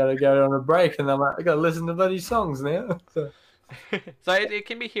before I gotta go on a break, and I'm like, I gotta listen to bloody songs now. So, So it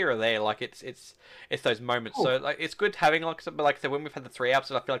can be here or there, like it's those moments. So like it's good having like but like I said, when we've had the 3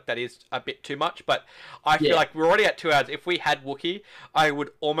 episodes, I feel like that is a bit too much. But I feel like we're already at 2 hours. If we had Wookiee, I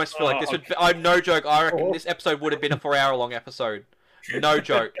would almost feel like this would. I'm no joke. I reckon this episode would have been a 4-hour long episode. No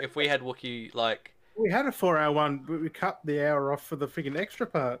joke. If we had Wookiee, like. We had a 4-hour one, but we cut the hour off for the freaking extra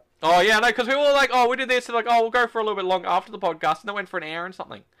part. Oh yeah, no, because we were like, oh, we did this, and like, oh, we'll go for a little bit long after the podcast, and then went for an hour and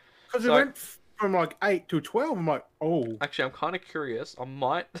something. Because we went from like 8 to 12. I'm like, oh. Actually, I'm kind of curious. I'm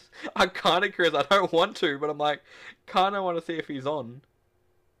kind of curious. I don't want to, but I'm like, kind of want to see if he's on.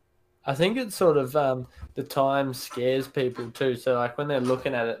 I think it's sort of the time scares people too. So like when they're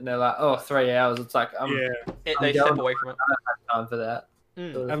looking at it and they're like, oh, 3 hours, it's like They step away from it. I don't have time for that.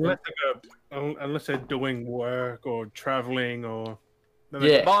 Unless they're doing work or traveling or.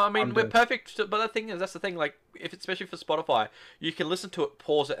 Yeah. Well, I mean, we're perfect. But the thing is, that's the thing. Like, especially for Spotify, you can listen to it,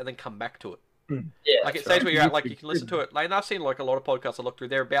 pause it, and then come back to it. Yeah, like it stays where you're at. Like you can listen to it. Like, and I've seen like a lot of podcasts I look through.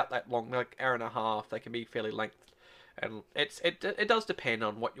 They're about that long, like hour and a half. They can be fairly length, and it does depend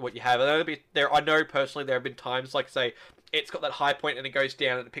on what you have. I know personally there have been times like say it's got that high point and it goes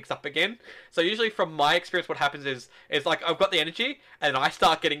down and it picks up again. So usually from my experience, what happens is like I've got the energy and I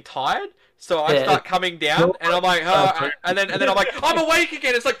start getting tired. So I start coming down, and I'm like, and then I'm like, I'm awake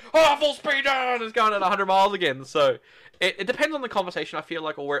again. It's like, full speed down. It's going at 100 miles again. So it depends on the conversation, I feel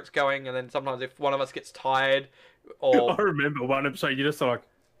like, or where it's going. And then sometimes if one of us gets tired, or I remember one episode you just like,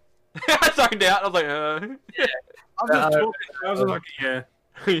 I zoned out. I was like, I'm just talking. I was like, yeah.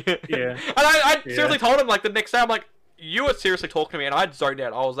 And I seriously told him like the next day, I'm like, you were seriously talking to me, and I'd zoned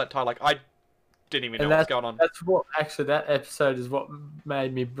out. I was that tired, like I didn't even know what was going on. That's what actually that episode is what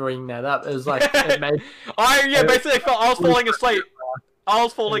made me bring that up. It was like it made basically I was falling asleep. I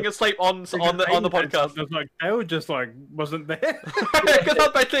was falling asleep on the podcast. I was like, they were just like wasn't there because I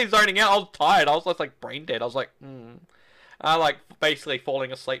was basically zoning out. I was tired. I was just like brain dead. I was like, I like basically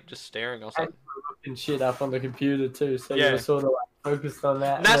falling asleep, just staring. I was like, looking shit up on the computer too. So you were sort of like focused on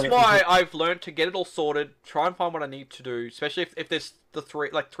that. And that's why I've learned to get it all sorted. Try and find what I need to do, especially if there's the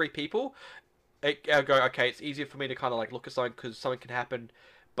three people. I go, okay, it's easier for me to kind of like look at something because something can happen,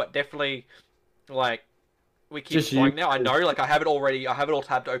 but definitely like we keep flying now. I know, like I have it already. I have it all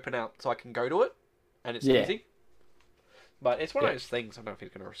tabbed open out so I can go to it, and it's easy. But it's one of those things. I don't know if he's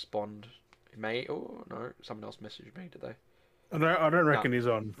going to respond. He may. Oh no, someone else messaged me today. I don't reckon he's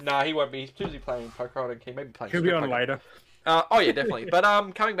on. Nah, he won't be. He's too busy playing poker. I don't care. Maybe playing. He'll be on later. Oh yeah, definitely.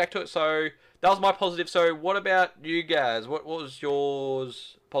 But coming back to it. So that was my positive. So what about you guys? What was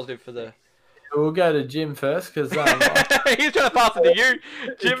yours positive for the? We'll go to Jim first because he's trying to pass it to you.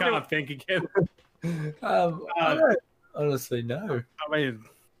 Jim can't think again. I don't honestly know. I mean,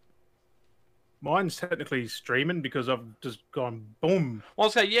 mine's technically streaming because I've just gone boom. Well,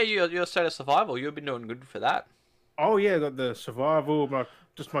 so yeah, your State of Survival. You've been doing good for that. Oh yeah, got the survival, my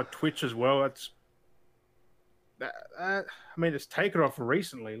Twitch as well. I mean, it's taken off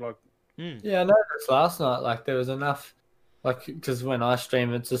recently. Like, yeah, I noticed last night. Like there was enough Like, because when I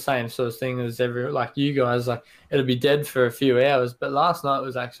stream, it's the same sort of thing as like you guys. Like, it'll be dead for a few hours, but last night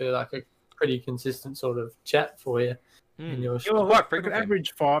was actually like a pretty consistent sort of chat for you. I can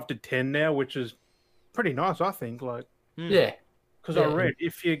average 5 to 10 now, which is pretty nice, I think. Like, yeah, because I read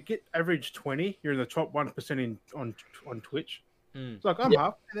if you get average 20, you're in the top 1% on Twitch. It's like I'm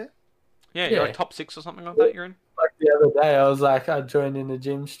halfway there. Yeah, you're like top 6 or something like that. You're in. Like the other day, I was like, I joined in the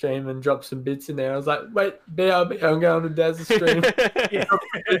gym stream and dropped some bits in there. I was like, wait, BRB, I'm going to Daz's stream.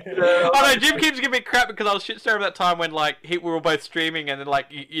 Oh no, Jim keeps giving me crap because I was shit stirring that time when like we were both streaming and then like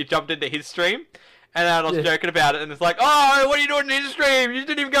you jumped into his stream. And I was joking about it, and it's like, oh, what are you doing in his stream? You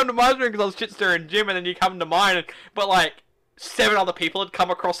didn't even come to my stream because I was shit stirring Jim, and then you come to mine, but like 7 other people had come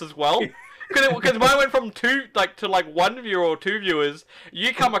across as well. Because mine went from 2 to 1 viewer or 2 viewers.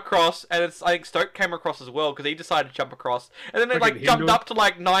 You come across, and I think Stoke came across as well because he decided to jump across, and then it jumped up to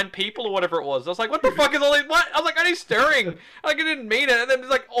 9 people or whatever it was. I was like, what the fuck is all these? What? I was like, only stirring. Like I didn't mean it. And then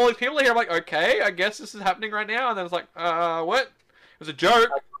there's like all these people here. I'm like, okay, I guess this is happening right now. And then it's like, what? It was a joke.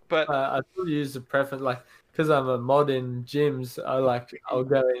 But I still use the preference, like, because I'm a mod in gyms, I'll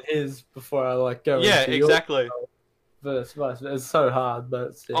go in his before I go into exactly. Verse. It's so hard,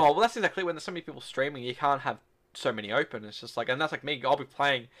 but well, that's exactly when there's so many people streaming, you can't have so many open. It's just like, and that's like me. I'll be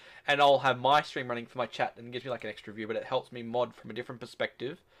playing, and I'll have my stream running for my chat, and it gives me like an extra view, but it helps me mod from a different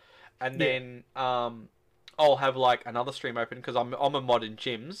perspective. And then I'll have like another stream open because I'm a mod in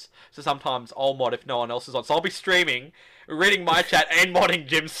gyms, so sometimes I'll mod if no one else is on. So I'll be streaming, reading my chat, and modding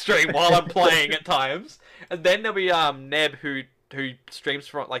Jim's stream while I'm playing at times. And then there'll be Neb who streams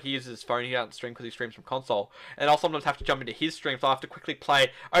from he uses his phone. He doesn't stream because he streams from console, and I'll sometimes have to jump into his stream, so I have to quickly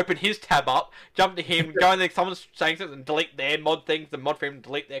open his tab up, jump to him, go in there, someone's saying something, and delete their mod things, the mod for him,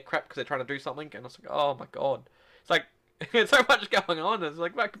 delete their crap because they're trying to do something, and I was like, oh my god, it's like there's so much going on. It's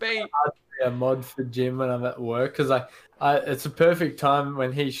like fuck me. A mod for Jim when I'm at work because it's a perfect time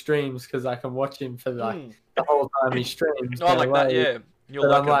when he streams because I can watch him for the whole time he streams. Oh, like that, yeah. You're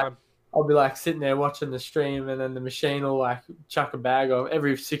like. I'll be sitting there watching the stream, and then the machine will chuck a bag off.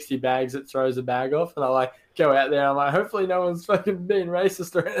 Every 60 bags, it throws a bag off, and I go out there. And I'm hopefully no one's fucking being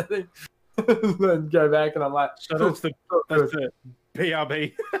racist or anything. Then go back, and I'm like, so that's the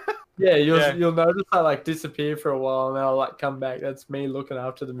PRB. Yeah, you'll notice I disappear for a while, and then I'll come back. That's me looking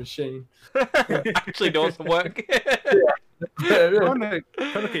after the machine. Actually doing some work. Trying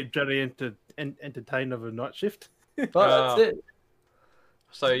to keep Johnny entertained of a night shift. Well, that's it.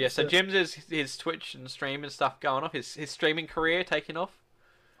 So so Jim's is his Twitch and stream and stuff going off. His streaming career taking off.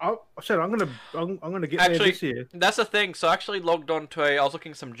 I said I'm gonna get there this year. That's the thing. So I actually logged on to I was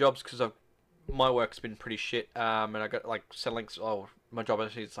looking at some jobs because my work's been pretty shit. And I got settling. Oh, my job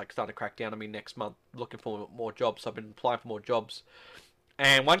actually is starting to crack down on me next month. Looking for more jobs. So I've been applying for more jobs,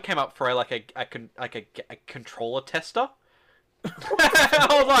 and one came up for a controller tester. I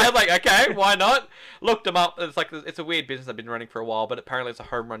was like, okay, why not? Looked them up. It's a weird business I've been running for a while, but apparently it's a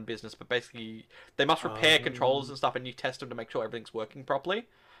home run business. But basically, they must repair controllers and stuff, and you test them to make sure everything's working properly.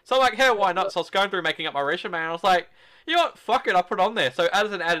 So I'm like, hey, why not? So I was going through making up my resume, and I was like, you know what? Fuck it, I put it on there. So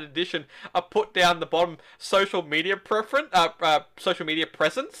as an added addition, I put down the bottom social media social media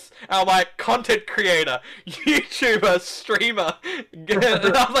presence. And I'm like, content creator, YouTuber, streamer. And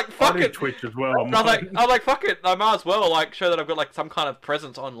I was like, fuck it. Twitch as well. I was like, fuck it. I might as well show that I've got some kind of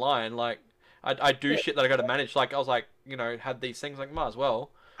presence online. I do shit that I got to manage. I was like, had these things. Might as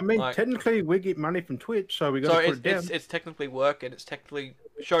well. I mean, technically, we get money from Twitch, so we got to put it down. It's technically work, and it's technically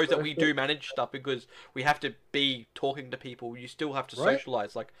shows that we do manage stuff because we have to be talking to people. You still have to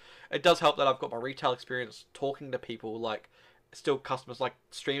socialize. It does help that I've got my retail experience talking to people. Still customers,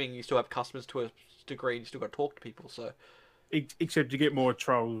 streaming, you still have customers to a degree, and you still got to talk to people. So, except you get more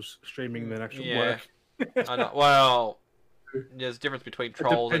trolls streaming than actual work. I know. Well, there's a difference between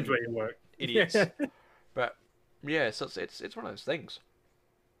trolls and where you work. Idiots. But yeah, so it's one of those things.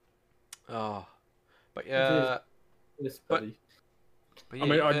 Oh, but yeah. Yes, buddy. But yeah, I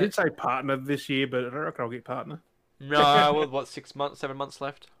mean, I did say partner this year, but I don't reckon I'll get partner. No, what 6 months, 7 months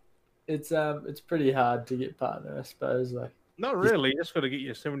left? It's pretty hard to get partner, I suppose. Not really. You just got to get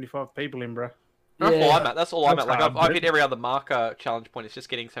your 75 people in, bro. That's all I'm at. I've hit every other marker challenge point. It's just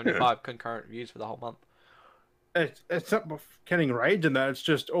getting 75 concurrent views for the whole month. It's not counting Rage and that. It's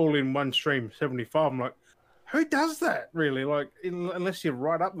just all in one stream, 75. I'm like, who does that, really? Unless you're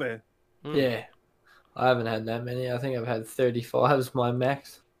right up there. Yeah. I haven't had that many. I think I've had 35 as my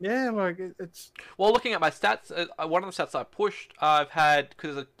max. Yeah, it's... Well, looking at my stats, one of the stats I pushed, I've had...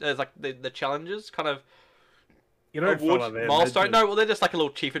 Because there's the challenges, kind of... You don't award follow them. milestone. No, well, they're just like a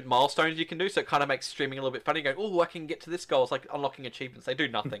little achievement milestones you can do, so it kind of makes streaming a little bit funny. You go, oh, I can get to this goal. It's like unlocking achievements. They do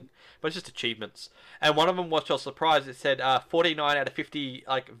nothing, but it's just achievements. And one of them, which I was surprised, it said 49 out of 50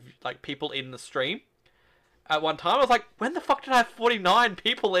 like people in the stream at one time. I was like, when the fuck did I have 49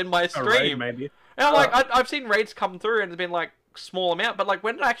 people in my stream? Raid, maybe. And I'm like, I've seen raids come through and it's been like small amount, but like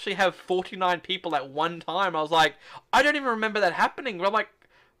when did I actually have 49 people at one time? I was like, I don't even remember that happening. But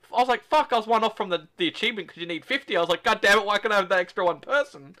I was like, fuck, I was one off from the achievement because you need 50. I was like, god damn it, why can't I have that extra one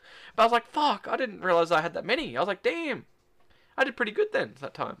person? But I was like, fuck, I didn't realise I had that many. I was like, damn, I did pretty good then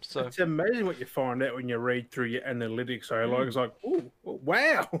that time. So it's amazing what you find out when you read through your analytics. So like, it's like, oh,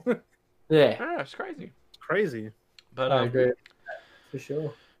 wow. Yeah, it's crazy. It's crazy. But I agree. For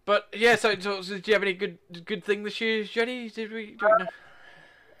sure. But yeah, so did you have any good thing this year, Jetty? Do we know?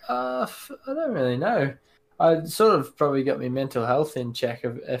 I don't really know. I sort of probably got my mental health in check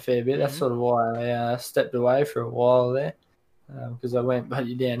a fair bit. That's sort of why I stepped away for a while there, because I went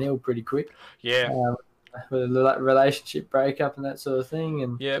bloody downhill pretty quick. Yeah. With a relationship breakup and that sort of thing,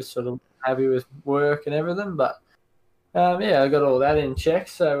 and just sort of happy with work and everything. But I got all that in check,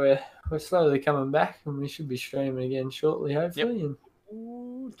 so we're slowly coming back, and we should be streaming again shortly, hopefully, and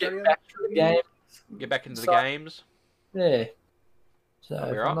get back to the game. Get back into the games. Yeah. So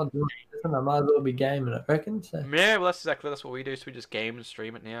if I'm not doing anything, I might as well be gaming, I reckon. So. Yeah, well, that's what we do. So we just game and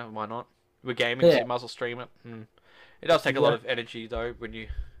stream it now. Why not? We're gaming, so you might as well stream it. It does take a lot of energy, though, when you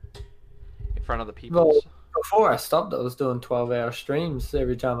in front of the people. Well, before I stopped, I was doing 12-hour streams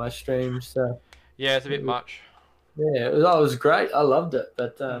every time I streamed. So yeah, it's a bit much. Yeah, it was great. I loved it,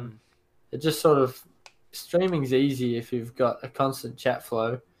 but it just sort of streaming's easy if you've got a constant chat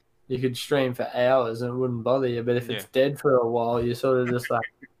flow. You could stream for hours and it wouldn't bother you, but if it's dead for a while, you're sort of just like,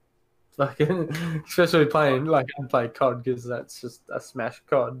 fucking, especially playing, like, I play COD because that's just, I smash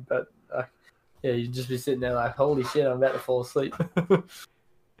COD, but you'd just be sitting there like, holy shit, I'm about to fall asleep.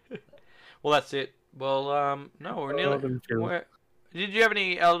 Well, that's it. Well, no, we're nearly. Did you have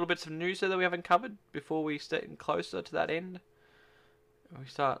any little bits of news there that we haven't covered before we get closer to that end? We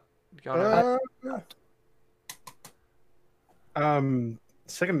start going.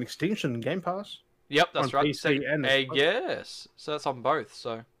 Second Extinction Game Pass. Yep, that's right. PC and yes, so that's on both.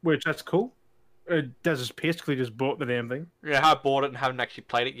 So which that's cool. Does just basically just bought the damn thing. Yeah, I bought it and haven't actually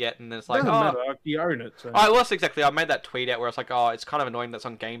played it yet, and it's like, doesn't matter, like, you own it. So. Well, that's exactly. I made that tweet out where it's like, oh, it's kind of annoying that's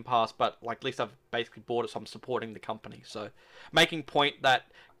on Game Pass, but like at least I've basically bought it, so I'm supporting the company. So making point that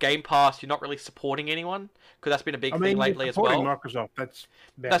Game Pass, you're not really supporting anyone because that's been a big thing lately as well. Microsoft,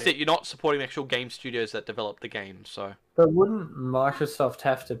 that's it. You're not supporting the actual game studios that develop the game. So. But wouldn't Microsoft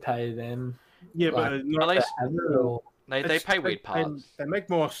have to pay them? Yeah, like, but not at least they pay weird parts. They make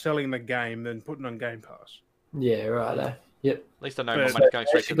more selling the game than putting on Game Pass. Yeah, right. Yep. At least I know more money going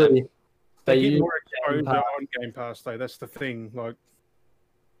straight to them. They get more exposure on Game Pass, though. That's the thing. Like.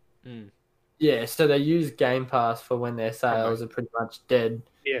 Yeah, so they use Game Pass for when their sales are pretty much dead.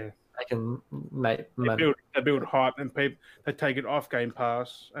 Yeah. They can make money. They build hype, and they take it off Game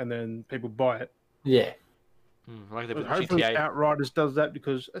Pass, and then people buy it. Yeah. Like hopefully Outriders does that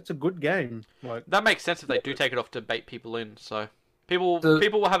because it's a good game. Like that makes sense if they do take it off to bait people in. So people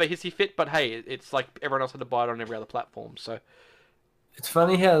will have a hissy fit, but hey, it's like everyone else had to buy it on every other platform. So it's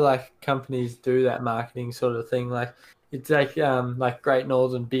funny how like companies do that marketing sort of thing. Like it's like Great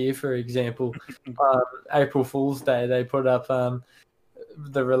Northern Beer, for example. April Fool's Day, they put up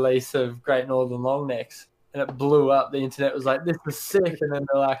the release of Great Northern Long Necks, and it blew up. The internet was like, "This is sick," and then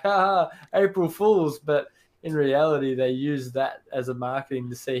they're like, "Haha, April Fools," but in reality, they use that as a marketing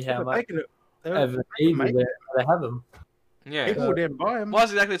to see how much of an evil they have them. Yeah, people would then buy them. Well,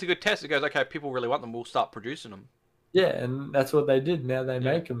 that's exactly. It's a good test. It goes, okay, people really want them. We'll start producing them. Yeah, and that's what they did. Now they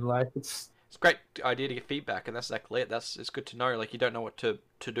make them. Like it's a great idea to get feedback, and that's exactly it. It's good to know. Like you don't know what to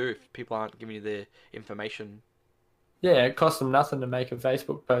do if people aren't giving you their information. Yeah, it cost them nothing to make a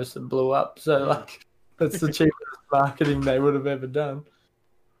Facebook post that blew up. So like, that's the cheapest marketing they would have ever done.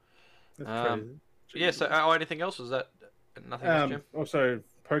 That's crazy. Yeah, so anything else? Was that nothing else, Jim? Also,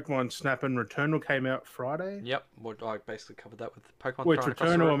 Pokemon Snap and Returnal came out Friday. Yep, I basically covered that with Pokemon. Which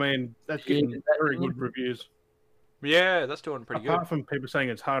Returnal, I mean, that's getting very good reviews. Yeah, that's doing pretty good. Apart from people saying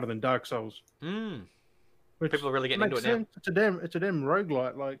it's harder than Dark Souls. People are really getting into it now. It's a damn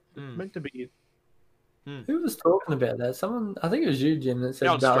roguelite, like, it's meant to be. Who was talking about that? Someone, I think it was you, Jim, that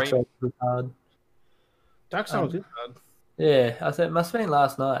said Dark Souls was hard. Dark Souls is hard. Yeah, I said it must have been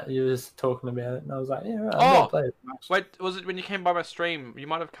last night. You were just talking about it, and I was like, "Yeah, right." Wait, was it when you came by my stream? You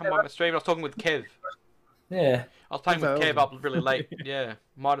might have come by my stream. I was talking with Kev. Yeah, I was playing with Kev up really late. Yeah,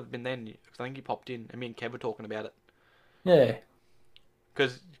 might have been then because I think he popped in, and me and Kev were talking about it. Yeah,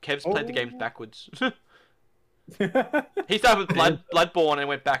 because Kev's played the games backwards. He started with Bloodborne and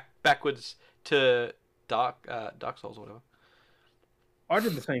went backwards to Dark Souls or whatever. I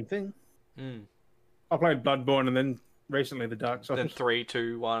did the same thing. Mm. I played Bloodborne and then recently the Dark Souls. Then 3,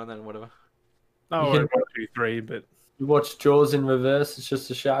 2, 1, and then whatever. No, 1, 2, 3, but you watch Jaws in reverse. It's just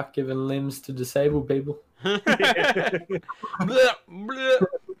a shark giving limbs to disabled people. Bleh, bleh.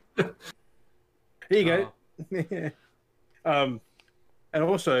 Here you go. And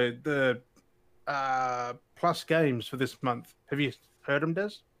also the Plus games for this month. Have you heard them,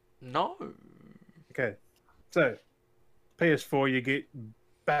 Des? No. Okay. So, PS4, you get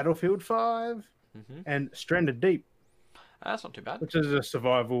Battlefield 5 and Stranded Deep. That's not too bad. Which is a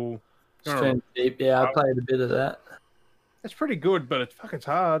survival. Stranded Deep, yeah, I played a bit of that. It's pretty good, but it's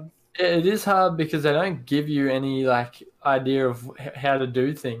hard. It is hard because they don't give you any like idea of how to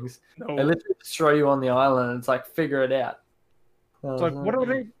do things. No. They literally just throw you on the island and it's like figure it out. It's like, what do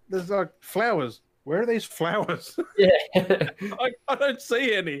they? There's like flowers. Where are these flowers? Yeah. I don't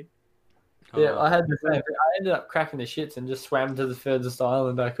see any. Yeah, I had the same thing. I ended up cracking the shits and just swam to the furthest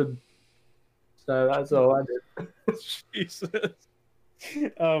island I could. So that's all I did. Jesus.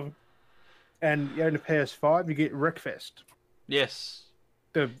 And you own a PS5, you get Wreckfest. Yes.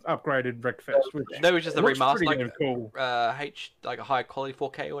 The upgraded Wreckfest. Which that was just the remaster, like cool. like a high quality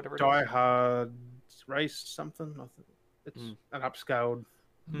 4K or whatever. Die Hard Race something. I think it's an upscaled.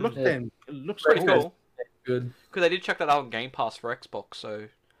 Looks pretty cool. Good. Because they did chuck that out on Game Pass for Xbox, so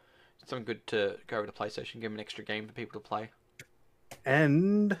it's something good to go over to PlayStation, give them an extra game for people to play.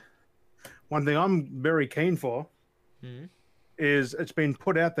 And one thing I'm very keen for is it's been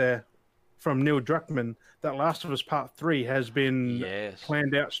put out there from Neil Druckmann that Last of Us Part 3 has been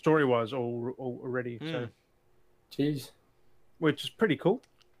planned out story-wise already. So, jeez. Which is pretty cool.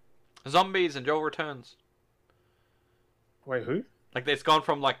 Zombies and Joel returns. Wait, who? Like, it's gone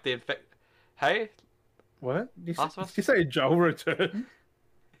from, like, the Hey? What? Did you say Joel return?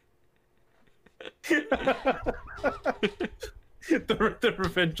 the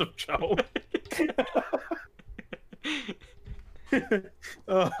Revenge of Joel.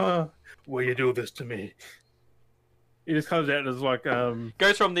 Will you do this to me? He just comes out as like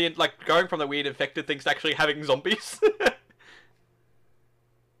goes from the going from the weird infected things to actually having zombies.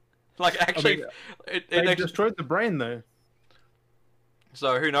 Like actually, they destroyed the brain though.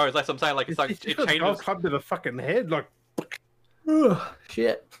 So who knows? Like I'm saying, like it changes. Club to the fucking head, like.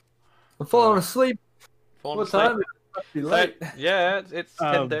 Shit! I'm falling asleep. What time? Be late. Yeah, it's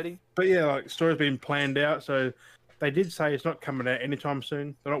 10:30. But yeah, like story's been planned out, so they did say it's not coming out anytime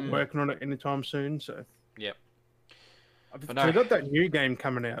soon. They're not working on it anytime soon, so. Yep. They got that new game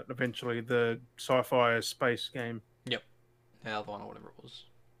coming out eventually, the sci-fi space game. Yep. The other one or whatever it was.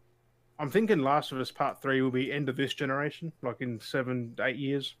 I'm thinking Last of Us Part 3 will be end of this generation, like in 7-8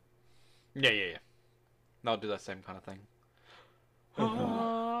 years. Yeah. They'll do that same kind of thing.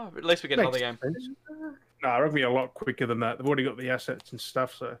 At least we get another game. Nah, it'll be a lot quicker than that. They've already got the assets and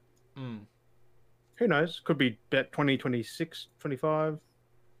stuff, so... Who knows? Could be about 2026, 25.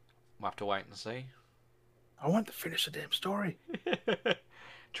 We'll have to wait and see. I want to finish the damn story.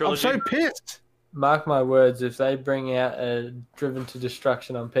 Trilogy. I'm so pissed. Mark my words, if they bring out a Driven to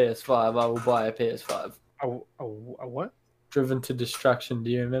Destruction on PS5, I will buy a PS5. A what? Driven to Destruction. Do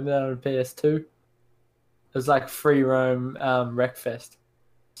you remember that on PS2? It was like free roam Wreckfest.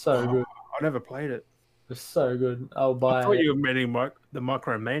 So good. I never played it. It was so good. I'll buy it. I thought you were meaning the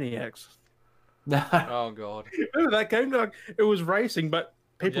Micromaniacs. No. Oh god. Remember that game? Like it was racing, but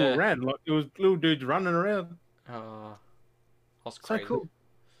people ran. Like it was little dudes running around. That's crazy. So cool.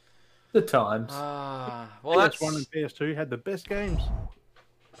 The times. Well, that's PS1 and PS2 had the best games.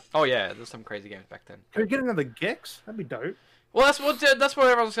 Oh yeah, there's some crazy games back then. Can we get another Gex? That'd be dope. Well, that's what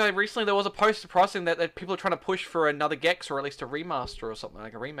everyone was saying recently. There was a post pricing that people are trying to push for another Gex or at least a remaster or something,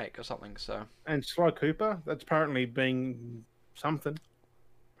 like a remake or something. So. And Sly Cooper, that's apparently being something.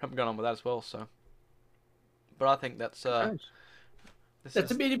 Haven't gone on with that as well, so. But I think that's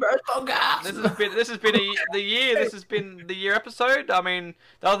That's a Beanie Bros podcast. This has been the year. This has been the year episode. I mean,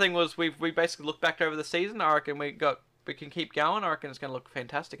 the other thing was we basically looked back over the season. I reckon we can keep going. I reckon it's going to look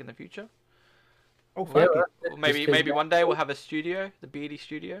fantastic in the future. Oh, fuck Well, maybe one day we'll have a studio, the Beardy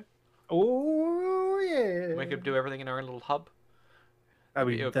Studio. Oh yeah. We could do everything in our own little hub. It'll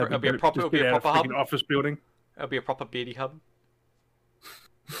be a proper hub. Office building. It'll be a proper Beardy hub.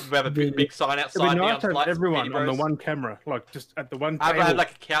 We have a big sign outside. It'd be nice to have everyone on the one camera, like just at the one table. I have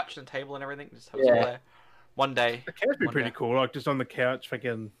like a couch and a table and everything. Just have it there. One day. The couch would be pretty cool, like just on the couch,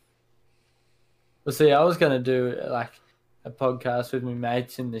 fucking. Well, see, I was gonna do like a podcast with my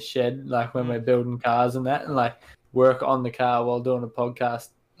mates in the shed, like when we're building cars and that, and like work on the car while doing a podcast,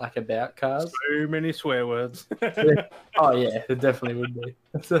 like about cars. So many swear words. Oh yeah, it definitely would be.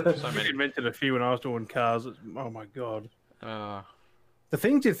 I invented a few when I was doing cars. Oh my god. The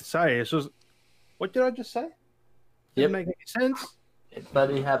things you say is just, what did I just say? Didn't make any sense.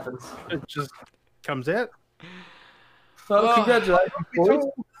 But it happens. It just comes out. Well, congratulations, boys.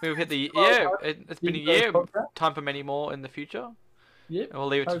 We've hit the it's been a year. Time for many more in the future. Yep. And we'll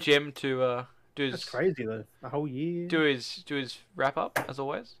leave it to Jim to do his. That's crazy though. A whole year. Do his wrap up as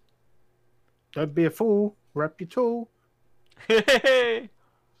always. Don't be a fool. Wrap your tool. Hey.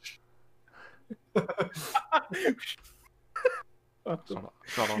 It's not on.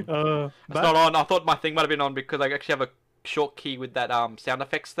 It's not on. I thought my thing might have been on because I actually have a short key with that sound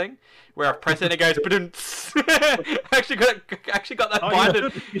effects thing where I press it and it goes. I actually got that binded,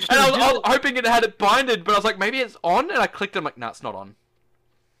 and I was hoping it had it binded, but I was like, maybe it's on, and I clicked it. I'm like, no, it's not on.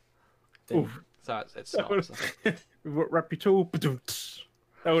 So it's not. Wrap your tool. That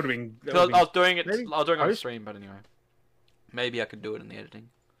would have been. I was doing it. I was doing it on stream, but anyway, maybe I could do it in the editing.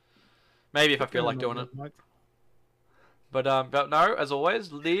 Maybe if I feel like doing it. But no, as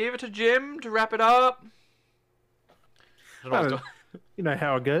always, leave it to Jim to wrap it up. You know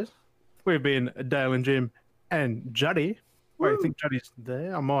how it goes. We've been Dale and Jim and Juddy. Wait, I think Juddy's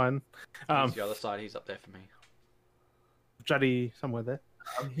there. I'm mine. He's the other side. He's up there for me. Juddy somewhere there.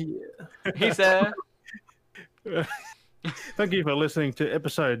 I'm here. He's there. Thank you for listening to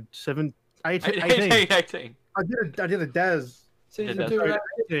episode 18. I did a Daz. Season 2.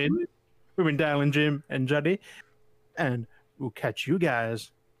 We've been Dale and Jim and Juddy, and we'll catch you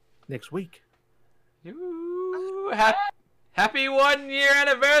guys next week. Happy 1 year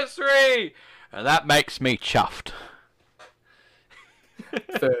anniversary! And that makes me chuffed.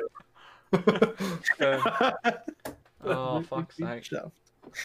 Oh, fuck's sake.